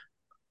said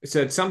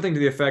something to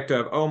the effect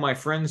of, "Oh, my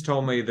friends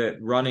told me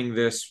that running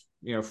this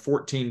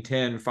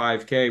 14:10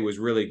 5K was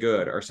really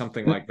good," or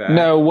something like that.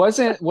 No,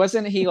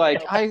 wasn't he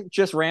like, I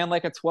just ran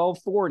like a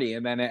 12:40,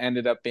 and then it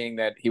ended up being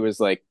that he was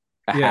like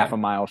half a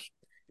mile.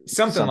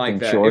 Something like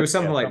that. Short. It was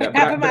something like that.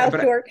 Half a mile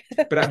short.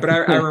 But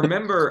I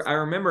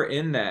remember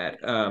in that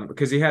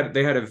because they had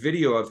a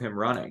video of him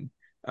running.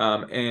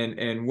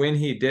 And when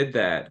he did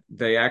that,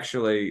 they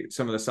actually,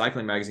 some of the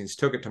cycling magazines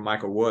took it to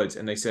Michael Woods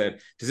and they said,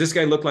 "Does this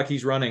guy look like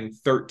he's running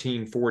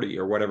 13:40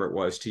 or whatever it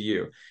was to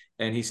you?"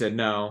 And he said,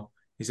 "No."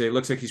 He said, "It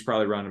looks like he's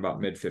probably running about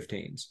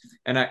mid-15s."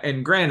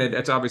 And granted,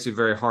 it's obviously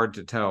very hard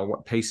to tell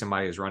what pace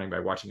somebody is running by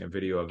watching a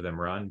video of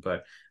them run.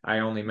 But I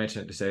only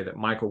mention it to say that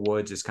Michael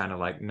Woods is kind of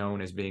like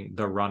known as being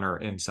the runner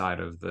inside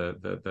of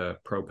the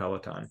pro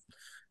peloton.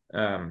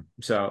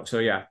 So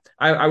yeah,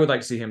 I would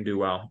like to see him do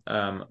well.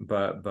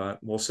 But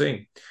we'll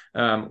see.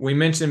 We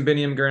mentioned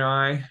Biniam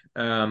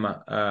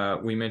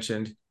Gurnai. We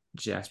mentioned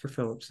Jasper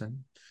Philipsen.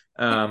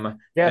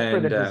 Jasper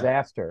the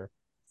disaster.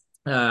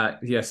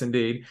 Yes,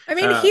 indeed. I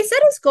mean, he said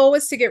his goal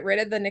was to get rid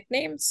of the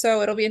nickname,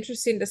 so it'll be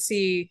interesting to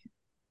see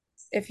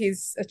if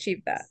he's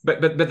achieved that.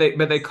 But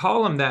they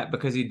call him that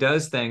because he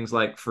does things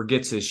like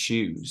forgets his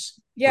shoes.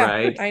 Yeah,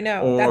 right? I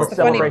know. Or that's the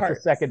funny part.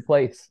 For second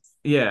place.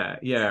 Yeah.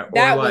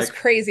 That was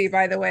crazy,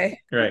 by the way.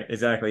 Right,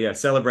 exactly. Yeah,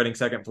 celebrating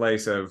second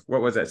place of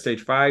what was that?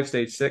 Stage 5,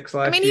 stage 6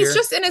 last year. I mean, he's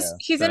just in his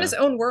in his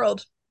own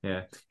world.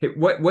 Yeah.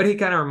 What he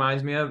kind of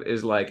reminds me of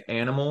is like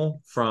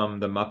Animal from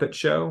the Muppet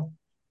Show.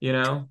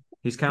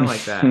 He's kind of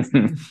like that.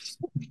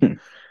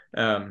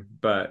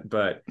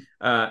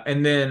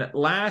 And then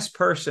last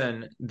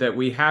person that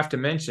we have to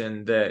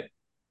mention that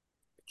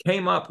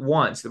came up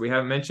once that we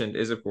haven't mentioned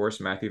is, of course,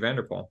 Mathieu van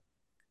der Poel.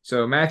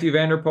 So Mathieu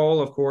van der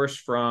Poel, of course,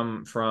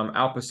 from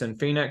Alpecin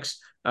Phoenix,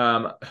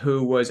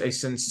 who was a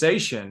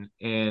sensation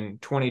in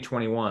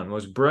 2021,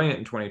 was brilliant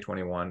in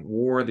 2021,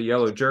 wore the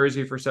yellow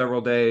jersey for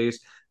several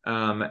days,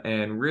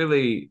 and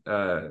really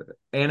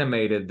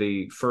animated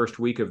the first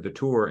week of the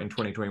tour in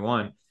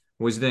 2021,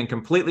 was then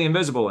completely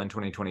invisible in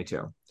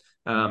 2022.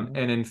 And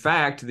in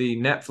fact,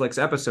 the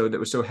Netflix episode that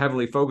was so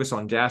heavily focused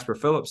on Jasper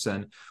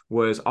Philipsen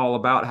was all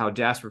about how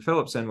Jasper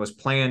Philipsen was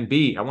plan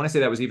B. I want to say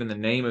that was even the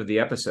name of the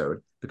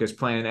episode, because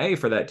plan A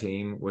for that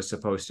team was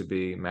supposed to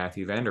be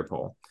Mathieu van der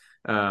Poel.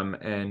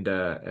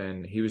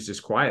 And he was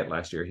just quiet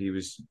last year. He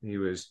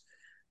was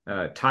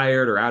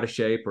tired or out of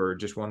shape or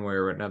just one way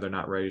or another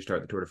not ready to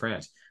start the Tour de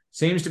France.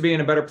 Seems to be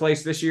in a better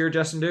place this year,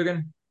 Justin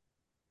Dugan.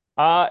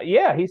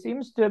 Yeah, he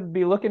seems to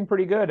be looking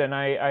pretty good, and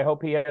I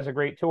hope he has a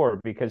great tour,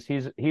 because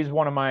he's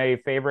one of my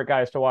favorite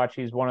guys to watch.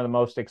 He's one of the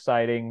most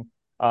exciting.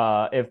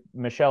 If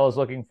Michelle is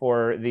looking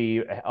for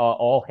the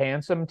all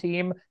handsome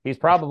team, he's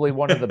probably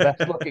one of the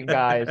best looking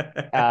guys,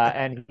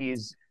 and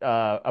he's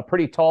a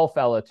pretty tall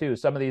fella too.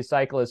 Some of these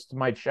cyclists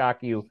might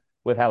shock you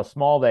with how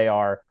small they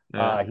are.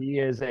 He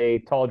is a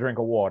tall drink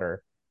of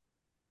water.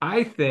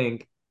 I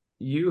think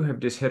you have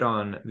just hit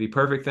on the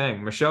perfect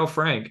thing. Michelle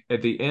Frank,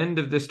 at the end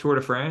of this Tour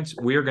de France,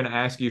 we are going to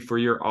ask you for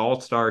your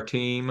all-star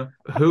team.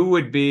 Who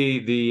would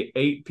be the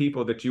 8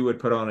 people that you would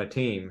put on a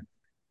team?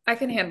 I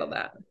can handle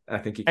that. I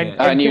think you can.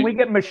 And can we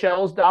get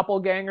Michelle's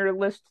doppelganger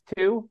list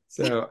too?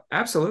 So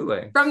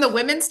absolutely. From the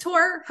women's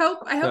tour,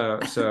 I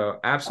hope. So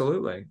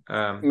absolutely.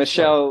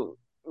 Michelle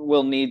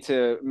will need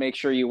to make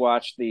sure you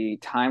watch the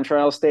time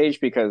trial stage,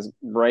 because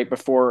right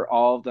before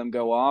all of them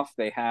go off,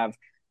 they have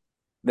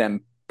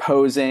them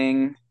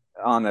posing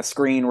on a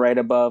screen right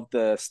above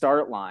the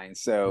start line.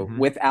 So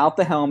without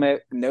the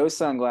helmet, no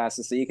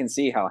sunglasses, so you can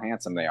see how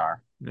handsome they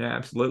are. Yeah,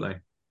 absolutely.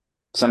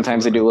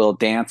 Sometimes they do little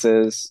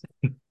dances.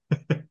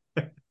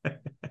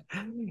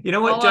 You know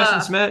what,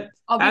 Justin Smith?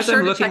 I'll be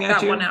sure to check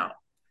that one out.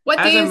 What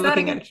day is that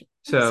again?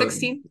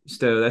 16?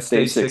 So that's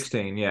stage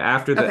 16. Yeah,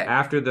 after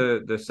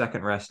the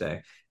second rest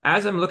day.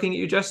 As I'm looking at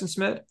you, Justin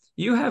Smith,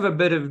 you have a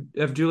bit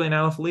of Julian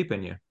Alaphilippe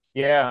in you.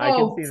 Yeah, I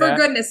can see that. For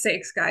goodness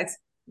sakes, guys.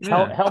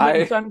 Yeah. Helmet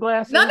and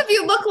sunglasses. None of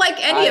you look like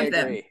any of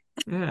them.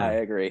 Yeah. I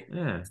agree.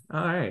 Yeah.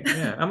 All right.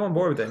 Yeah, I'm on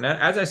board with it. Now,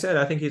 as I said,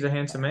 I think he's a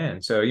handsome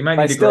man. So you might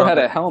need to grow had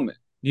out a helmet.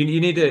 You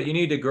need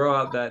to grow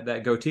out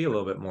that goatee a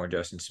little bit more,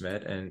 Justin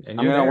Smith. And I'm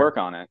gonna work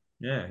on it.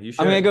 Yeah, you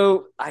should. I'm gonna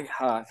go.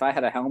 If I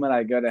had a helmet,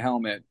 I'd go to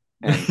helmet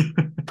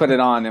and put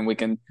it on, and we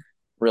can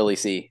really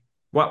see.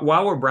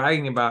 While we're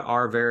bragging about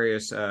our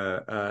various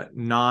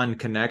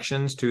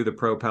non-connections to the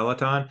Pro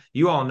Peloton,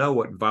 you all know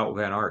what Wout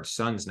van Aert's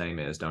son's name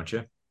is, don't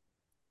you?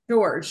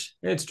 George.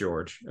 It's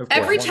George. Of course.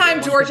 Every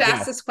time George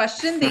asks this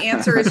question, the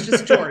answer is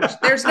just George.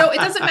 It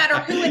doesn't matter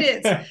who it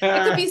is. It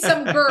could be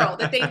some girl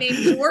that they named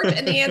George,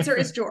 and the answer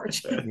is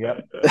George.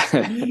 Yep.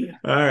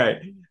 All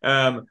right.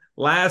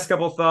 Last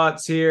couple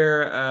thoughts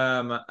here.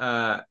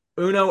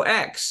 Uno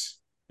X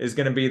is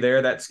going to be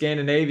there, that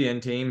Scandinavian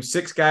team.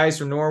 6 guys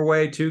from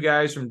Norway, 2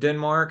 guys from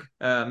Denmark,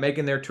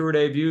 making their tour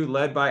debut,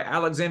 led by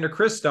Alexander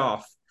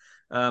Kristoff.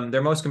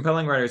 Their most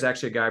compelling rider is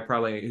actually a guy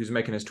probably who's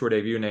making his tour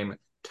debut named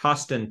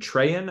Tostin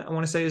Trajan, I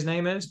want to say his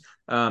name is.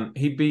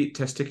 He beat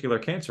testicular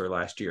cancer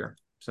last year.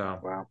 So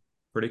wow,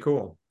 pretty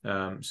cool.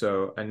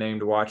 So a name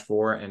to watch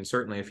for. And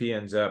certainly if he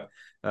ends up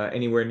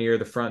anywhere near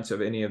the fronts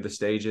of any of the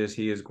stages,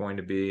 he is going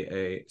to be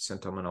a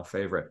sentimental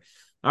favorite.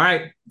 All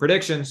right,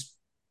 predictions.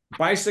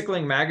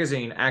 Bicycling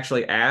Magazine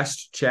actually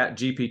asked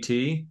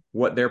ChatGPT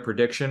what their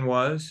prediction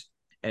was.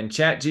 And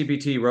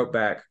ChatGPT wrote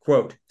back,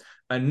 quote,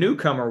 "A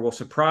newcomer will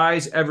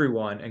surprise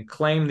everyone and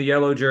claim the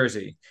yellow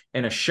jersey.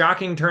 In a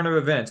shocking turn of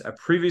events, a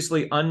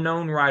previously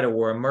unknown rider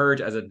will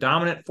emerge as a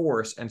dominant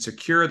force and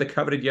secure the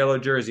coveted yellow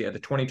jersey at the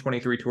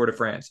 2023 Tour de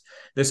France.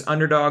 This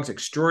underdog's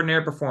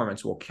extraordinary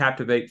performance will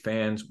captivate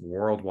fans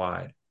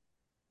worldwide."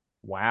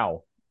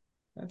 Wow.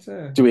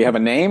 Do we have a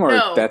name, or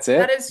No, that's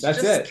it?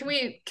 That's it.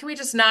 Can we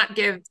just not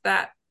give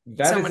that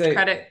so much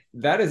credit?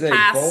 That is a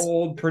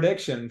bold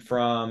prediction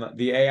from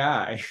the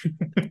AI.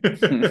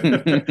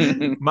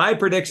 My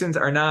predictions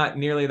are not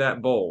nearly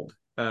that bold.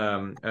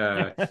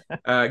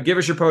 Give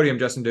us your podium,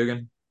 Justin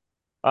Dugan.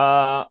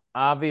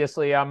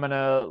 Obviously, I'm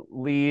gonna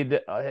lead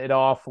it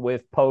off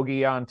with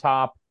Poggi on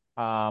top.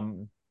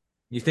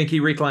 You think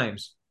he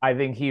reclaims? I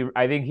think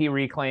he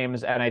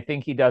reclaims, and I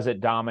think he does it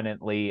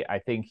dominantly. I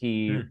think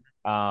he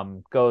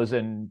goes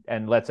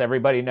and lets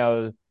everybody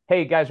know,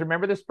 hey guys,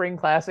 remember the spring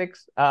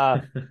classics?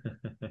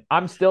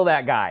 I'm still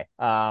that guy.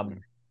 I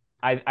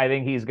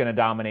think he's going to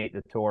dominate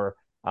the tour.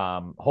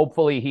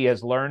 Hopefully he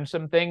has learned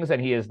some things,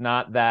 and he is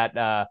not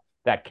that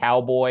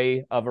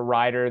cowboy of a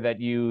rider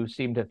that you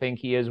seem to think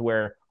he is,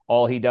 where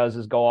all he does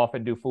is go off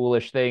and do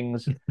foolish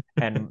things.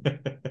 And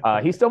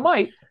he still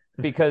might,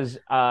 because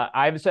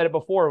I've said it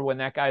before, when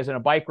that guy's in a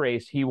bike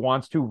race, he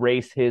wants to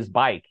race his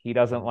bike. He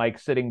doesn't like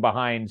sitting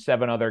behind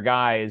 7 other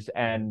guys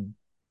and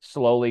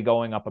slowly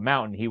going up a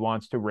mountain. He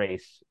wants to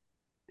race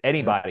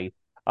anybody.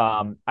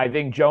 I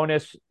think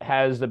Jonas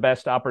has the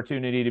best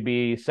opportunity to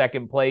be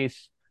second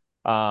place.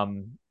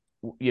 Jumbo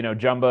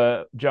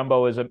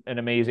is an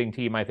amazing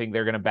team. I think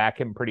they're going to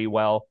back him pretty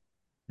well.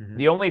 Mm-hmm.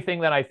 The only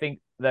thing that I think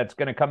that's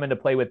going to come into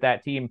play with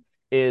that team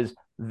is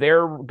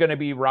they're going to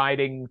be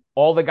riding,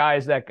 all the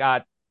guys that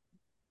got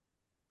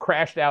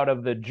crashed out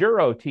of the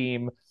Giro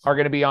team are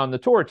going to be on the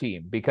Tour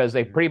team, because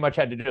they pretty much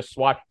had to just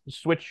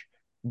switch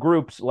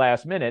groups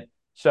last minute.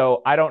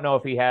 So I don't know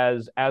if he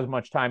has as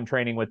much time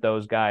training with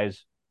those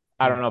guys.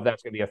 I don't know if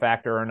that's going to be a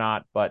factor or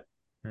not, but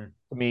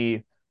to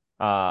me,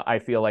 I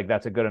feel like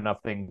that's a good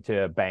enough thing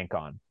to bank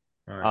on.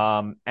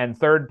 Right. And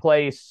third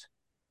place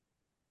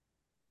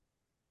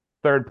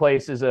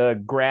is a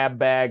grab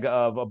bag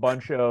of a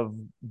bunch of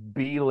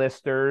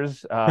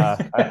B-listers.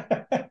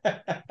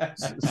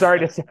 Sorry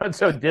to sound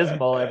so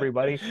dismal,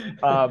 everybody.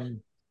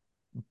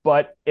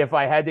 But if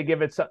I had to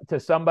give it to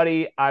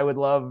somebody, I would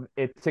love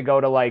it to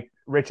go to like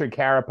Richard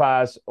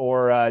Carapaz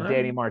or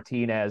Danny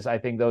Martinez. I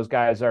think those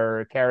guys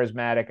are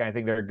charismatic. I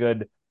think they're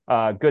good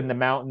in the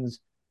mountains.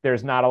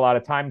 There's not a lot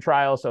of time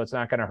trial, so it's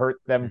not going to hurt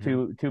them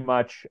too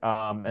much.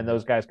 And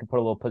those guys can put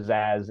a little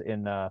pizzazz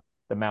in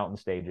the mountain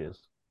stages.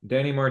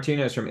 Danny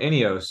Martinez from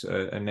Ineos,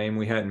 a name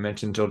we hadn't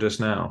mentioned until just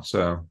now.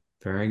 So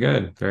very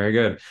good, very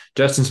good.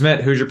 Justin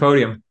Smith, who's your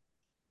podium?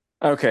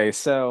 Okay,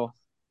 so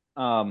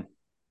I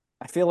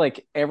feel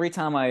like every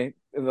tour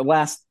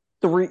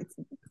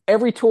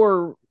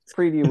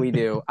preview we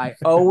do, I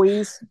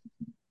always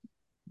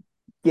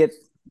get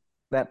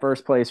that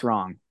first place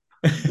wrong.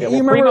 Yeah,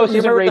 well, Primoz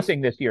isn't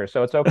racing this year,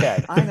 so it's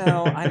okay. I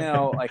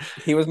know. Like,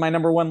 he was my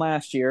number 1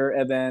 last year,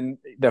 and then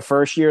the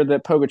first year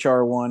that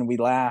Pogačar won, we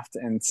laughed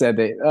and said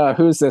that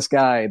who's this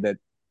guy that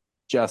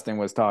Justin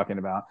was talking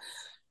about?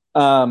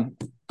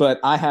 But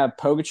I have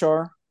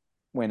Pogačar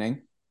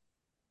winning,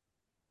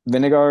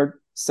 Vingegaard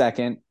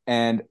second,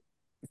 and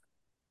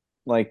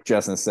like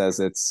Justin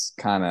says, it's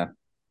kind of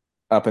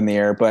up in the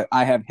air, but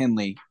I have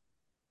Hindley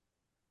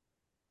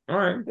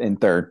in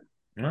third.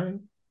 All right.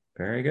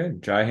 Very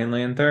good. Jai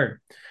Hindley in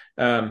third.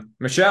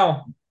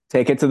 Michelle.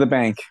 Take it to the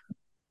bank.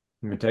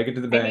 Take it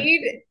to the bank. I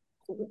need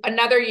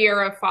another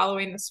year of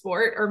following the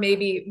sport, or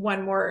maybe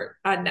one more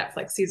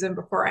Netflix season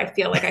before I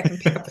feel like I can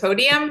pick a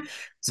podium.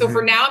 So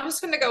for now, I'm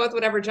just going to go with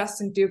whatever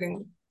Justin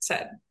Dugan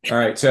said. All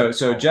right.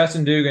 So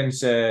Justin Dugan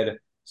said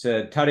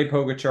Tadej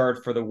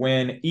Pogačar for the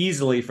win,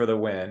 easily for the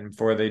win,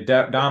 for the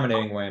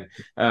dominating win.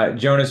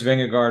 Jonas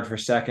Vingegaard for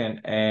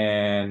second,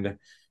 and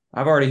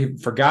I've already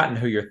forgotten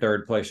who your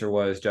third placer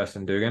was,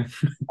 Justin Dugan.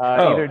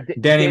 Either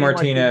Danny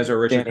Martinez or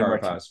Richard Danny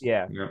Carapaz.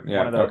 Yeah,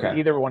 Yeah. okay.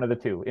 Either one of the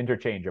two,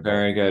 interchangeable.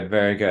 Very good,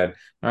 very good.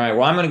 All right,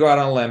 well, I'm going to go out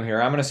on a limb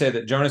here. I'm going to say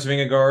that Jonas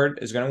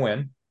Vingegaard is going to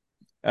win.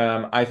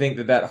 I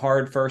think that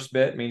hard first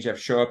bit means you have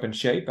to show up in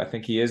shape. I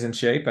think he is in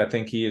shape. I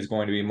think he is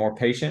going to be more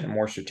patient and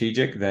more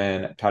strategic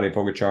than Tadej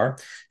Pogačar.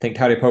 I think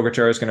Tadej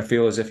Pogačar is going to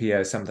feel as if he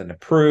has something to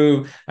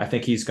prove. I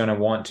think he's going to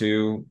want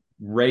to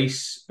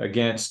race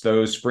against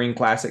those spring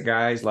classic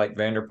guys like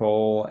Van der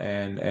Poel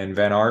and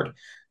Van Aert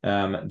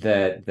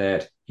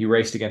that he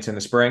raced against in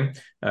the spring.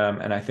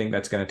 And I think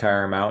that's going to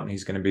tire him out, and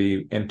he's going to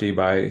be empty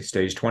by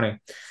stage 20.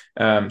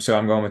 So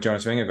I'm going with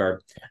Jonas Vingegaard.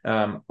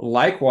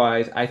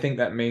 Likewise, I think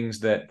that means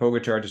that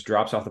Pogačar just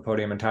drops off the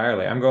podium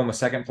entirely. I'm going with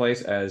second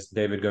place as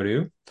David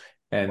Gaudu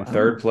and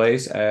third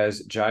place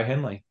as Jai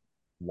Hindley.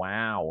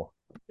 Wow.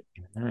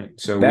 All right.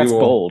 So that's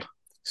bold.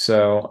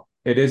 So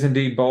it is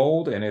indeed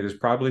bold, and it is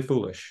probably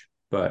foolish,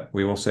 but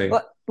we will see.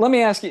 Let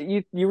me ask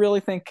you, you really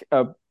think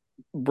a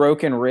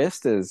broken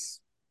wrist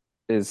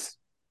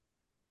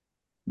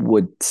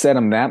would set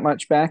him that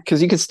much back?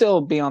 Because you could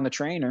still be on the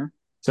trainer.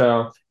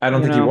 So I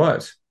don't think he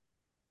was.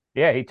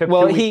 Yeah, he took.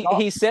 Well,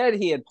 he said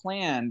he had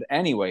planned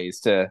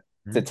anyways to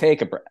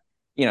take a break.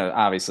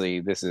 Obviously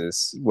this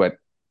is what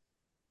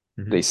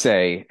they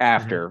say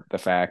after the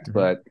fact,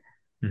 but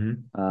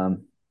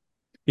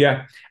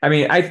yeah, I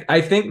mean,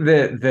 I think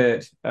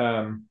that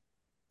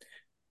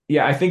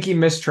I think he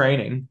missed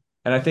training,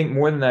 and I think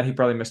more than that, he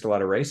probably missed a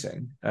lot of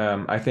racing.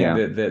 I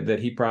think that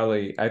he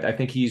probably, I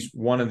think he's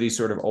one of these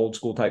sort of old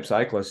school type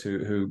cyclists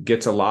who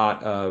gets a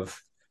lot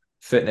of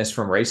fitness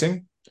from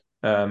racing.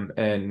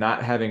 And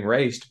not having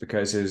raced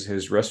because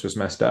his wrist was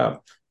messed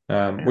up,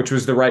 which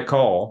was the right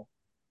call,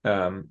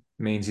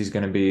 means he's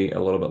going to be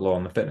a little bit low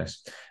on the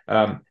fitness.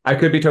 I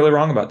could be totally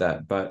wrong about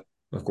that, but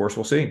of course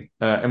we'll see,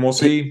 and we'll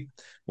see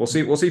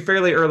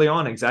fairly early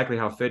on exactly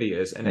how fit he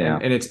is, and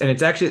it's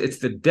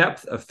the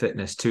depth of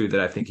fitness too that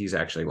I think he's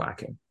actually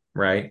lacking.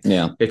 Right?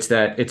 Yeah, it's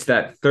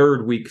that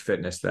third week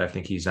fitness that I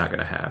think he's not going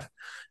to have,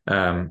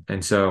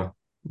 and so,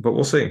 but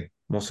we'll see.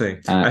 We'll see.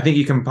 I think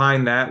you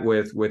combine that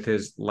with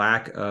his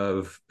lack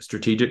of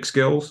strategic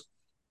skills,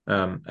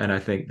 and I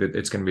think that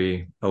it's going to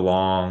be a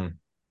long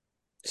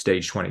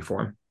stage 20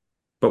 for him.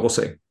 But we'll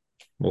see.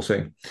 We'll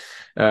see.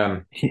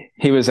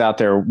 He was out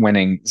there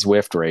winning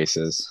Zwift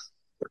races.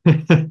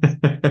 Tadej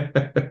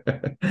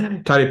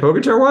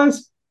Pogačar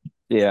was?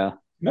 Yeah.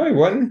 No, he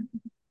wasn't.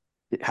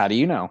 How do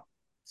you know?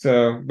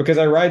 So, because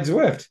I ride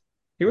Zwift.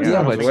 He was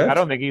on Zwift. I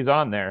don't think he's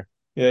on there.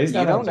 Yeah, he's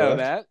not on Zwift. You don't know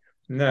that.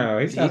 No,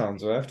 he's not on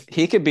Zwift.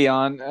 He could be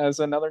on as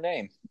another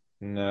name.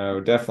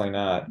 No, definitely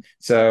not.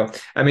 So,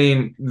 I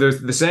mean,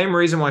 the same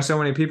reason why so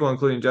many people,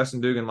 including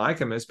Justin Dugan, like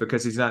him is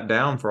because he's not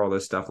down for all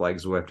this stuff like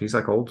Zwift. He's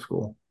like old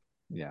school.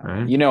 Yeah.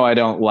 Right? I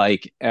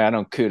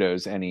don't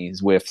kudos any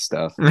Zwift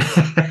stuff.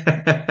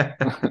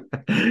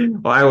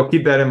 Well, I will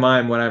keep that in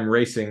mind when I'm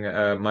racing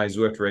my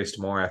Zwift race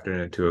tomorrow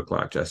afternoon at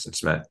 2:00, Justin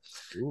Smith.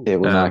 It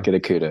will not get a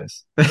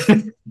kudos.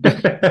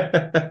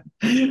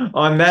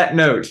 On that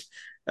note,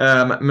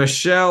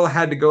 Michelle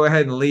had to go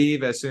ahead and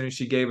leave as soon as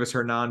she gave us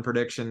her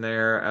non-prediction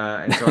there.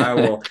 And so I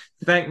will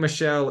thank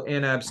Michelle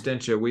in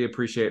absentia. We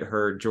appreciate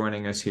her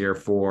joining us here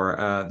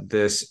for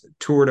this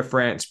Tour de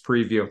France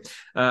preview.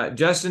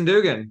 Justin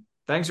Dugan,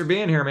 thanks for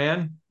being here,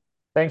 man.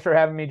 Thanks for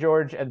having me,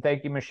 George. And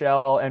thank you,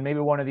 Michelle. And maybe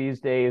one of these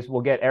days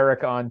we'll get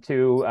Eric on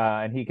too,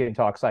 and he can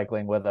talk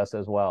cycling with us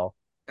as well.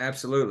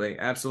 Absolutely.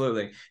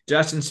 Absolutely.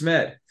 Justin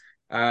Smith,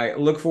 I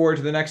look forward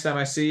to the next time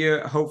I see you.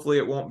 Hopefully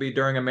it won't be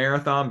during a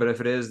marathon, but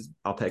if it is,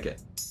 I'll take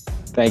it.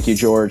 Thank you,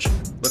 George.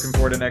 Looking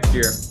forward to next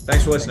year.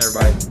 Thanks for listening,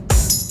 everybody.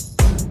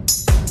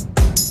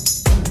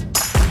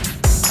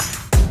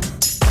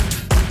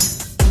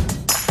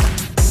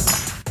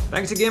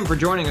 Thanks again for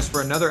joining us for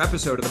another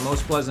episode of the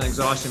Most Pleasant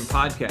Exhaustion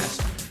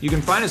podcast. You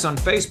can find us on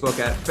Facebook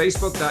at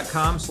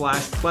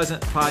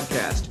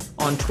facebook.com/pleasantpodcast,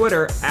 on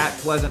Twitter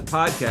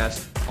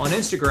 @pleasantpodcast, on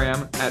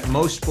Instagram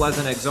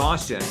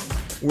 @mostpleasantexhaustion.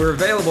 We're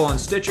available on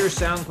Stitcher,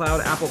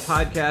 SoundCloud, Apple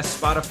Podcasts,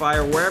 Spotify,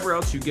 or wherever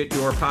else you get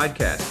your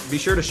podcasts. Be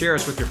sure to share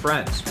us with your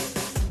friends.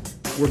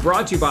 We're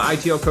brought to you by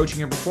ITL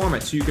Coaching and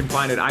Performance, who you can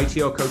find at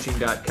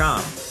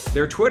itlcoaching.com.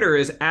 Their Twitter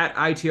is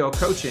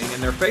 @ITLCoaching,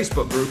 and their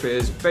Facebook group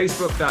is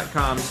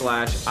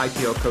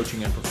facebook.com/ITL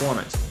Coaching and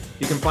Performance.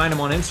 You can find them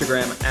on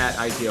Instagram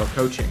 @ITL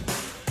Coaching.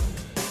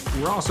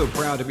 We're also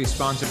proud to be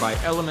sponsored by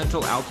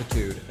Elemental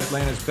Altitude,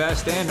 Atlanta's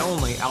best and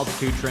only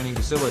altitude training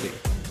facility.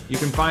 You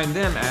can find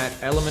them at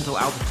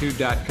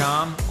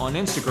elementalaltitude.com, on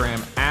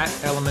Instagram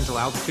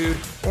 @elementalaltitude,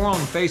 or on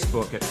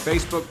Facebook at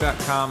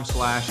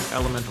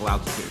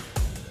facebook.com/elementalaltitude.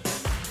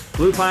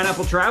 Blue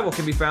Pineapple Travel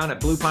can be found at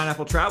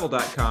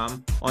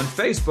bluepineappletravel.com, on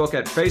Facebook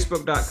at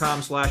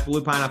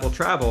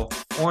facebook.com/bluepineappletravel,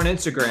 or on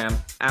Instagram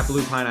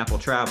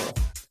 @bluepineappletravel.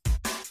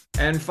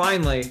 And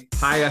finally,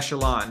 High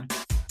Echelon.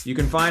 You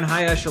can find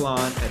High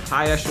Echelon at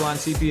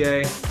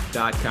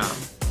highecheloncpa.com.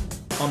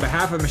 On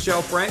behalf of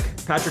Michelle Frank,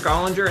 Patrick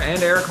Ollinger,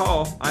 and Eric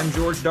Hall, I'm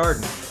George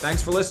Darden.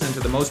 Thanks for listening to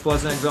the Most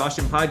Pleasant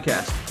Exhaustion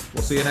podcast.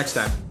 We'll see you next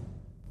time.